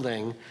of a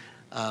building,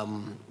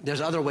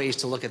 there's other ways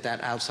to look at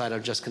that outside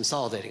of just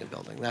consolidating a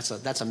building.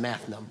 That's a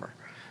math number.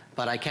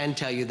 But I can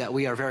tell you that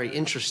we are very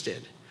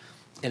interested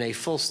in a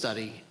full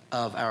study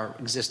of our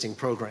existing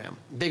program,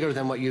 bigger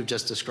than what you've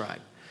just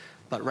described.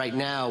 But right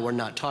now, we're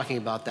not talking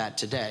about that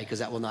today because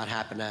that will not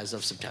happen as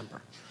of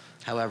September.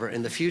 However,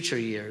 in the future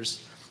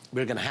years,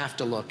 we're going to have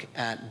to look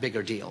at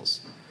bigger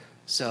deals.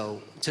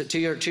 So to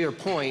your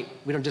point,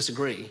 we don't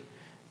disagree.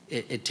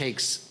 It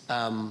takes,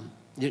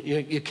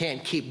 you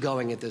can't keep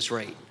going at this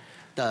rate.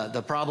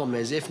 The problem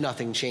is if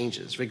nothing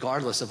changes,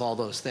 regardless of all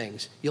those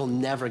things, you'll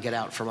never get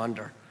out from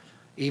under.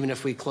 Even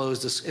if we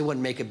close this, it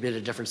wouldn't make a bit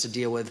of difference to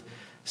deal with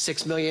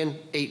 6 million,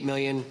 8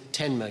 million,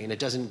 10 million. It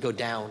doesn't go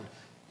down.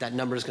 That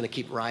number is going to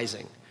keep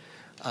rising.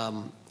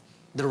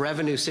 The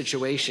revenue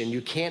situation,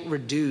 you can't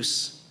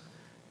reduce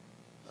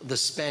the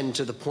spend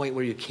to the point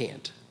where you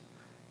can't.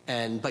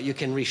 But you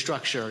can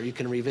restructure, you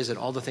can revisit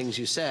all the things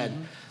you said.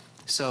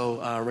 So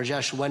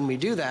Rajesh, when we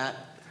do that,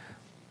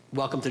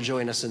 welcome to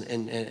join us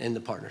in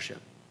the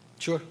partnership.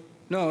 Sure.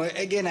 No,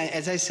 again,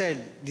 as I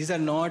said, these are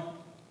not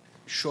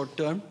short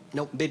term.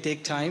 Nope. They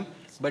take time.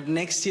 But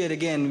next year,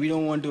 again, we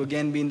don't want to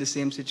again be in the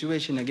same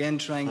situation, again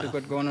trying to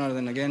cut corners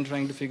and again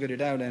trying to figure it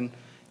out. And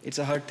it's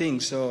a hard thing.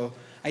 So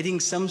I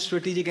think some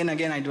strategic, and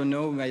again, I don't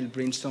know, I'll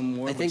brainstorm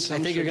more. I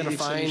think you're going to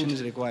find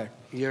is required.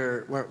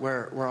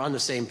 We're on the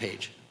same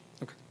page.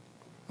 Okay.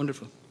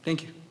 Wonderful.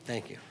 Thank you.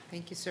 Thank you.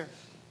 Thank you, sir.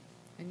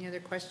 Any other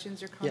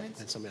questions or Yeah,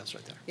 comments? and somebody else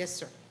right there. Yes,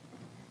 sir.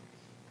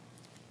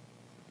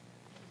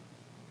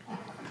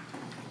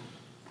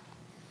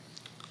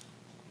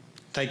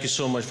 Thank you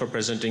so much for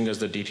presenting us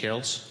the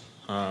details.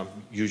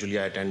 Usually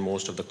I attend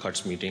most of the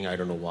cuts meeting. I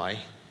don't know why.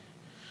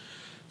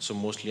 So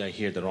mostly I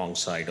hear the wrong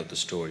side of the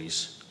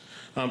stories.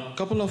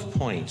 Couple of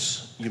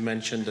points. You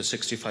mentioned the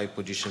 65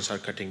 positions are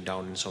cutting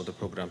down and some of the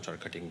programs are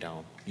cutting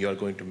down. You are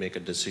going to make a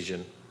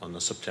decision on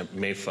the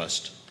May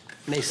 1st.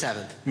 May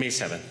 7th. May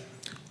 7th.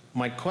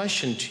 My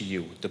question to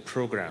you, the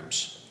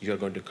programs you are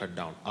going to cut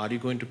down, are you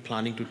going to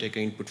planning to take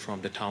input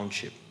from the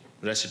township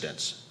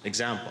residents?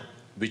 Example,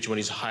 which one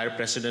is higher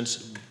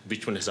precedence,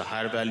 which one has a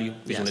higher value,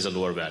 which one is a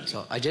lower value?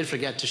 So I did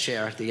forget to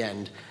share at the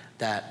end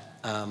that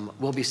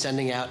we'll be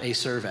sending out a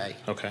survey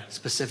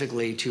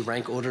specifically to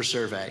rank order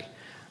survey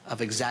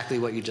of exactly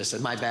what you just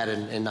said. My bad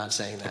in not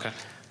saying that. Okay.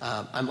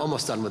 I'm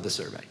almost done with the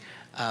survey.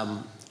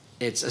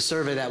 It's a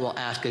survey that will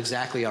ask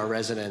exactly our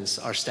residents,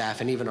 our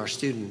staff, and even our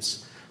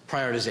students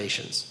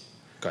prioritizations.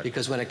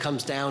 Because when it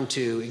comes down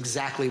to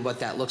exactly what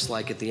that looks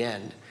like at the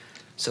end,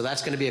 so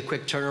that's going to be a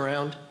quick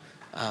turnaround,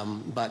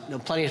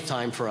 but plenty of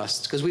time for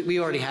us because we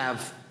already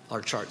have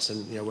our charts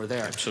and we're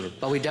there. Absolutely.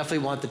 But we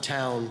definitely want the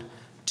town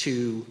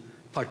to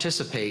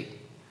participate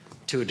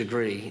to a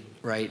degree,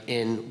 right,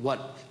 in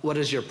what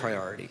is your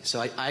priority.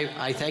 So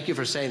I thank you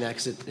for saying that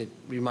because it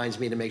reminds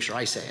me to make sure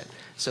I say it.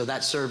 So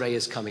that survey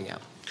is coming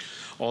out.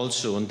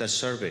 Also in that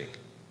survey,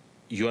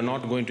 you are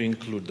not going to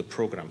include the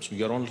programs.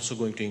 You are also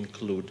going to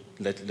include,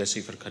 let's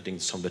say if you're cutting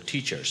some of the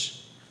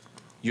teachers,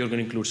 you're going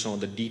to include some of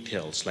the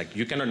details. Like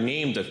you cannot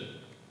name the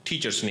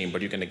teacher's name,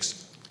 but you can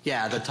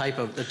Yeah, the type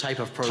of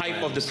program.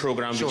 type of the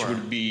program Sure. which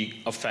would be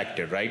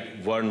affected, right?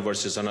 One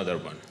versus another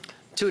one.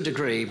 To a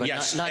degree, but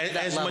Yes, not to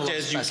that as level much of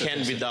as you can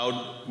specificity. without,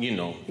 you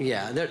know.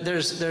 Yeah,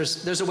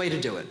 there's a way to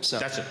do it. So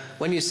That's it.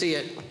 when you see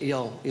it,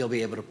 you'll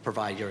be able to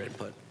provide your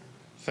input.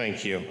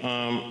 Thank you.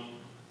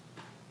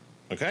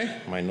 Okay,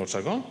 my notes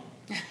are gone.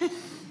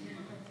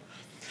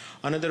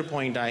 Another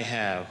point I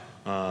have,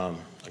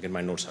 again,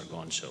 my notes are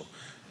gone, so,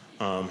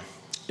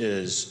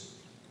 is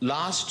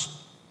last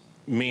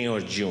May or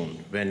June,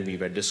 when we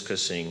were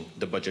discussing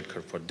the budget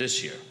curve for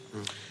this year,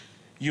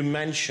 you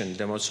mentioned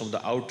there was some of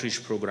the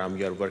outreach program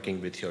you are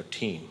working with your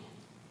team,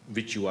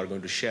 which you are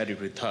going to share it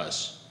with us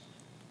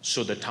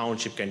so the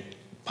township can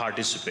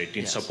participate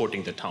in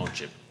supporting the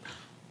township.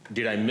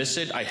 Did I miss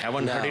it? I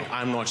haven't heard it.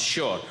 I'm not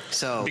sure.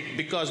 So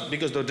Because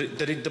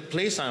the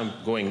place I'm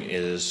going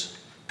is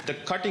the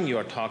cutting you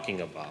are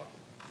talking about.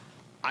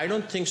 I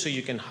don't think so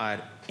you can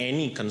hire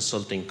any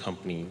consulting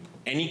company,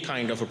 any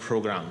kind of a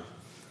program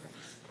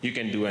you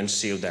can do and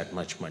save that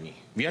much money.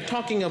 We are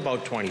talking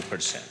about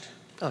 20%.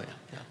 Oh,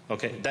 yeah.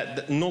 Okay,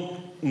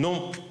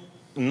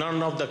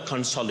 none of the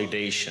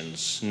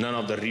consolidations, none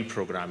of the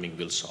reprogramming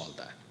will solve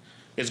that.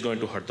 It's going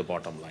to hurt the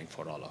bottom line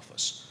for all of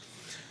us.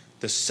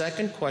 The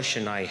second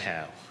question I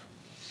have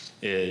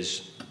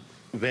is,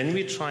 when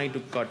we try to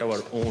cut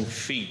our own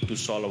fee to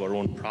solve our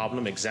own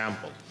problem,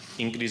 example,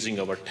 increasing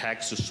our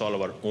tax to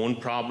solve our own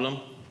problem,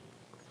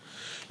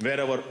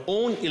 where our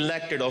own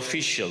elected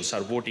officials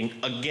are voting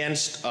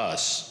against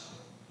us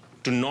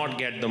to not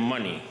get the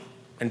money,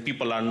 and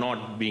people are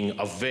not being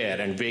aware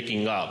and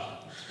waking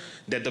up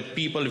that the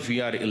people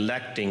we are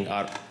electing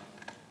are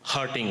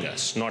hurting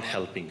us, not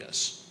helping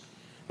us.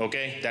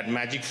 Okay, that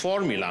magic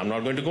formula, I'm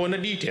not going to go into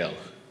detail,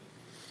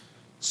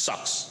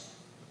 sucks.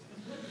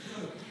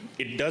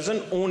 It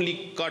doesn't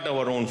only cut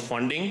our own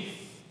funding,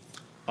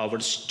 our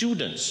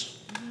students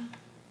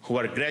who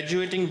are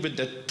graduating with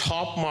the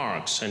top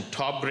marks and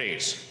top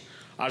grades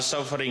are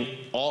suffering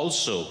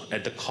also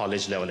at the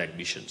college level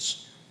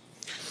admissions.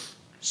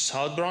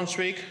 South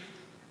Brunswick,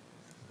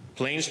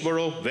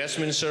 Plainsboro,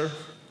 Westminster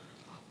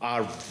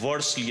are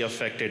worstly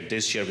affected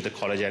this year with the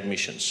college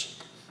admissions.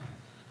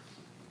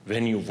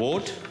 When you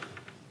vote,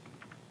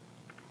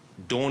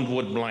 don't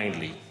vote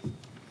blindly.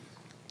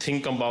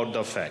 Think about the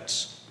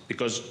effects,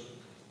 because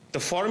the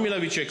formula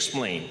which you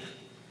explained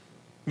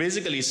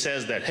basically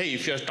says that, hey,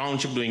 if your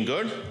township doing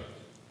good,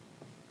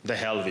 the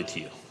hell with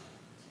you.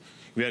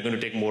 We are going to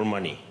take more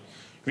money.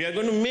 We are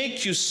going to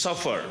make you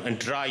suffer and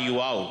dry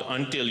you out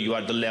until you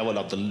are the level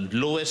of the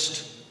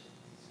lowest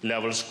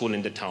level school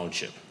in the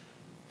township.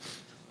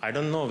 I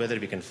don't know whether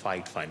we can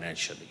fight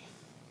financially.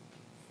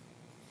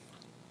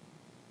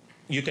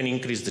 You can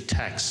increase the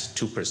tax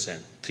 2%,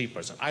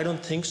 3%. I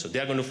don't think so. They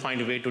are going to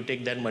find a way to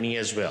take that money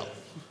as well.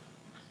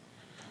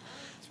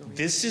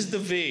 This is the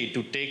way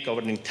to take our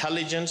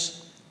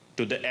intelligence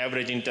to the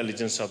average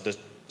intelligence of the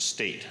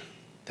state.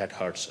 That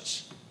hurts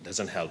us,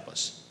 doesn't help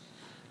us.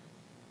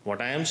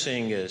 What I am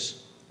saying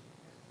is,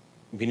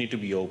 we need to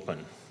be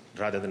open.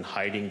 Rather than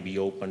hiding, be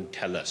open,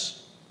 tell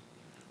us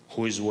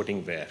who is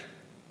voting where.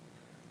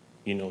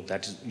 You know,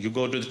 you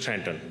go to the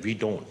Trenton, we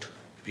don't.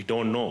 We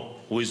don't know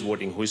who is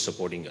voting, who is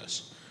supporting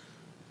us.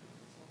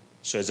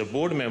 So as a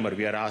board member,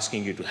 we are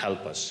asking you to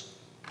help us,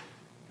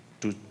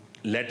 to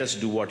let us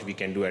do what we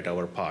can do at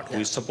our part. Who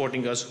is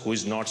supporting us, who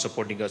is not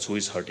supporting us, who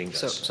is hurting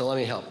us. So let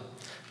me help.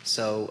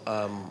 So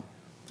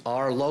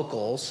our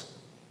locals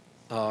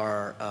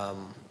are,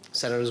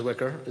 Senator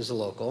Zwicker is a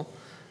local,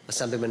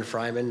 Assemblyman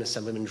Fryman,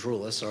 Assemblyman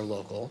Drulis are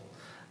local.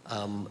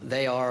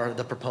 They are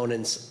the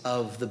proponents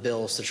of the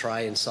bills to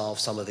try and solve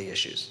some of the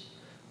issues.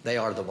 They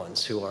are the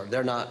ones who are,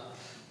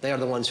 they are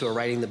the ones who are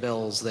writing the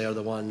bills, they are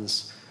the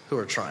ones who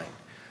are trying.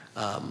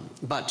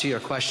 But to your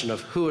question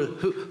of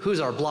who's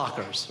our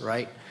blockers,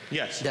 right?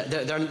 Yes.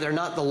 They're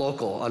not the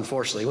local,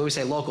 unfortunately. When we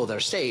say local,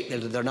 they're state.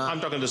 They're not. I'm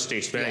talking the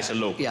states. When I say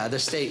local. Yeah, the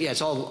state. Yeah,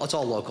 it's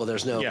all local.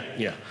 There's no.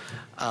 Yeah.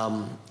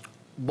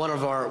 One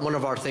of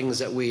our things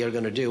that we are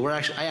going to do.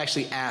 I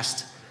actually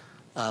asked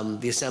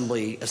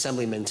the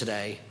assemblyman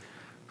today,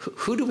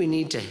 who do we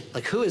need to,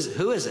 like, who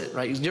is it,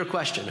 right? Your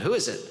question, who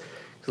is it?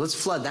 So let's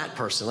flood that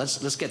person.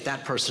 Let's get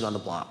that person on the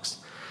blocks.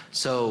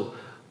 So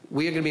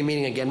we are going to be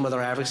meeting again with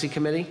our advocacy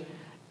committee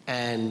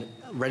and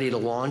ready to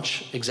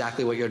launch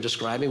exactly what you're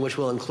describing, which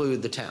will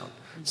include the town.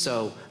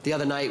 So the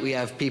other night we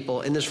have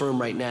people in this room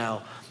right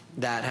now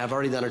that have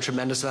already done a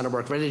tremendous amount of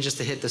work, ready just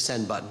to hit the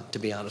send button, to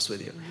be honest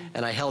with you.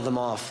 And I held them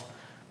off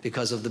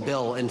because of the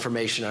bill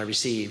information I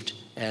received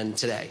and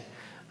today.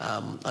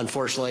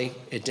 Unfortunately,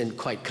 it didn't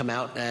quite come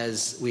out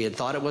as we had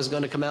thought it was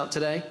going to come out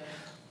today.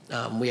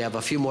 We have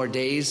a few more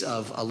days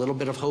of a little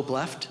bit of hope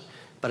left,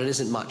 but it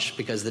isn't much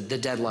because the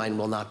deadline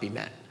will not be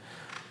met.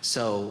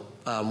 So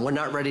we're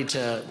not ready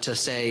to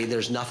say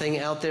there's nothing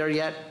out there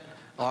yet.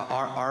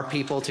 Our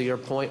people, to your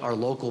point, our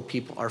local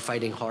people are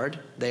fighting hard.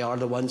 They are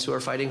the ones who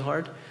are fighting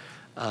hard.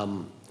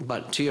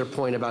 But to your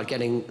point about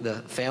getting the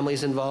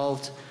families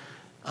involved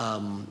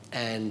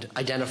and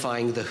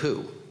identifying the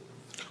who.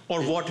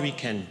 or what we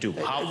can do,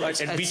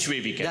 and which way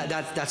we can.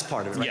 That's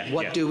part of it, right? Yeah,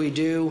 What yeah. do we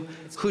do?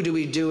 Who do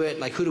we do it?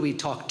 Like, who do we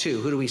talk to?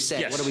 Who do we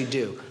say? Yes. What do we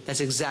do? That's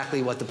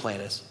exactly what the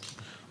plan is.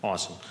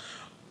 Awesome.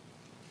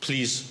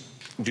 Please,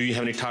 do you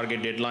have any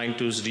target deadline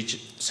to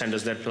send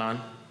us that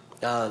plan?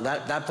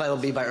 That plan will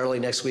be by early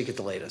next week at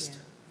the latest.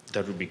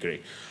 That would be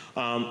great.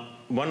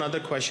 One other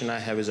question I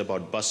have is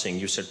about busing.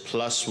 You said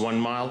plus 1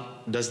 mile.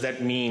 Does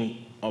that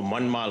mean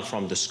 1 mile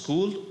from the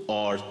school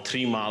or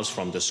 3 miles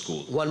from the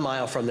school? 1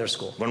 mile from their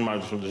school. 1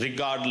 mile from,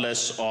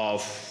 regardless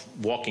of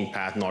walking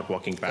path, not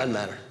walking path? Doesn't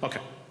matter. Okay.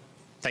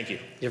 Thank you.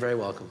 You're very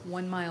welcome.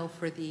 1 mile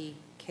for the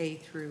K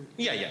through.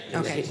 Yeah.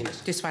 Okay,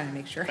 just wanted to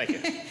make sure. Thank you.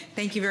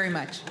 Thank you very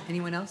much.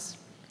 Anyone else?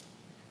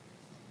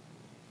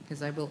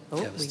 Because I will, We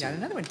oh, have a we got student.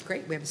 another one.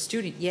 Great, we have a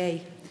student,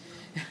 yay.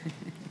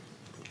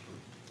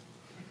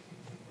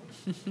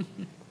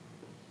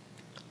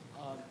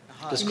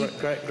 Just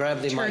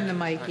grab the mic. Turn the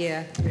mic,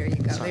 yeah, there you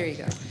go, there you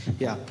go.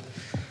 Yeah.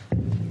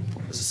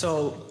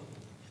 So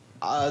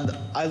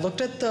I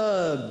looked at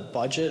the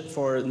budget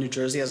for New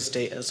Jersey as a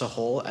state as a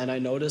whole, and I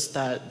noticed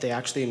that they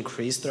actually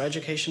increased their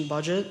education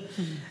budget.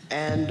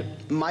 And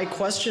my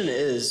question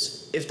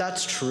is, if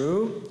that's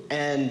true,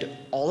 and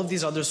all of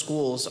these other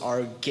schools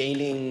are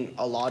gaining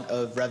a lot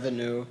of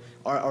revenue,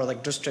 or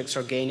like districts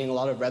are gaining a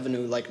lot of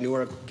revenue, like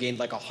Newark gained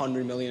like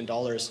 $100 million,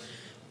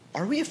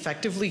 are we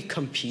effectively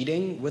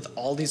competing with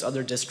all these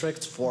other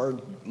districts for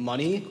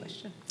money?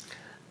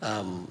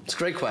 It's a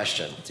great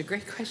question. It's a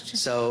great question.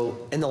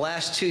 So in the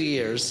last 2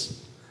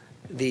 years,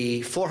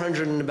 the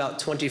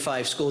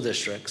 425 school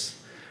districts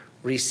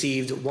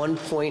received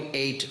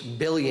 $1.8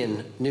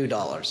 billion new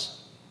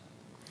dollars.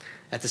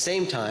 At the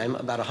same time,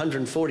 about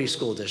 140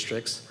 school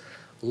districts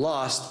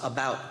lost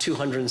about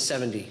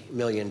 $270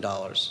 million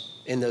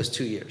in those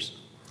 2 years.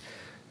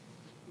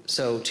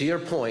 So to your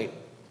point,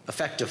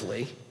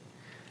 effectively,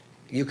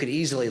 you could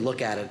easily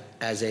look at it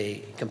as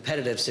a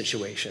competitive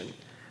situation.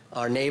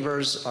 Our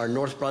neighbors are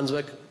North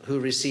Brunswick,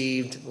 who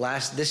received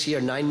this year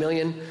 $9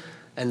 million,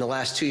 and the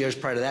last 2 years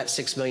prior to that,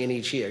 $6 million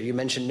each year. You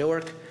mentioned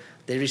Newark.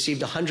 They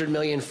received $100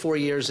 million 4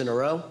 years in a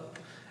row,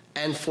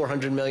 and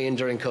 $400 million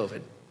during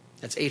COVID.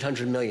 That's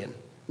 $800 million,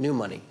 new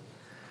money.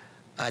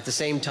 At the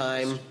same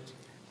time,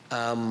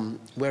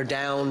 we're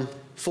down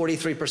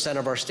 43%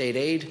 of our state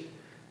aid,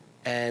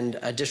 and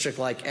a district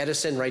like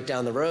Edison, right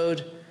down the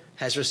road,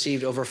 has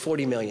received over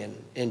 $40 million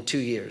in 2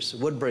 years.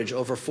 Woodbridge,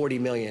 over $40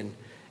 million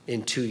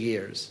in 2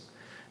 years.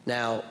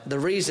 Now, the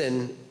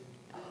reason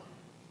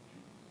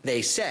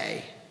they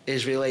say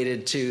is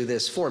related to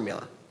this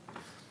formula.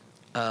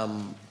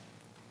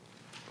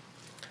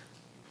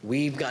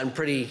 We've gotten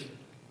pretty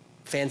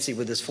fancy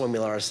with this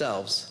formula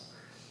ourselves,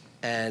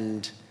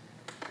 and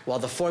while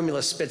the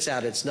formula spits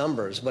out its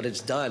numbers, what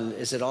it's done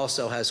is it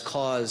also has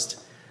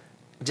caused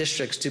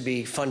districts to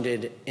be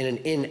funded in an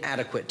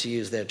inadequate, to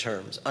use their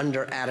terms,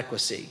 under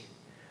adequacy.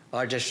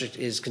 Our district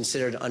is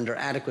considered under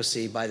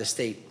adequacy by the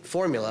state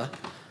formula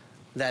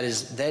that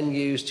is then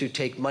used to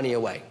take money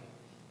away,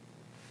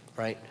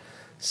 right?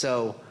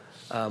 So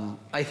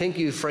I think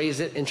you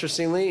phrased it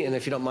interestingly, and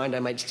if you don't mind, I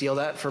might steal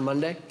that for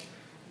Monday,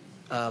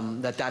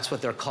 that's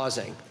what they're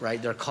causing,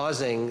 right? They're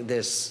causing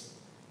this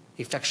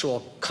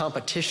effectual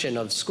competition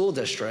of school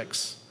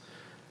districts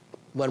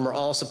when we're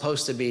all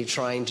supposed to be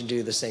trying to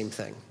do the same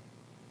thing.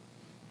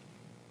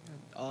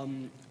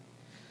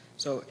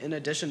 So in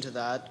addition to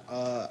that,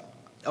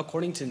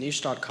 according to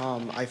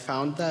niche.com, I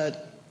found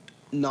that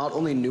not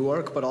only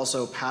Newark, but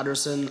also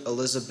Patterson,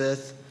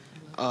 Elizabeth,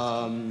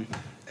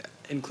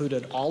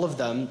 included, all of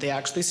them, they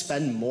actually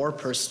spend more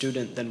per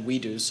student than we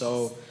do.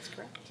 So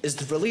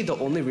is really the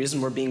only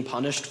reason we're being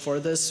punished for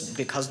this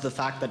because of the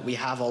fact that we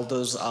have all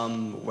those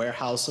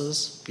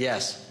warehouses?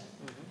 Yes.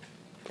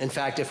 In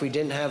fact, if we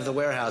didn't have the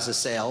warehouses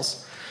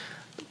sales,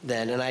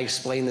 then, and I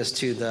explained this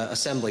to the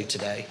assembly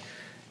today,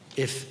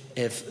 if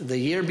the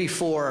year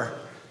before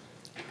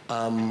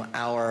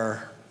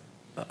our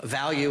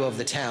value of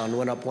the town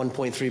went up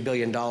 $1.3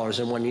 billion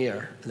in 1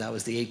 year, and that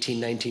was the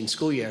 18-19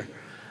 school year,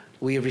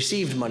 we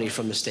received money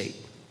from the state.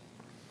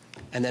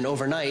 And then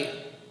overnight,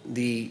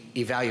 the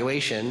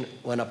evaluation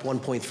went up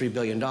 $1.3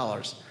 billion.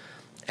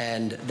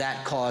 And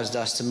that caused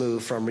us to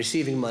move from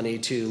receiving money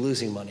to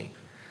losing money.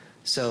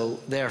 So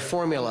their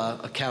formula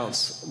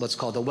accounts what's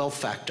called the wealth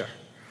factor.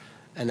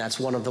 And that's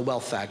one of the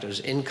wealth factors,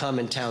 income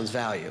and town's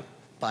value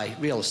by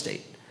real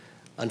estate.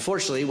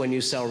 Unfortunately, when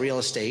you sell real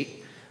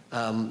estate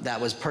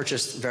that was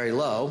purchased very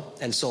low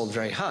and sold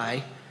very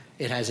high,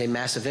 it has a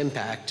massive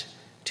impact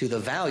to the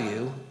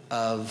value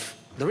of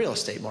the real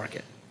estate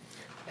market.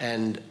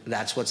 And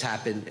that's what's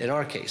happened in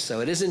our case.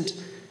 So it isn't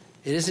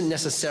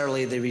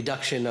necessarily the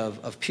reduction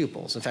of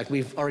pupils. In fact,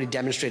 we've already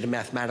demonstrated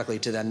mathematically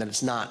to them that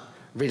it's not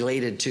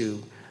related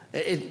to,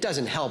 it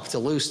doesn't help to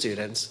lose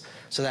students,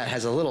 so that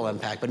has a little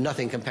impact, but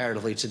nothing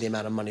comparatively to the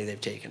amount of money they've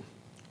taken.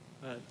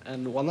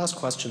 And one last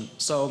question.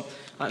 So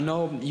I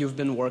know you've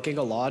been working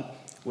a lot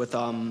with,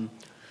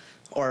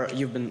 or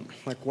you've been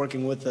like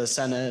working with the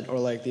Senate or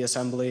like the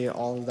Assembly,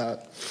 all of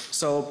that.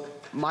 So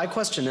my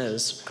question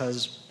is,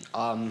 because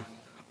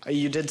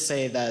You did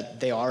say that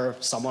they are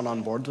somewhat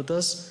on board with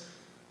this,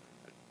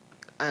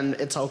 and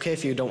it's okay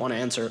if you don't want to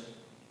answer.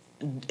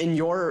 In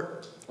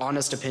your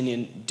honest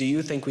opinion, do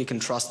you think we can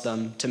trust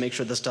them to make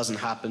sure this doesn't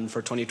happen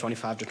for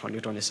 2025 to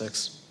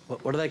 2026?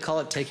 What do they call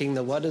it? Taking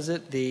the, what is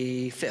it?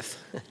 The fifth.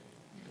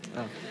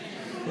 Oh.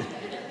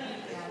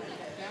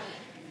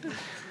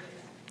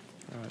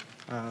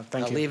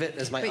 Thank I'll you. leave it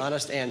as my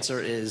honest answer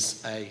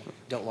is I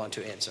don't want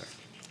to answer.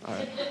 All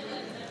right.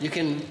 You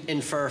can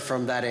infer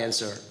from that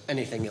answer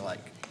anything you like.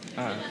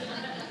 All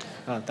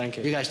right. Thank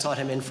you. You guys taught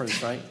him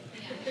inference, right?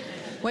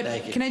 What,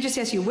 Thank you. can I just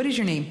ask you, what is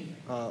your name?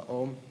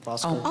 Om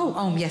Vasco.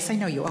 Oh, yes, I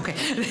know you.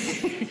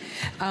 Okay.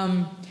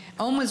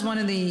 Om was one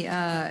of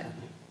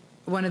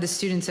the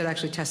students that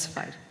actually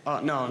testified.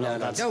 No,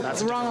 that's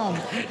the wrong Om.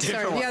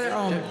 Sorry, the other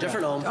Om.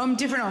 Different Om.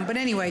 Different Om. But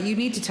anyway, you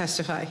need to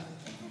testify.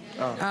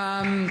 Oh.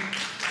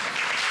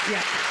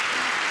 Yeah.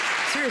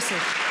 Seriously.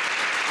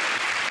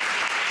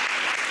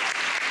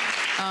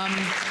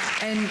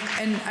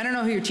 And I don't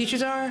know who your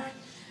teachers are,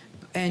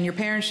 and your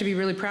parents should be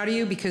really proud of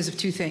you because of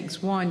two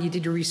things. One, you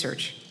did your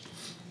research.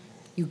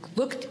 You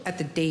looked at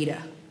the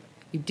data.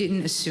 You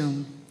didn't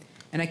assume.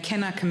 And I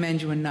cannot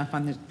commend you enough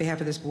on behalf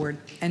of this board.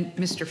 And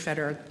Mr.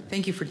 Federer,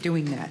 thank you for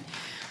doing that.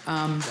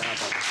 I'm sorry,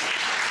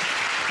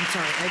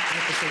 I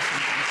have to say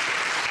something.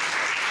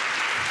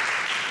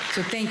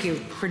 So thank you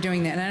for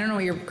doing that. And I don't know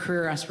what your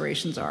career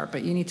aspirations are,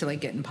 but you need to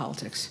get in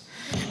politics.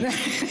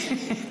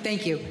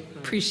 Thank you.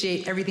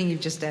 Appreciate everything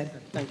you've just said.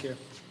 Thank you.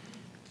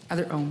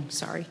 Other Om,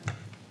 sorry.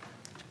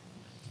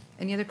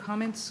 Any other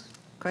comments,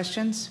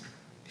 questions?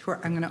 Before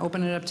I'm going to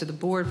open it up to the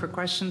board for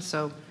questions.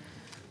 So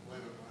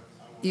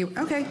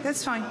okay,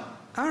 that's fine.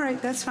 All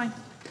right, that's fine.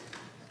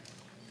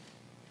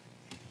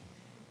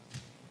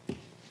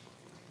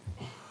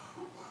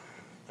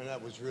 And that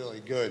was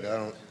really good.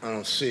 I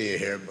don't see you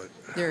here, but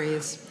There he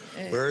is.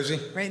 Where is he?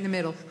 Right in the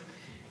middle.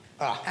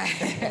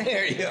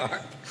 there you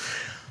are.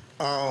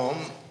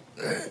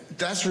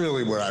 That's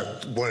really one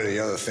of the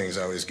other things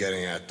I was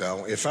getting at,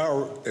 though. If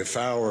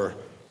our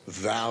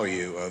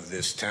value of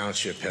this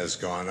township has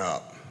gone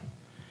up,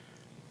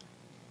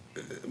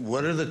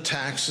 what are the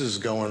taxes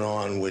going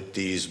on with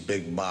these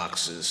big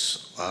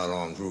boxes out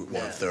on Route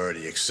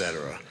 130, et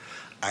cetera?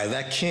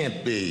 That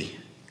can't be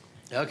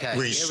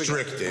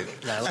restricted.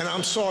 And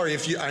I'm sorry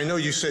if I know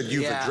you said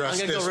you've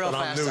addressed this, but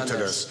I'm new to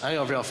this. I'm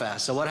going to go real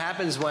fast. So what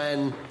happens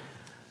when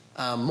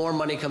more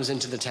money comes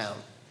into the town?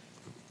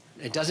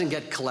 It doesn't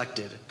get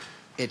collected.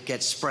 It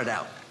gets spread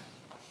out.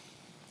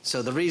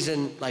 So the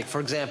reason, for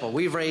example,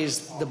 we've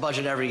raised the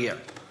budget every year.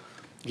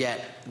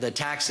 Yet the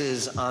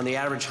taxes on the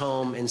average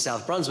home in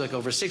South Brunswick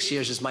over 6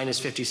 years is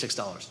minus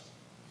 $56.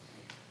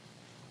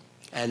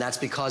 And that's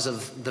because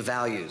of the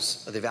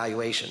values, of the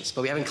valuations.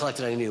 But we haven't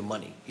collected any new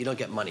money. You don't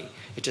get money.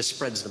 It just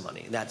spreads the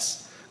money.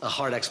 That's a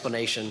hard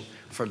explanation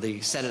for the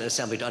Senate and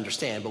Assembly to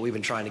understand, but we've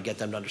been trying to get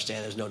them to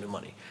understand there's no new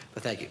money.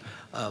 But thank you.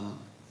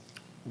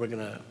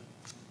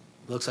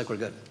 Looks like we're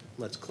good.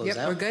 Let's close out.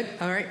 Yep, we're good.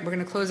 All right, we're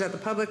going to close out the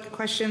public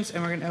questions,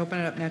 and we're going to open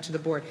it up now to the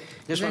board.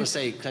 Can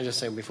I just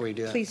say before you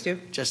do that? Please do.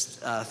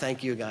 Just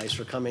thank you guys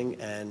for coming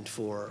and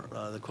for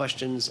the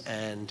questions.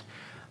 And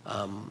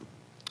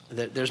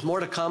there's more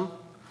to come.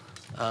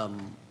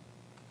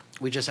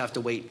 We just have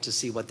to wait to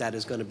see what that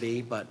is going to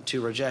be. But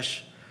to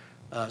Rajesh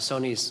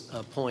Soni's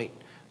point,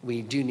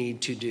 we do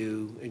need to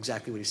do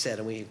exactly what he said.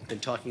 And we've been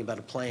talking about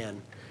a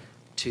plan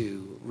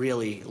to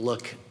really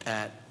look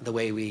at the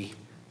way we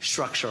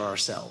structure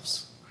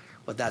ourselves.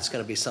 But that's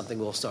going to be something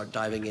we'll start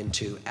diving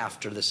into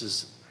after this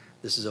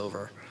is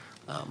over.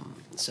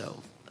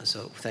 So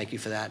thank you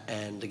for that.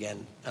 And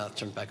again, I'll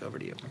turn it back over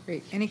to you.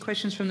 Great. Any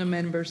questions from the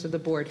members of the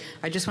board?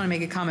 I just want to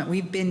make a comment.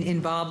 We've been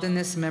involved in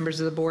this,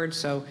 members of the board,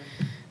 so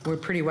we're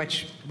pretty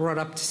much brought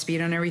up to speed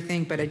on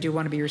everything, but I do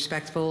want to be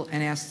respectful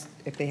and ask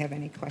if they have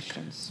any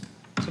questions.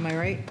 To my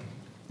right?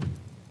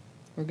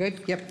 We're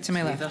good? Yep, to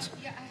my left.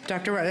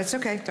 Dr. Raj, that's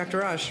okay. Dr.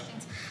 Raj.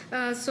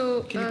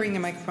 Can you bring the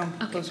microphone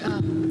closer?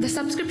 The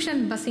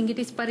subscription busing, it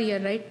is per year,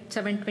 right?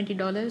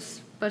 $720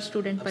 per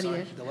student per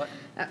year. The what?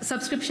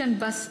 Subscription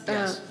bus,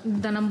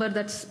 the number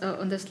that's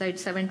on the slide,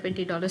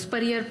 $720 per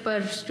year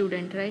per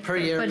student, right? Per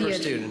year per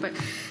student.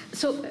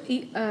 So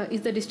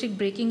is the district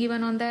breaking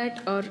even on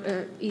that, or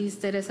is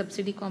there a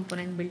subsidy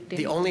component built in?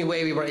 The only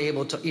way we were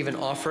able to even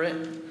offer it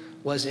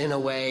was in a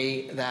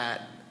way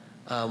that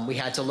we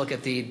had to look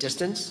at the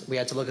distance, we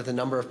had to look at the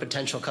number of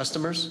potential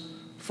customers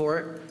for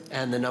it,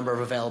 and the number of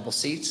available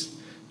seats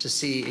to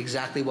see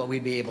exactly what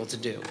we'd be able to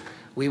do.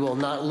 We will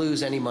not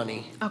lose any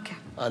money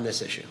on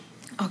this issue.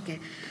 Okay.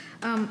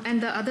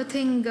 And the other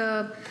thing,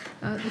 the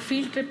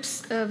field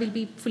trips will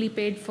be fully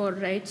paid for,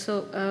 right?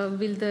 So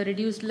will the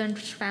reduced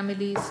lunch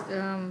families...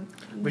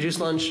 reduced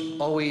lunch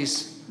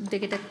always, they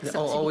get a subsidy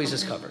always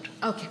is component.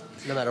 covered. Okay.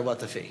 No matter what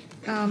the fee.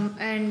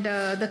 And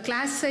the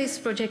class size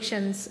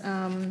projections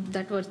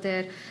that was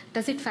there,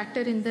 does it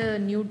factor in the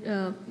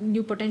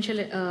new potential?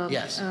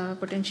 Yes.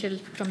 Potential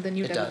from the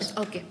new It does.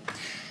 Okay.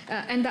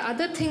 And the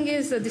other thing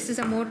is, this is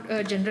a more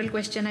general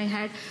question I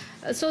had.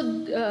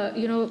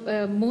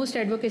 Most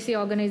advocacy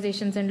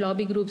organizations and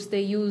lobby groups,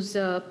 they use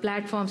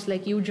platforms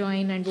like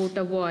UJoin and Vote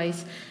a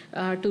Voice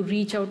to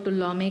reach out to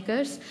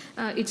lawmakers.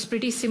 It's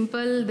pretty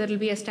simple. There will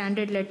be a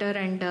standard letter,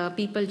 and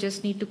people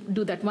just need to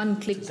do that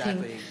one-click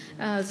thing.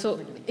 What's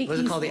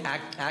it called? The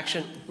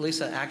Action,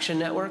 Lisa, Action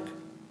Network?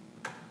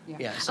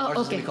 Yeah. So ours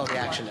is what we call the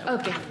Action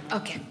Network.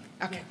 Okay.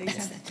 They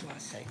sent it to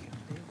us. Thank you.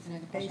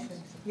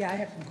 Yeah, I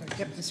have some questions.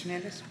 Yep, Mr.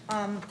 Hernandez.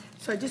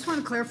 So I just want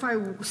to clarify,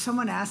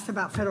 someone asked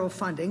about federal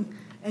funding,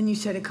 and you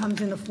said it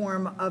comes in the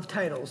form of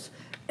titles.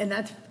 And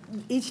that's,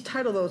 each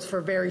title, though, is for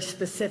very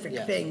specific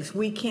things.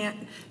 We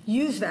can't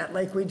use that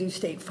like we do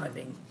state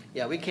funding.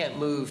 Yeah, we can't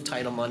move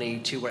title money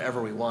to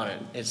wherever we want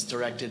it. It's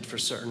directed for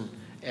certain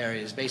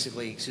areas.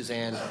 Basically,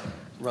 Suzanne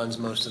runs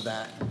most of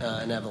that,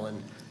 and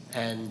Evelyn.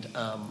 And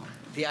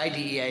the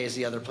IDEA is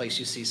the other place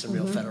you see some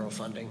real federal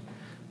funding.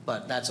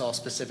 But that's all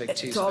specific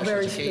to special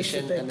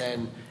education. Specific. And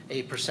then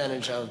a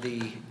percentage of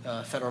the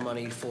federal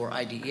money for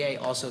IDEA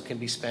also can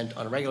be spent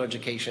on regular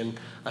education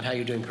on how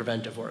you're doing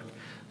preventive work.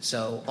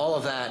 So all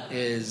of that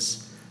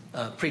is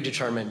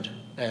predetermined,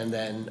 and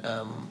then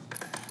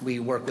we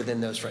work within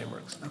those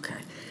frameworks.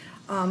 Okay.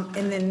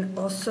 And then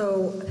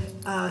also,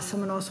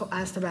 someone also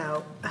asked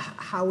about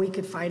how we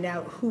could find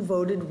out who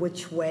voted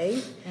which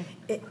way.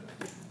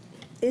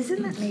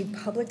 Isn't that made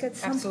public at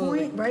some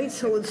point, right?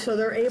 So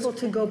they're able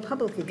to go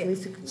publicly.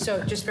 Basically.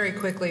 So just very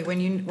quickly,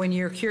 when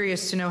you're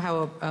curious to know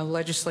how a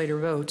legislator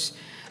votes,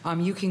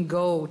 you can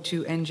go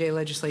to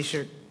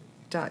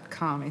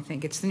njlegislature.com, I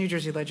think. It's the New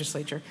Jersey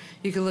Legislature.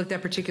 You can look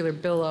that particular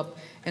bill up,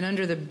 and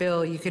under the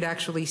bill, you could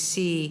actually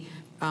see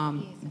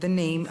the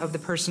name of the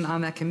person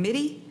on that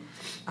committee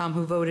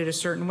who voted a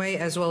certain way,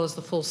 as well as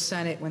the full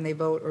Senate when they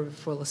vote, or the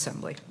full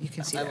Assembly. You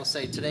can see that. I will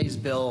say today's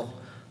bill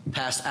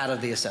passed out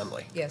of the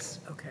Assembly. Yes.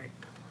 Okay.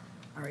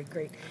 All right,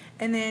 great.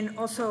 And then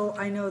also,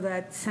 I know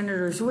that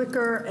Senator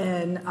Zwicker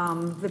and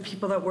the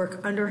people that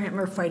work under him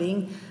are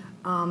fighting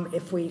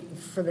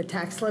for the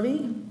tax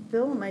levy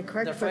bill, am I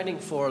correct? They're fighting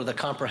for the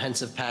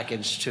comprehensive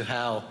package to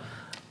how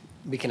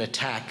we can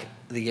attack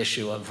the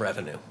issue of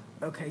revenue.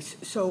 Okay,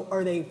 so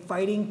are they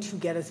fighting to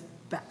get us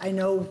back? I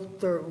know,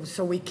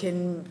 so we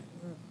can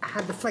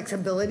have the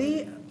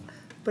flexibility,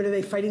 but are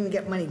they fighting to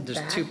get money back?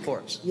 There's two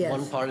parts. Yes.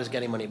 One part is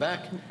getting money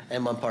back,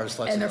 and one part is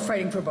flexibility. And they're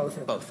fighting for both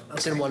of them? Both. Okay.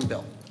 It's in one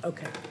bill.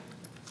 Okay.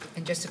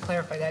 And just to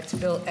clarify, that's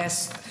Bill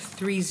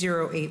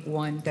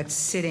S3081 that's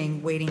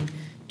sitting, waiting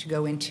to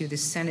go into the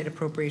Senate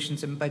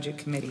Appropriations and Budget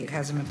Committee. It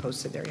hasn't been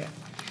posted there yet.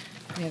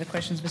 Any other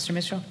questions, Mr.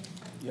 Mitchell?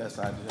 Yes,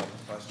 I do have a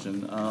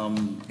question.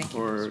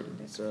 For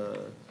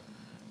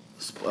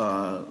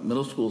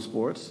middle school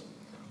sports,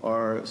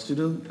 are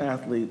student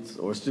athletes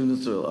or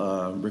students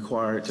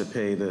required to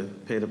pay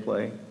to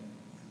play?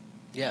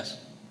 Yes.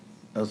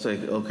 I'll say,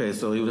 okay,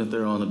 so even if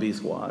they're on the B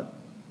squad,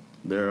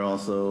 they're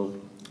also...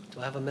 Do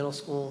I have a middle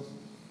school?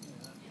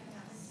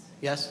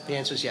 Yes? The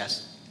answer is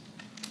yes.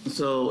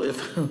 So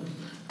if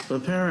a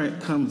parent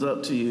comes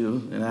up to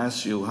you and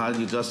asks you, how do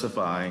you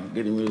justify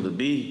getting rid of the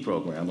B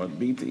program or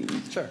B team?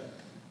 Sure.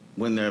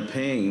 When they're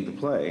paying to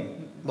play?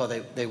 Well,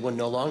 they would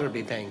no longer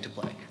be paying to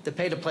play. The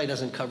pay to play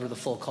doesn't cover the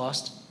full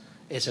cost.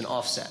 It's an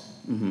offset.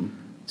 Mm-hmm.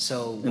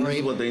 So and this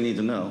is what they need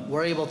to know.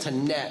 We're able to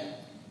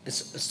net,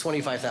 it's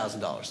 $25,000.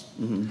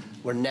 Mm-hmm.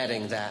 We're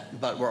netting that,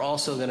 but we're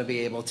also going to be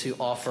able to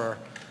offer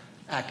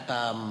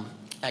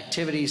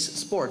activities,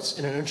 sports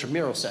in an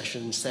intramural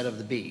session instead of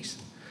the Bs.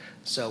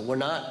 So we're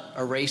not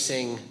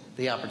erasing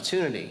the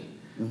opportunity,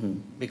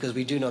 because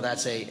we do know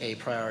that's a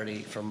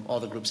priority from all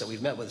the groups that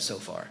we've met with so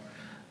far.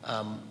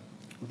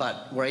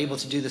 But we're able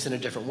to do this in a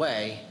different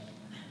way,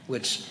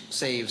 which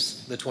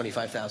saves the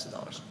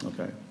 $25,000.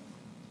 Okay.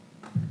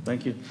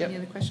 Thank you. Any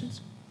other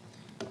questions?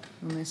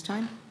 One last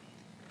time.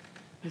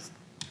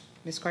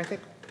 Ms.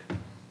 Karthik?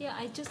 Yeah,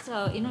 I just,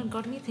 it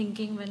got me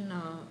thinking when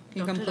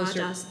Dr. Raj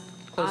asked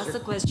the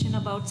question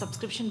about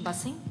subscription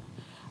busing.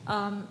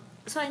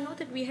 So I know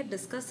that we had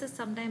discussed this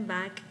some time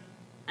back.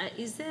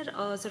 Is there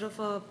a sort of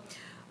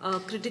a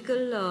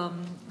critical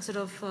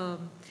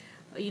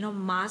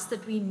mass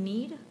that we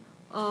need?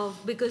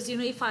 Because,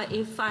 if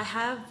I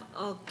have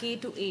a K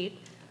to 8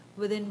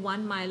 within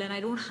 1 mile and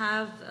I don't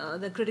have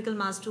the critical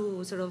mass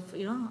to sort of,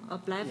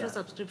 apply for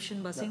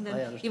subscription busing,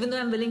 then even though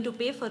I'm willing to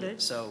pay for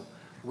it, so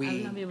I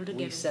will not be able to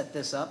get it. We set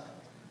this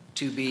up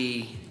to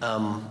be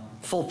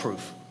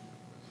foolproof.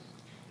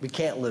 We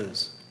can't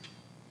lose.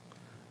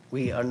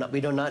 We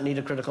do not need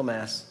a critical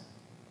mass.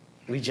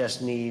 We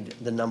just need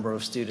the number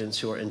of students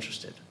who are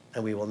interested,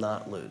 and we will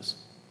not lose.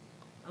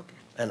 Okay.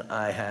 And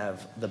I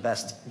have the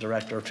best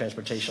director of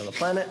transportation on the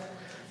planet.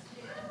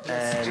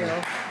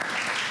 And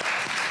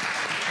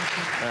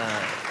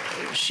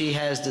she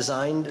has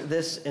designed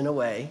this in a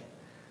way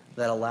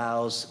that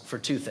allows for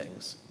two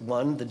things.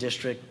 One, the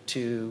district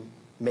to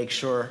make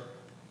sure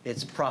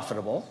it's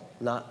profitable.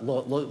 We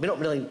don't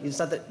really, it's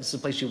not that it's a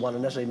place you want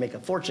to necessarily make a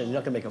fortune. You're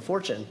not going to make a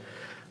fortune,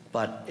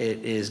 but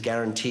it is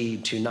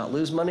guaranteed to not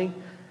lose money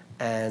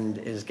and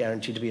is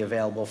guaranteed to be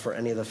available for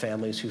any of the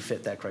families who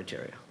fit that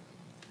criteria.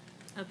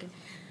 Okay.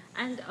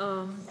 And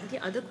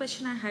the other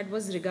question I had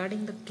was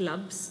regarding the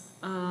clubs.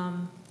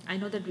 I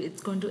know that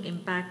it's going to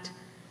impact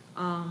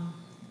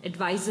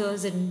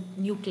advisors and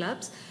new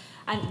clubs,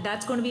 and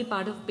that's going to be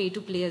part of pay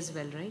to play as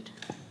well, right?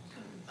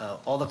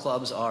 All the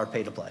clubs are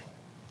pay to play.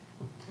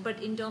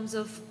 But in terms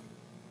of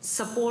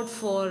support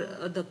for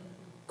the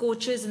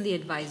coaches and the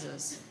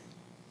advisors.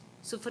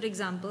 So, for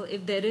example,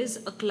 if there is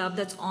a club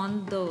that's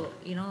on the,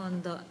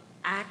 on the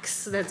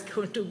axe that's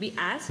going to be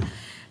asked,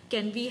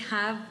 can we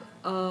have,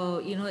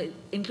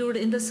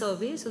 included in the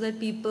survey so that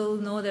people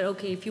know that,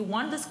 okay, if you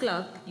want this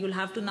club, you'll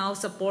have to now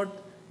support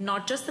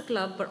not just the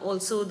club, but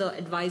also the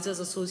advisors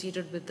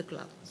associated with the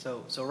club.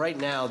 So right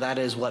now, that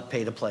is what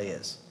pay to play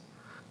is.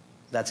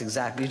 That's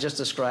exactly, you just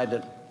described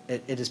it.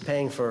 It is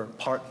paying for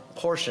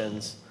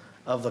portions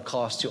of the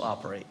cost to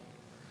operate.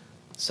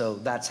 So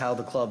that's how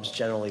the clubs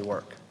generally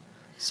work.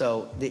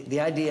 So the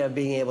idea of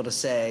being able to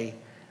say,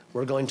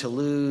 we're going to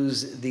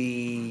lose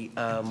the,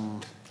 I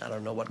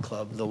don't know what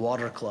club, the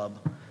water club,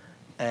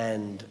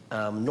 and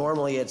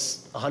normally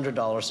it's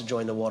 $100 to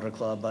join the water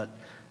club, but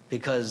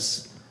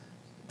because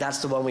that's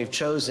the one we've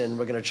chosen,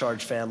 we're going to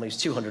charge families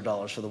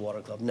 $200 for the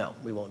water club. No,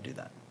 we won't do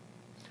that.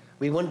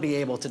 We wouldn't be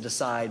able to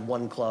decide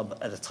one club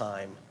at a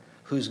time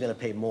who's going to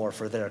pay more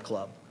for their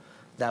club.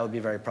 That would be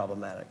very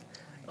problematic.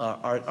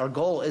 Our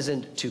goal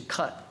isn't to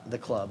cut the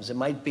clubs. It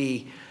might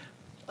be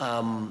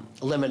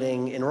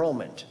limiting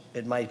enrollment.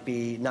 It might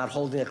be not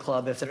holding a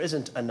club if there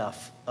isn't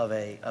enough of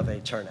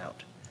a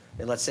turnout.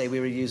 And let's say we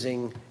were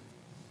using,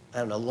 I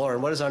don't know,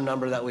 Lauren, what is our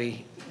number that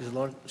we, is it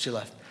Lauren? She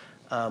left.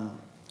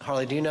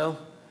 Harley, do you know?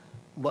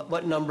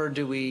 What number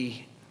do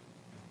we,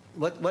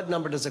 what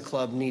number does a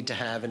club need to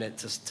have in it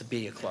to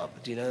be a club?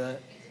 Do you know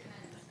that?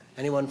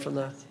 Anyone from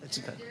the, it's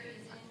okay.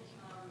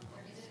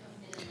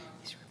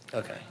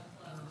 Okay.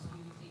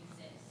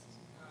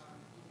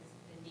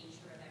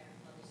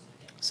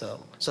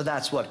 So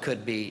that's what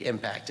could be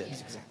impacted,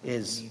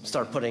 is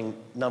start putting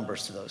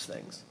numbers to those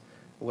things,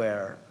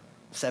 where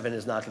 7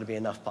 is not going to be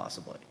enough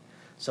possibly.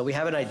 So we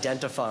haven't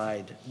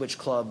identified which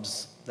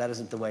clubs, that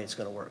isn't the way it's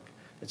going to work.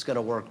 It's going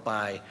to work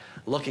by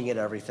looking at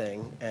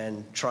everything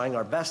and trying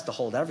our best to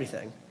hold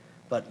everything,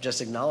 but just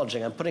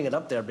acknowledging. I'm putting it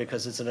up there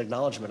because it's an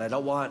acknowledgement. I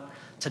don't want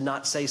to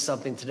not say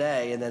something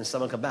today and then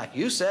someone come back.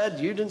 You said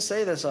you didn't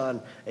say this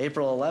on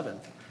April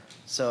 11th.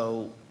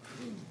 So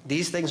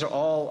these things are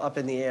all up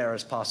in the air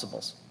as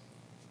possibles.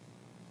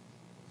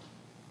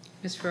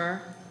 Ms.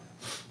 Farrar?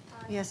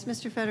 Yes,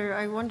 Mr. Feder,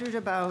 I wondered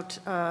about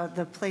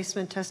the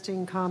placement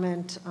testing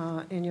comment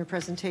in your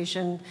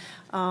presentation,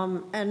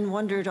 and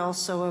wondered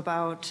also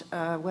about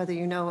whether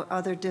you know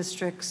other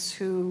districts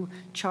who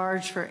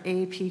charge for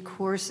AP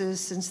courses,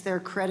 since they're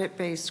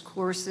credit-based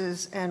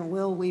courses, and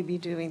will we be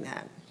doing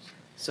that?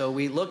 So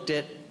we looked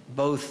at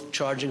both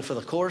charging for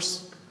the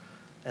course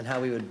and how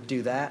we would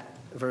do that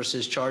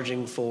versus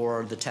charging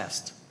for the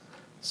test.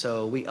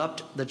 So we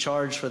upped the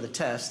charge for the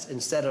test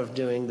instead of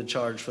doing the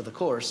charge for the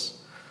course,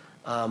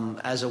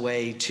 as a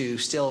way to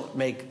still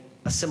make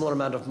a similar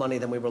amount of money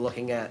than we were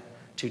looking at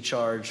to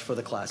charge for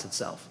the class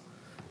itself.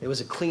 It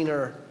was a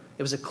cleaner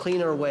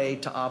way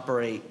to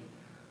operate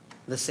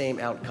the same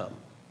outcome.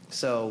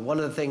 So one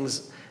of the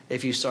things,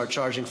 if you start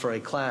charging for a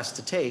class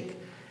to take,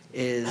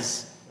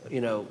 is,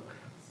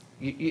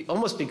 it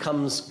almost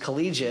becomes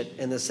collegiate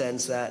in the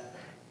sense that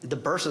the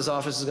bursar's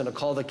office is going to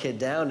call the kid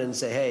down and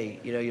say,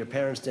 hey, your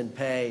parents didn't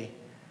pay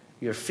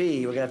your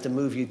fee, we're going to have to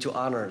move you to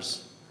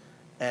honors.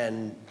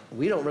 And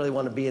we don't really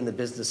want to be in the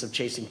business of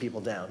chasing people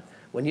down.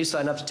 When you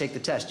sign up to take the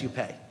test, you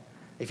pay.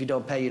 If you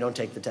don't pay, you don't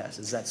take the test.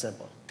 It's that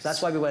simple.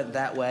 That's why we went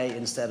that way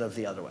instead of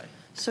the other way.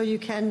 So you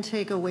can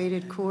take a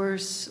weighted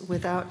course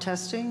without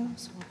testing?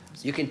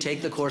 You can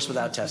take the course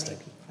without testing.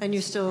 And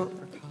you still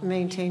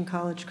maintain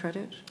college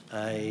credit?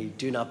 I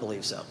do not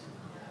believe so.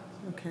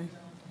 Okay.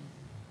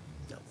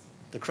 No.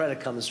 The credit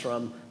comes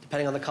from,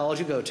 depending on the college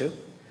you go to,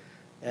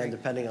 and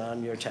depending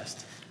on your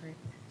test.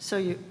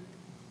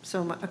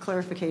 So a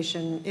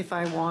clarification, if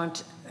I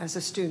want, as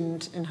a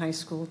student in high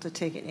school, to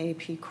take an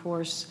AP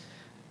course,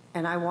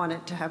 and I want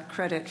it to have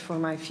credit for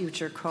my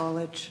future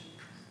college,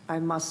 I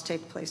must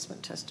take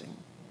placement testing?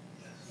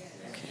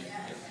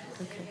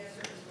 Okay.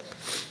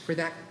 For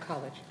that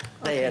college.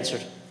 They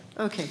answered.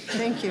 Okay,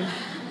 thank you.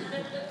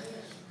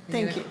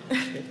 Thank you.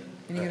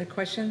 Any other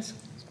questions,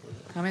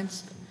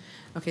 comments?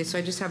 Okay, so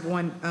I just have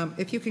one.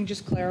 If you can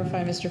just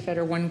clarify, Mr.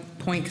 Feder, one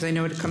point, because I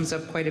know it comes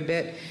up quite a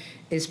bit,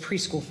 is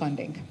preschool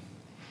funding.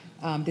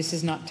 This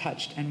is not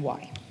touched, and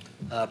why?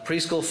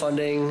 Preschool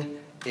funding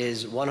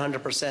is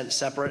 100%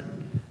 separate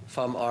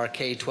from our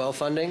K-12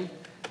 funding.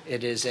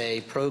 It is a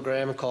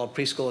program called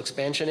Preschool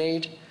Expansion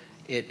Aid.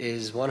 It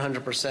is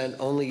 100%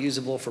 only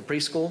usable for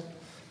preschool,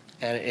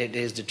 and it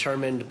is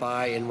determined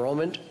by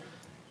enrollment.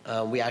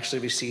 We actually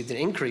received an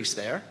increase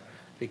there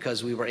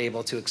because we were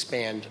able to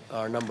expand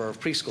our number of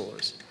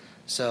preschoolers.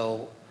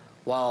 So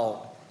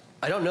while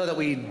I don't know that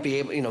we'd be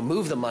able,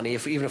 move the money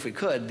even if we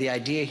could, the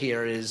idea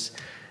here is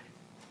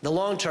the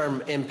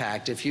long-term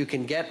impact. If you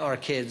can get our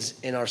kids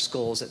in our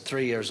schools at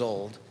 3 years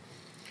old,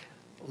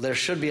 there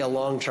should be a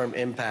long-term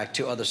impact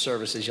to other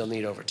services you'll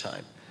need over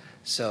time.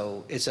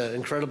 So it's an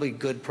incredibly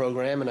good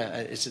program, and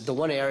it's the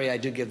one area I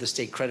do give the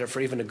state credit for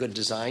even a good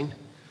design.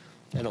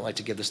 I don't like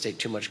to give the state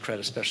too much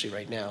credit, especially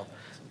right now.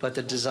 But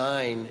the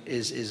design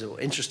is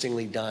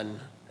interestingly done,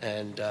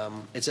 and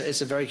it's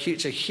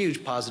a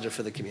huge positive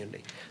for the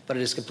community. But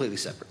it is completely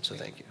separate, so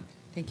thank you.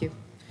 Thank you.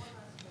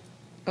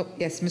 Oh,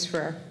 yes, Ms.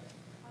 Ferrer.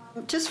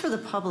 Just for the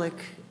public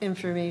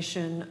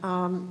information,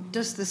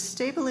 does the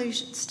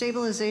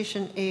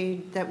stabilization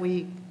aid that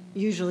we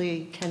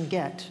usually can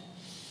get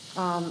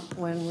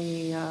when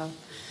we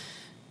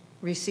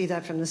receive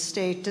that from the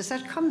state, does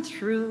that come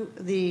through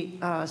the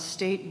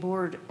State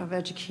Board of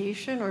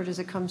Education, or does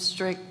it come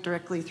straight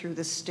directly through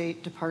the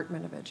State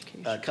Department of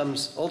Education? It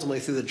comes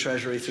ultimately through the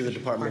Treasury, through the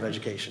Department of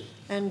Education.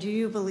 And do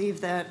you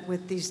believe that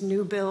with these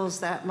new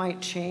bills that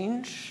might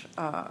change,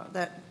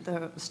 that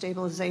the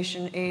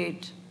stabilization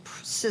aid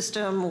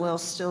system will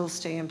still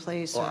stay in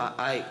place? Well,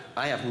 I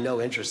have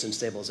no interest in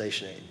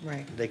stabilization aid.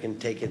 Right. They can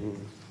take it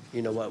and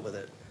you know what with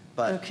it.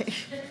 But okay.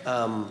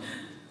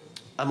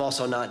 I'm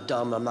also not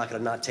dumb. I'm not going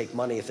to not take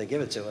money if they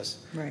give it to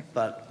us. Right.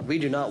 But we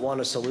do not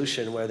want a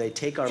solution where they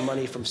take our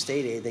money from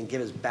state aid and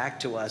give it back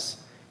to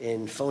us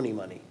in phony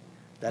money.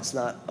 That's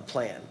not a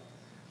plan.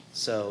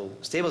 So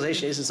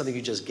stabilization isn't something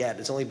you just get.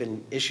 It's only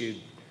been issued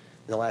in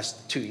the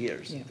last 2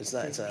 years. Yeah. It's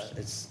not.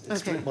 It's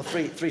Okay.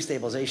 three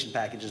stabilization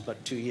packages,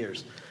 but 2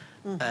 years.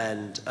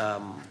 And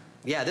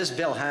yeah, this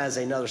bill has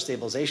another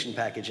stabilization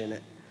package in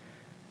it.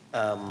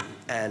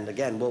 And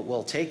again,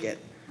 we'll take it.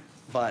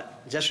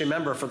 But just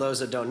remember, for those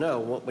that don't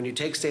know, when you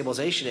take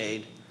stabilization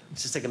aid,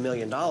 let's just take $1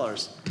 million.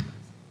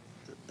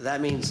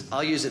 That means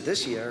I'll use it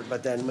this year,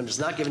 but then when it's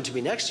not given to me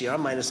next year,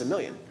 I'm minus $1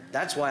 million.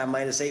 That's why I'm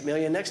minus $8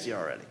 million next year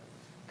already,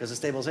 because of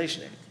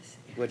stabilization aid,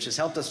 which has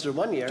helped us through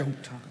 1 year.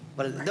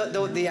 But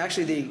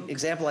the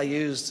example I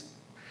used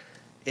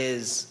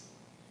is,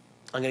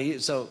 I'm going to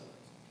use, so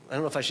I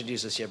don't know if I should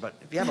use this here, but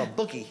if you have a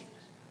bookie,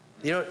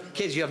 you know,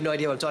 kids, you have no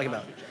idea what I'm talking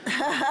about.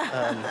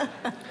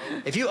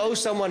 If you owe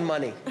someone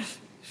money,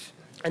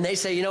 and they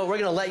say, you know, we're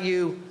going to let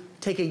you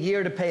take a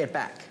year to pay it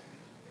back,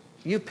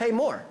 you pay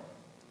more.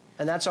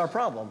 And that's our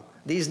problem.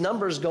 These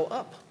numbers go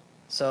up.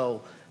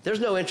 So there's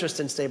no interest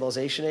in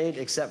stabilization aid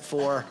except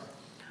for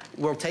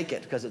we'll take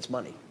it because it's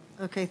money.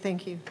 Okay,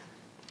 thank you.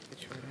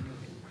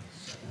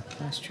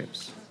 Class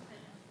trips.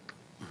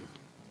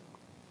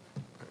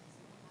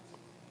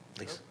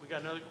 Please. We got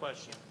another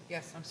question.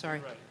 Yes, I'm sorry.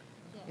 Right.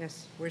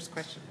 Yes, where's the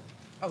question?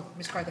 Oh,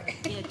 Ms. Carter.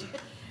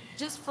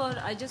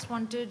 I just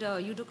wanted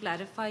you to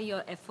clarify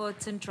your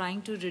efforts in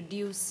trying to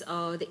reduce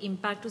the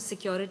impact to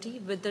security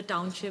with the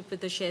township,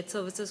 with the shared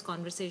services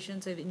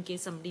conversations, in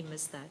case somebody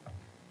missed that.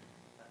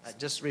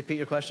 Just repeat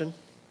your question.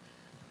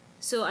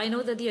 So I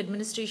know that the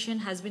administration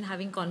has been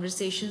having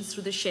conversations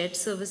through the shared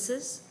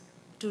services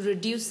to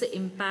reduce the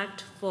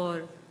impact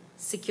for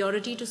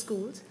security to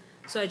schools.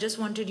 So I just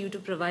wanted you to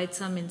provide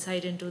some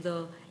insight into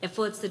the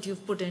efforts that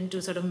you've put in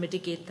to sort of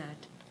mitigate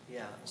that.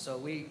 Yeah, so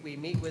we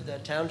meet with the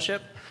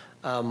township.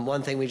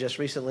 One thing we just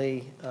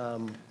recently,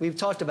 we've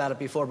talked about it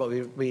before, but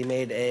we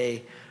made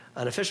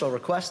an official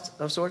request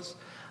of sorts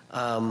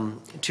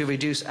to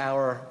reduce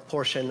our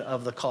portion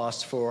of the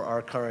cost for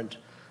our current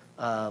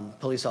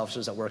police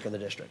officers that work in the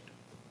district.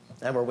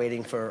 And we're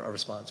waiting for a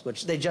response,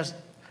 which they just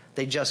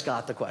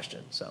got the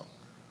question, so.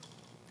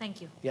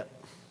 Thank you. Yep.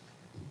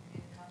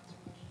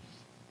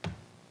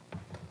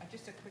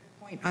 Just a quick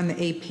point on the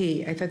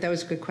AP. I thought that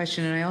was a good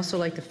question, and I also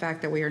like the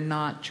fact that we are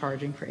not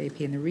charging for AP.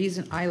 And the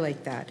reason I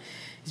like that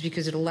is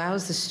because it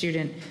allows the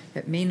student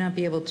that may not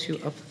be able to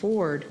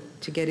afford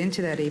to get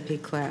into that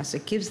AP class,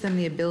 it gives them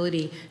the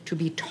ability to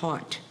be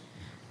taught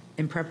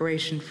in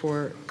preparation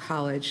for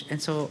college.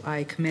 And so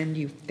I commend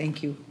you.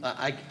 Thank you.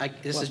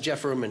 This is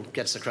Jeff Ruman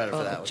gets the credit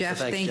for that one. Jeff,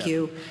 So thanks, thank Jeff.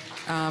 you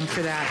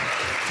for that.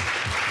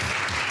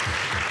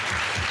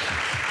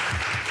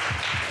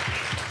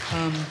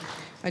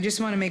 I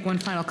just want to make one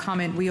final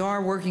comment. We are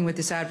working with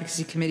this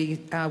advocacy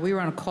committee. We were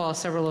on a call,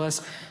 several of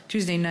us,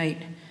 Tuesday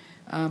night,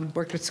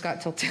 worked with Scott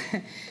till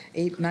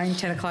 8, 9,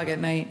 10 o'clock at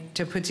night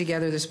to put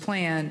together this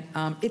plan.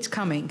 It's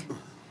coming.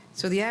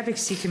 So the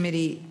advocacy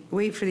committee,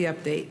 wait for the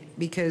update,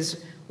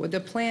 because what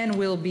the plan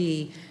will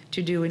be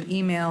to do an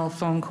email,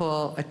 phone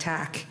call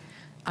attack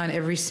on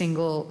every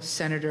single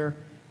senator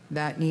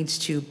that needs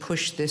to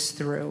push this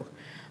through.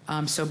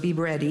 So be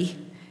ready,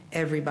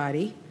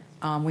 everybody.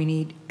 We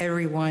need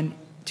everyone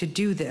to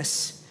do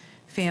this.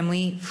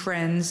 Family,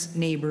 friends,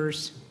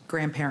 neighbors,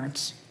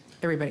 grandparents,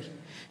 everybody.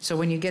 So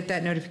when you get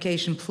that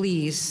notification,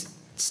 please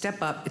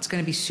step up. It's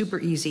going to be super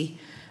easy.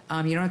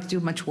 You don't have to do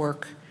much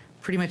work.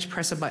 Pretty much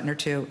press a button or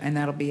two, and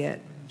that'll be it.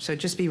 So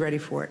just be ready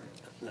for it.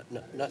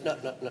 No.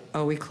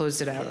 Oh, we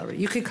closed it out already.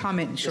 You could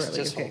comment shortly.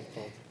 Just okay.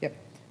 hold. Yep.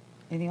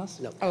 Anything else?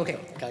 No. Oh, okay.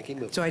 Gotta keep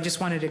moving. So I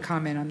just wanted to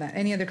comment on that.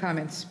 Any other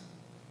comments?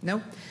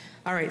 No?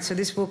 All right, so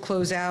this will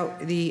close out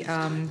the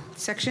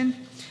section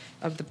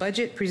of the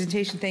budget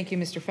presentation. Thank you,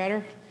 Mr.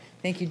 Fetter.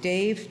 Thank you,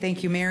 Dave.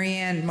 Thank you,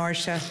 Marianne,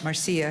 Marcia,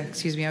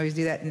 excuse me, I always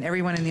do that, and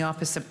everyone in the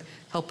office that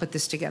helped put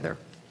this together.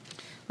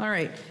 All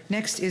right,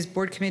 next is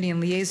board committee and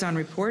liaison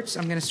reports.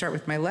 I'm going to start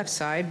with my left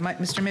side.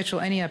 Mr.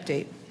 Mitchell, any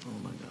update? Oh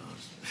my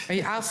gosh.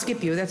 I'll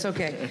skip you, that's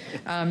okay.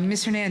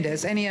 Ms.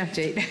 Hernandez, any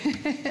update?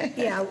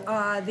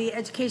 Yeah, the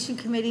Education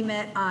Committee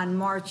met on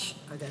March,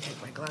 I gotta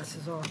take my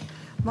glasses off,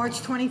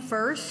 March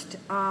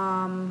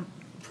 21st.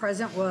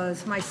 Present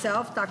was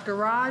myself, Dr.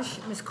 Raj,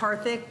 Ms.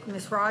 Karthik,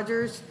 Ms.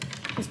 Rogers,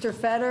 Mr.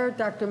 Fetter,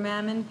 Dr.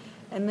 Mammon,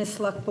 and Ms.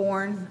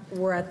 Luckborn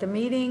were at the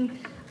meeting.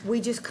 We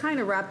just kind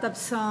of wrapped up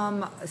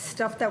some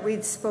stuff that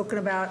we'd spoken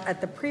about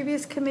at the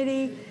previous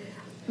committee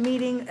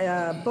meeting,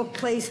 book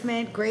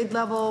placement, grade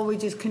level. We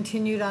just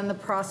continued on the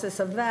process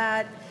of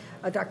that.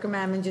 Dr.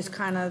 Mammon just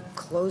kind of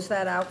closed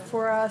that out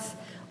for us.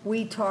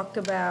 We talked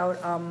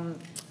about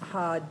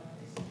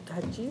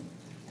Hajib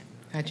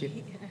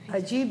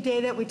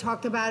data we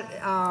talked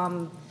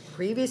about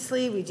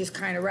previously. We just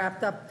kind of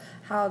wrapped up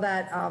how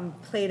that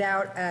played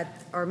out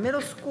at our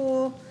middle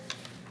school.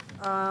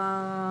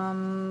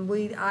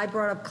 I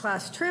brought up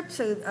class trips,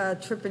 a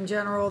trip in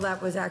general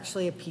that was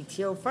actually a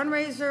PTO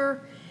fundraiser,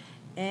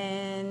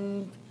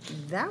 and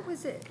that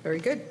was it. Very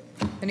good.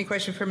 Any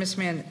question for Ms.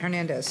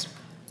 Hernandez?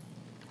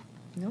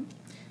 No?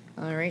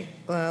 All right.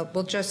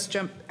 We'll just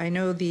jump. I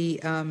know the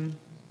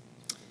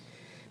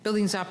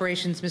buildings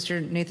operations,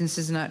 Mr. Nathans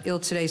is not ill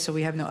today, so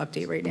we have no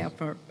update right now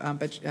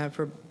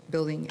for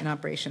building and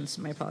operations.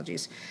 My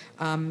apologies.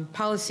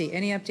 Policy.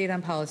 Any update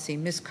on policy?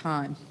 Ms.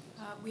 Khan.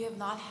 We have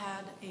not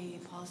had a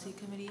policy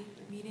committee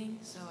meeting,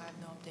 so I have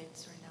no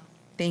updates right now.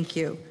 Thank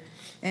you.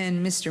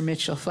 And Mr.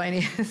 Mitchell,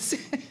 Finance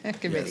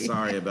Committee. Yeah,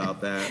 sorry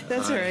about that.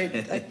 That's all right.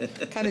 I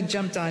kind of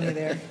jumped on you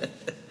there.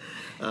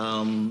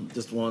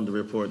 Just wanted to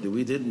report that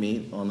we did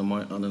meet on the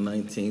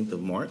 19th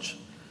of March,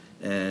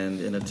 and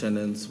in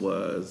attendance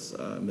was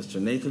Mr.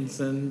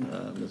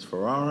 Nathanson, Ms.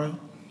 Ferrara,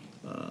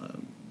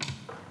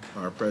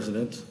 our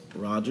President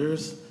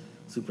Rogers,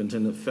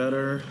 Superintendent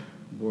Fetter,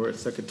 Board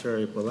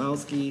Secretary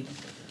Pawlowski,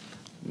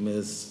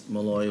 Ms.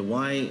 Malloy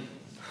White,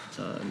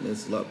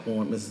 Mrs.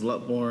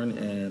 Luckborn,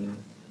 and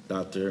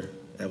Dr.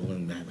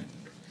 Evelyn Mammon.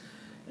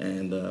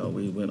 And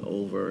we went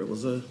over, it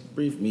was a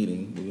brief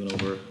meeting, we went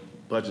over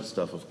budget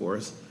stuff, of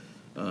course,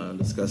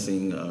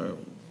 discussing our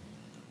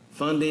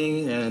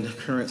funding and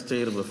current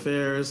state of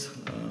affairs,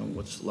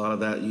 which a lot of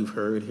that you've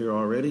heard here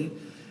already.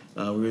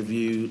 We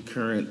reviewed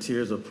current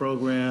tiers of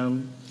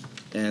program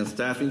and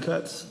staffing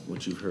cuts,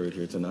 which you've heard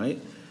here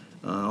tonight.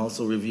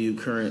 Also reviewed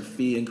current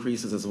fee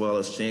increases as well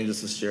as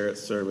changes to shared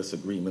service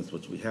agreements,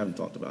 which we haven't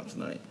talked about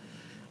tonight.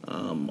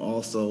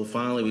 Also,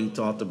 finally, we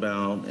talked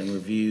about and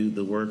reviewed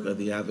the work of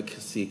the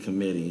Advocacy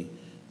Committee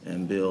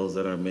and bills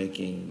that are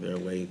making their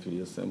way through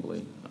the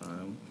Assembly.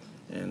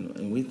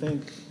 And we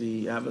thank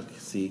the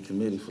Advocacy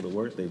Committee for the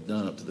work they've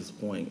done up to this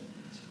point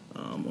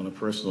on a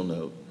personal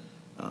note.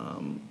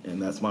 And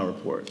that's my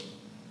report.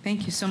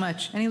 Thank you so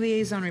much. Any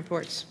liaison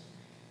reports?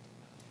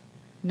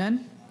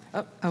 None?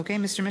 Oh, okay,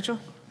 Mr. Mitchell.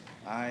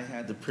 I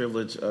had the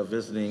privilege of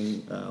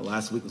visiting,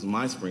 last week was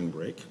my spring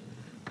break,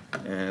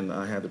 and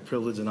I had the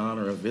privilege and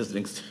honor of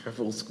visiting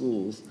several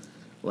schools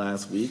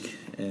last week,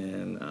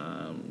 and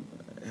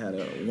had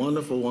a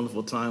wonderful,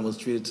 wonderful time. Was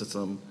treated to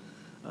some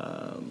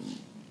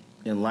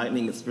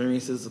enlightening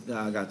experiences.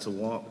 I got to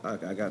walk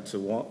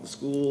the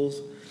schools,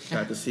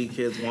 got to see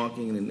kids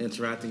walking and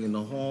interacting in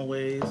the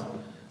hallways,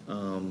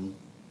 and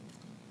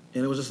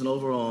it was just an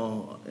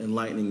overall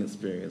enlightening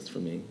experience for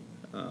me.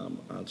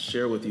 I'll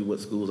share with you what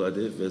schools I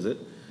did visit.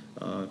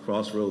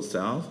 Crossroads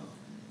South.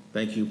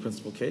 Thank you,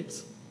 Principal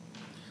Cates.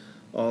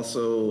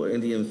 Also,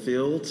 Indian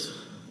Fields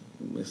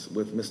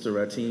with Mr.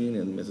 Ratine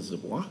and Mrs.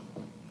 Dubois.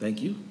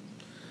 Thank you.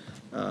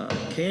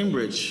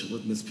 Cambridge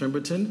with Ms.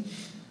 Pemberton.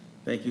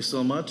 Thank you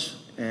so much.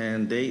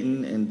 And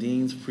Dayton and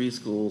Dean's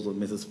Preschools with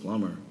Mrs.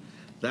 Plummer.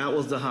 That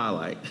was the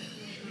highlight.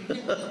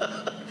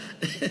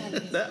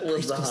 That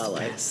was the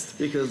highlight.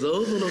 Because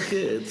those little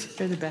kids,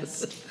 they're the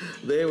best.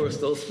 They were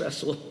so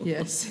special.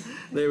 Yes.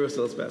 They were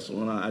so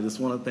special. And I just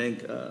want to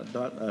thank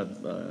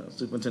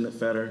Superintendent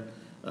Fetter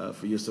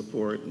for your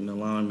support and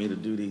allowing me to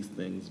do these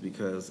things,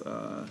 because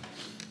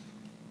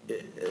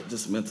it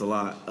just meant a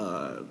lot,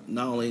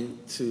 not only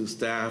to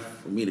staff,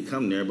 for me to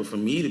come there, but for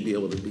me to be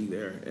able to be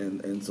there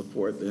and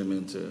support them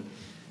and to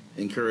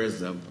encourage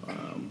them.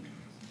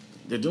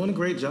 They're doing a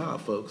great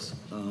job, folks.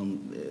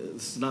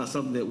 It's not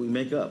something that we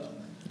make up.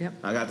 Yep.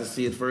 I got to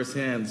see it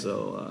firsthand,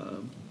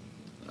 so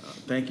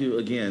thank you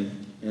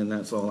again, and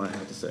that's all I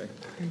have to say.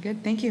 Very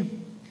good, thank you.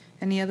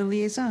 Any other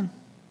liaison?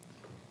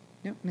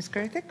 No, Ms.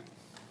 Karthik?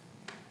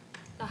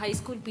 The high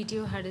school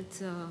PTO had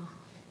its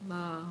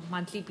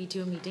monthly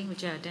PTO meeting,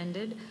 which I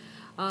attended.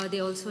 They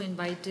also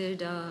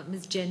invited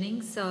Ms.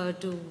 Jennings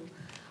to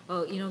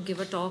give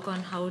a talk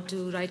on how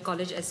to write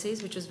college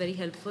essays, which was very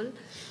helpful.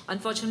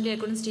 Unfortunately, I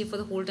couldn't stay for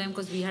the whole time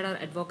because we had our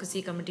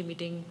advocacy committee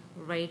meeting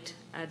right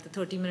at the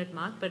 30-minute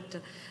mark,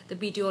 but the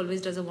PTO always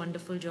does a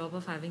wonderful job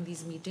of having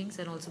these meetings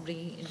and also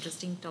bringing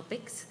interesting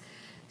topics.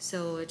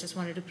 So I just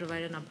wanted to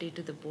provide an update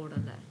to the board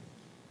on that.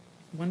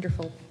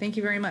 Wonderful. Thank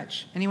you very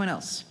much. Anyone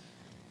else?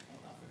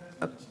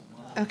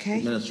 Okay.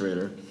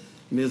 Administrator,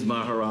 Ms.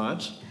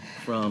 Maharaj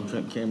from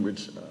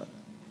Cambridge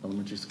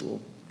Elementary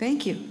School.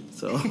 Thank you.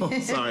 So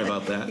sorry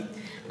about that.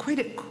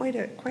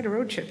 Quite a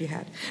road trip you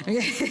had.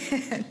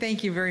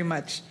 Thank you very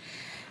much.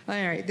 All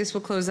right, this will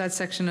close that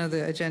section of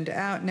the agenda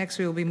out. Next,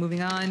 we will be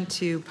moving on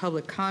to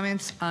public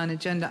comments on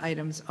agenda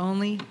items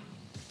only.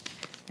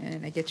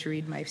 And I get to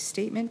read my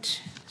statement.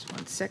 Just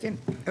one second.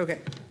 Okay.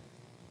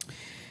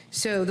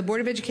 So the Board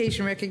of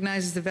Education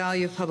recognizes the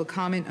value of public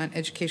comment on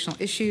educational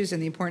issues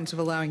and the importance of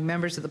allowing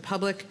members of the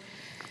public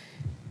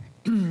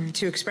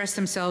to express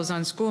themselves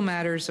on school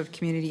matters of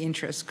community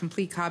interest.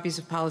 Complete copies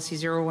of Policy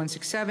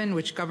 0167,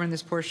 which govern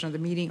this portion of the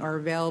meeting, are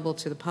available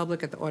to the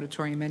public at the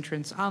auditorium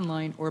entrance,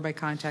 online, or by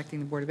contacting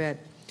the Board of Ed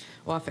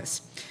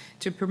office.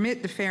 To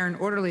permit the fair and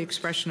orderly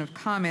expression of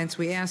comments,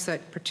 we ask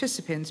that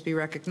participants be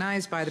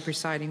recognized by the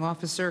presiding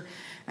officer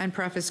and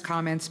preface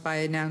comments by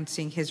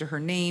announcing his or her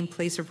name,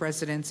 place of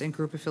residence, and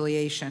group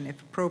affiliation,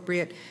 if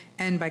appropriate,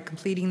 and by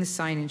completing the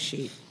sign-in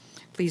sheet.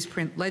 Please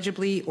print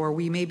legibly, or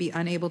we may be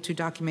unable to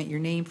document your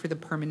name for the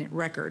permanent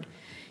record.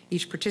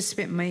 Each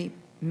participant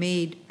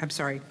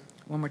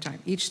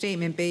Each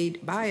statement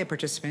made by a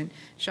participant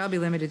shall be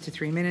limited to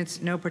 3 minutes.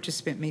 No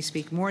participant may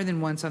speak more than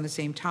once on the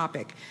same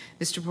topic.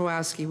 Mr.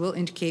 Pawlowski will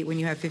indicate when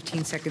you have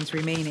 15 seconds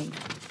remaining.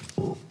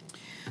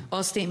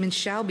 All statements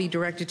shall be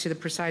directed to the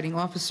presiding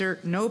officer.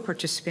 No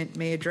participant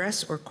may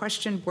address or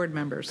question board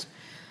members.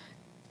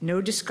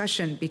 No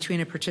discussion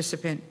between a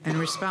participant and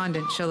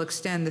respondent shall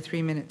extend the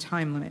 3-minute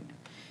time limit.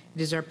 It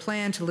is our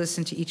plan to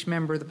listen to each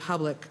member of the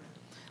public.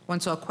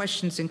 Once all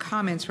questions and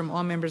comments from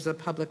all members of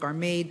the public are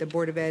made, the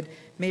Board of Ed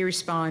may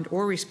respond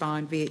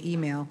via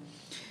email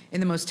in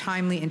the most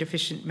timely and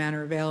efficient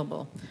manner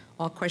available.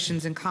 All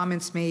questions and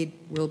comments made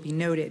will be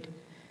noted.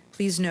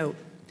 Please note,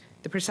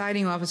 the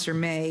presiding officer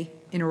may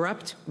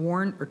interrupt,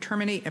 warn, or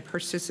terminate a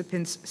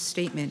participant's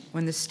statement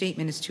when the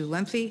statement is too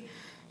lengthy,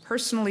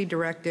 personally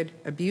directed,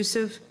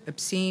 abusive,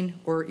 obscene,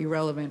 or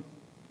irrelevant.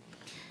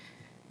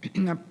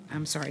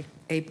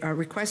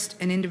 Request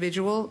an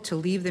individual to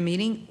leave the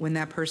meeting when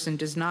that person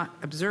does not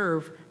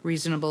observe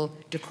reasonable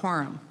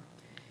decorum.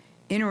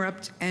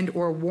 Interrupt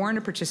and/or warn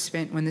a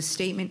participant when the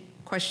statement,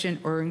 question,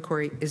 or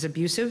inquiry is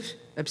abusive,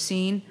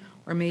 obscene,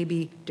 or may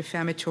be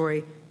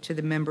defamatory to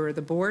the member of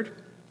the board.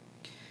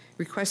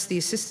 Request the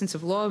assistance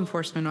of law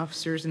enforcement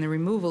officers in the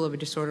removal of a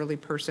disorderly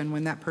person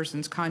when that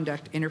person's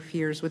conduct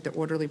interferes with the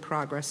orderly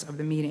progress of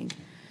the meeting.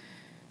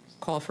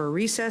 Call for a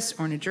recess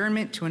or an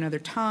adjournment to another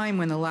time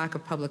when the lack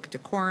of public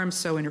decorum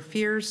so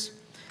interferes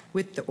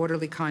with the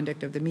orderly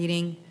conduct of the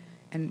meeting,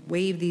 and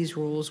waive these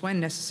rules when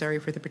necessary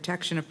for the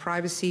protection of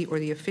privacy or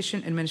the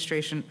efficient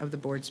administration of the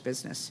board's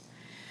business.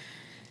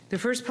 The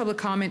first public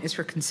comment is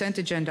for consent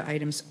agenda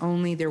items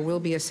only. There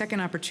will be a second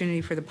opportunity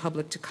for the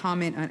public to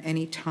comment on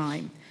any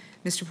time.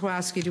 Mr.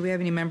 Pawlowski, do we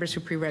have any members who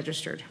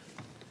pre-registered?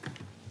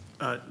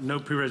 No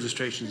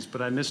pre-registrations,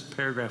 but I missed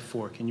paragraph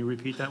 4. Can you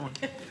repeat that one?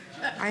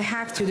 I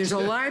have to. There's a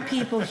lot of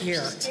people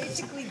here.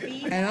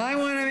 And I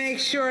want to make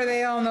sure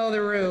they all know the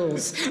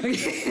rules.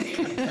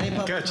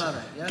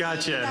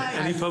 Gotcha.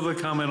 Any public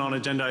comment on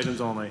agenda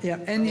items only? Yeah.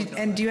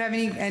 And do you have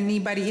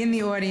anybody in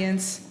the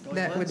audience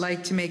that would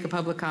like to make a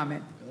public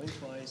comment? Going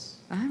twice.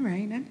 All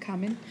right, I'm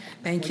coming.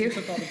 Thank you.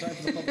 Took all the time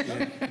for the public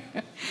comment.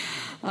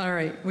 All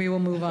right, we will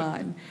move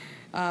on.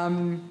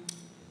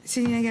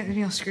 See, I got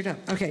everything all screwed up.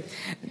 Okay,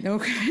 no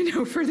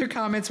further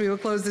comments. We will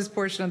close this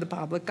portion of the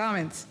public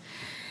comments.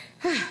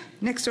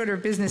 Next order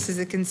of business is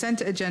a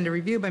consent agenda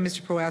review by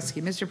Mr.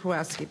 Pawlowski. Mr.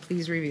 Pawlowski,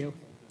 please review.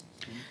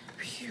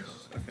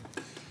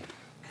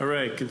 All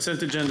right,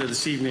 consent agenda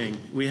this evening.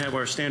 We have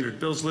our standard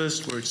bills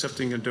list. We're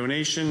accepting a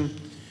donation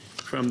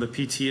from the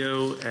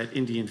PTO at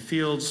Indian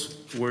Fields.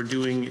 We're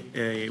doing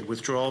a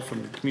withdrawal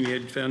from the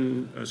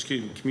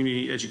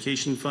Community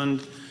Education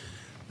Fund.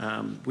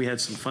 We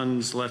had some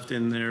funds left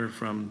in there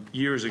from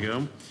years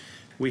ago.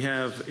 We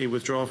have a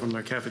withdrawal from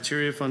our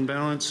cafeteria fund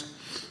balance,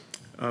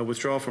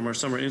 withdrawal from our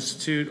Summer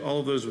Institute. All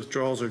of those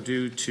withdrawals are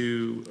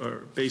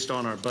based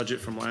on our budget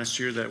from last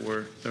year that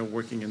we're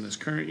working in this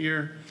current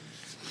year.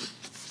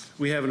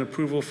 We have an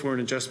approval for an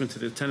adjustment to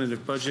the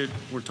tentative budget.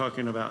 We're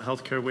talking about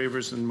healthcare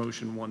waivers in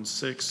motion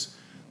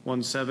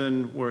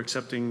 1617. We're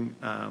accepting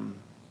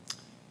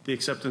the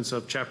acceptance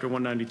of Chapter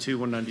 192,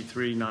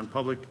 193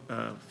 non-public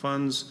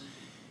funds.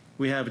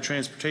 We have a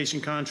transportation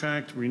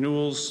contract,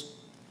 renewals,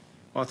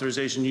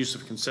 authorization use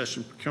of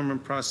concession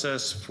procurement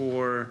process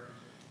for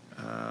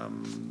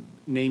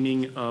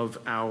naming of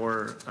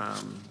our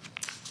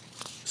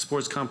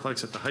sports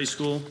complex at the high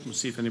school. We'll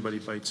see if anybody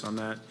bites on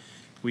that.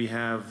 We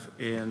have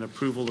an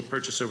approval to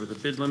purchase over the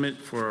bid limit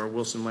for our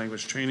Wilson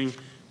language training,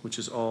 which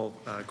is all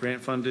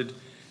grant funded.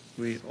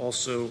 We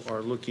also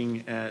are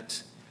looking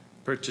at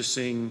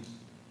purchasing,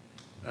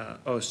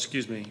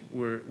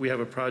 we have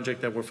a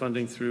project that we're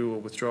funding through a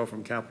withdrawal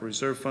from capital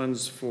reserve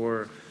funds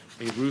for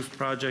a roof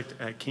project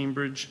at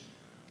Cambridge.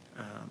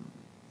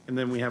 And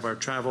then we have our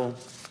travel.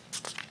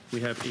 We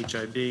have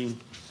HIB,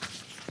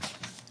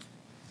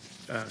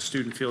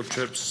 student field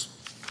trips,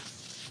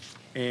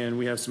 and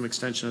we have some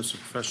extension of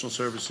some professional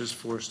services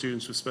for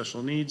students with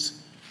special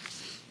needs.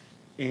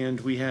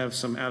 And we have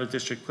some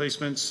out-of-district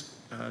placements,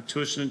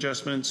 tuition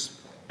adjustments,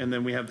 and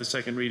then we have the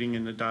second reading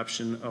and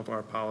adoption of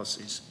our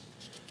policies.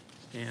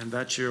 And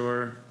that's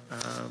your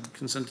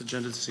consent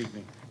agenda this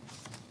evening.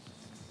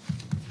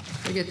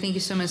 Very good. Thank you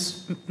so much,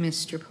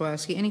 Mr.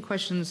 Pulaski. Any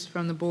questions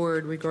from the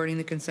board regarding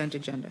the consent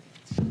agenda?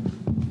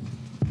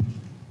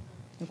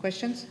 No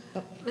questions?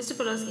 Oh. Mr.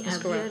 Pulaski, Ms.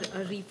 Corral.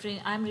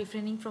 I'm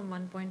refraining from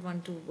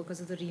 1.12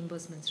 because of the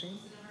reimbursements, right?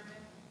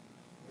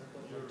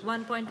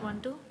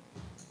 1.12?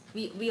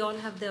 We all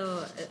have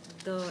the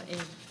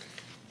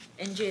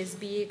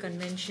NJSBA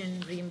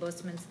convention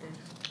reimbursements there.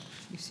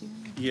 You see?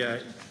 Yeah.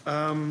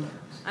 Am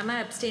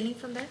I abstaining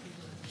from that?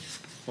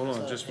 Hold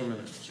on, just 1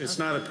 minute. It's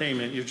not a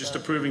payment. You're just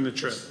approving the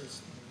trip.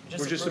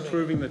 We're just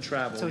approving the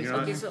travel. So You're it's-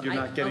 not. okay, so You're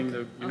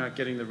not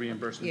getting the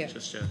reimbursement Yeah.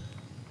 just yet.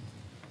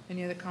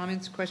 Any other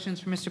comments,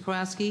 questions for Mr.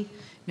 Pulaski?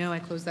 No, I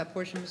close that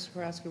portion. Mr.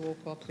 Pulaski, roll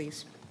call,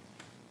 please.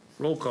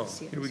 Roll call.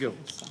 Here we go.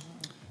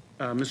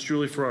 Ms.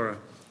 Julie Ferrara.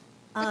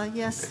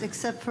 Yes,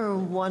 except for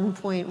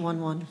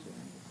 1.11.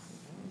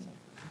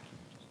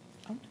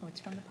 Oh, no, it's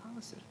from the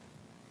policy.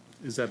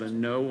 Is that a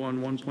no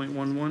on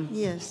 1.11?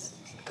 Yes.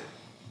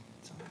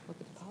 Look at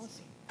the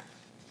policy.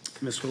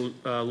 Ms.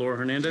 Laura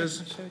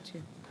Hernandez? I'll show it to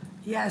you.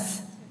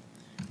 Yes.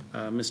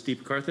 Ms.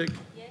 Deepa Karthik?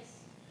 Yes.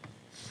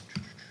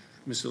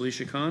 Ms.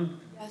 Alicia Khan?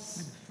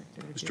 Yes.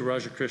 Mr.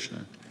 Raja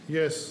Krishna?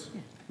 Yes.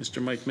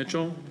 Mr. Mike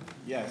Mitchell?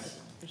 Yes.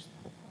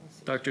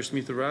 Dr.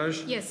 Smitha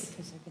Raj? Yes.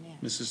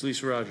 Mrs.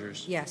 Lisa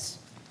Rogers? Yes.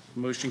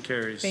 Motion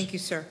carries. Thank you,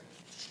 sir.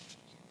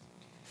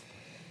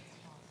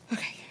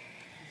 Okay.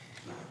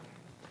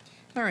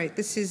 All right,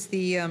 this is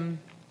the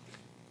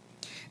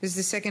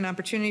second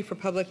opportunity for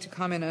public to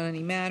comment on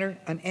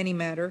any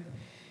matter.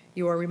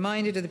 You are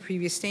reminded of the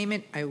previous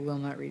statement. I will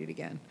not read it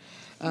again.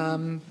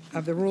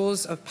 Of the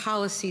rules of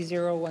policy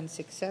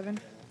 0167.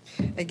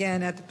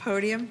 Again, at the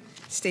podium,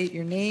 state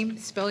your name,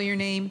 spell your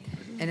name,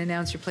 and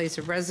announce your place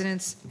of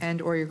residence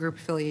and/or your group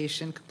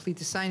affiliation. Complete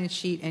the sign-in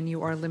sheet, and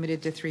you are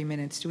limited to 3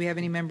 minutes. Do we have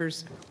any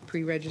members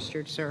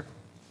pre-registered, sir?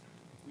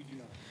 We do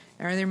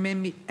not. Are there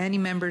any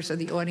members of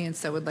the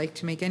audience that would like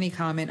to make any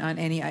comment on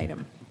any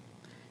item?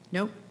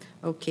 Nope.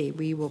 Okay,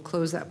 we will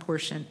close that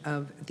portion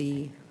of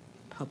the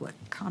public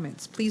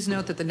comments. Please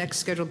note that the next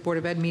scheduled Board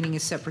of Ed meeting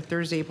is set for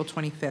Thursday, April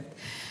 25th.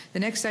 The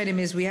next item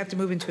is we have to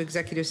move into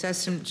executive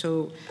session,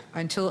 so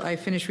until I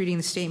finish reading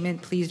the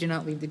statement, please do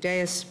not leave the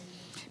dais.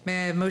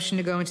 May I have a motion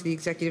to go into the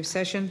executive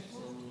session?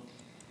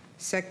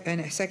 And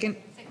a second?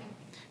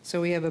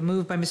 So we have a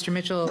move by Mr.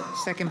 Mitchell,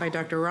 second by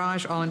Dr.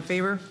 Raj. All in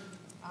favor?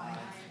 Aye.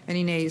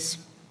 Any nays?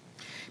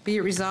 Be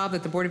it resolved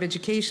that the Board of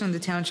Education of the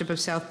Township of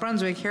South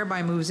Brunswick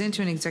hereby moves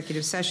into an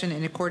executive session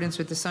in accordance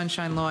with the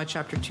Sunshine Law,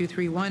 Chapter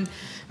 231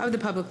 of the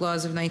Public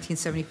Laws of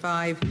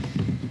 1975,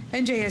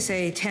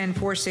 NJSA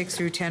 1046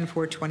 through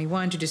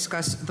 10421, to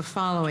discuss the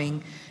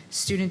following: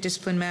 student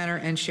discipline matter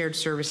and shared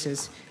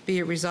services. Be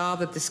it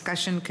resolved that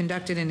discussion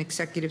conducted in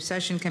executive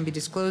session can be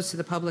disclosed to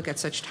the public at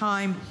such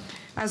time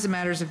as the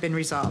matters have been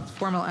resolved.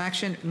 Formal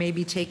action may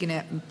be taken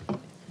at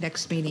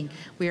next meeting.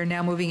 We are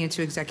now moving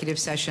into executive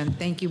session.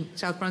 Thank you,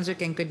 South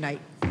Brunswick, and good night.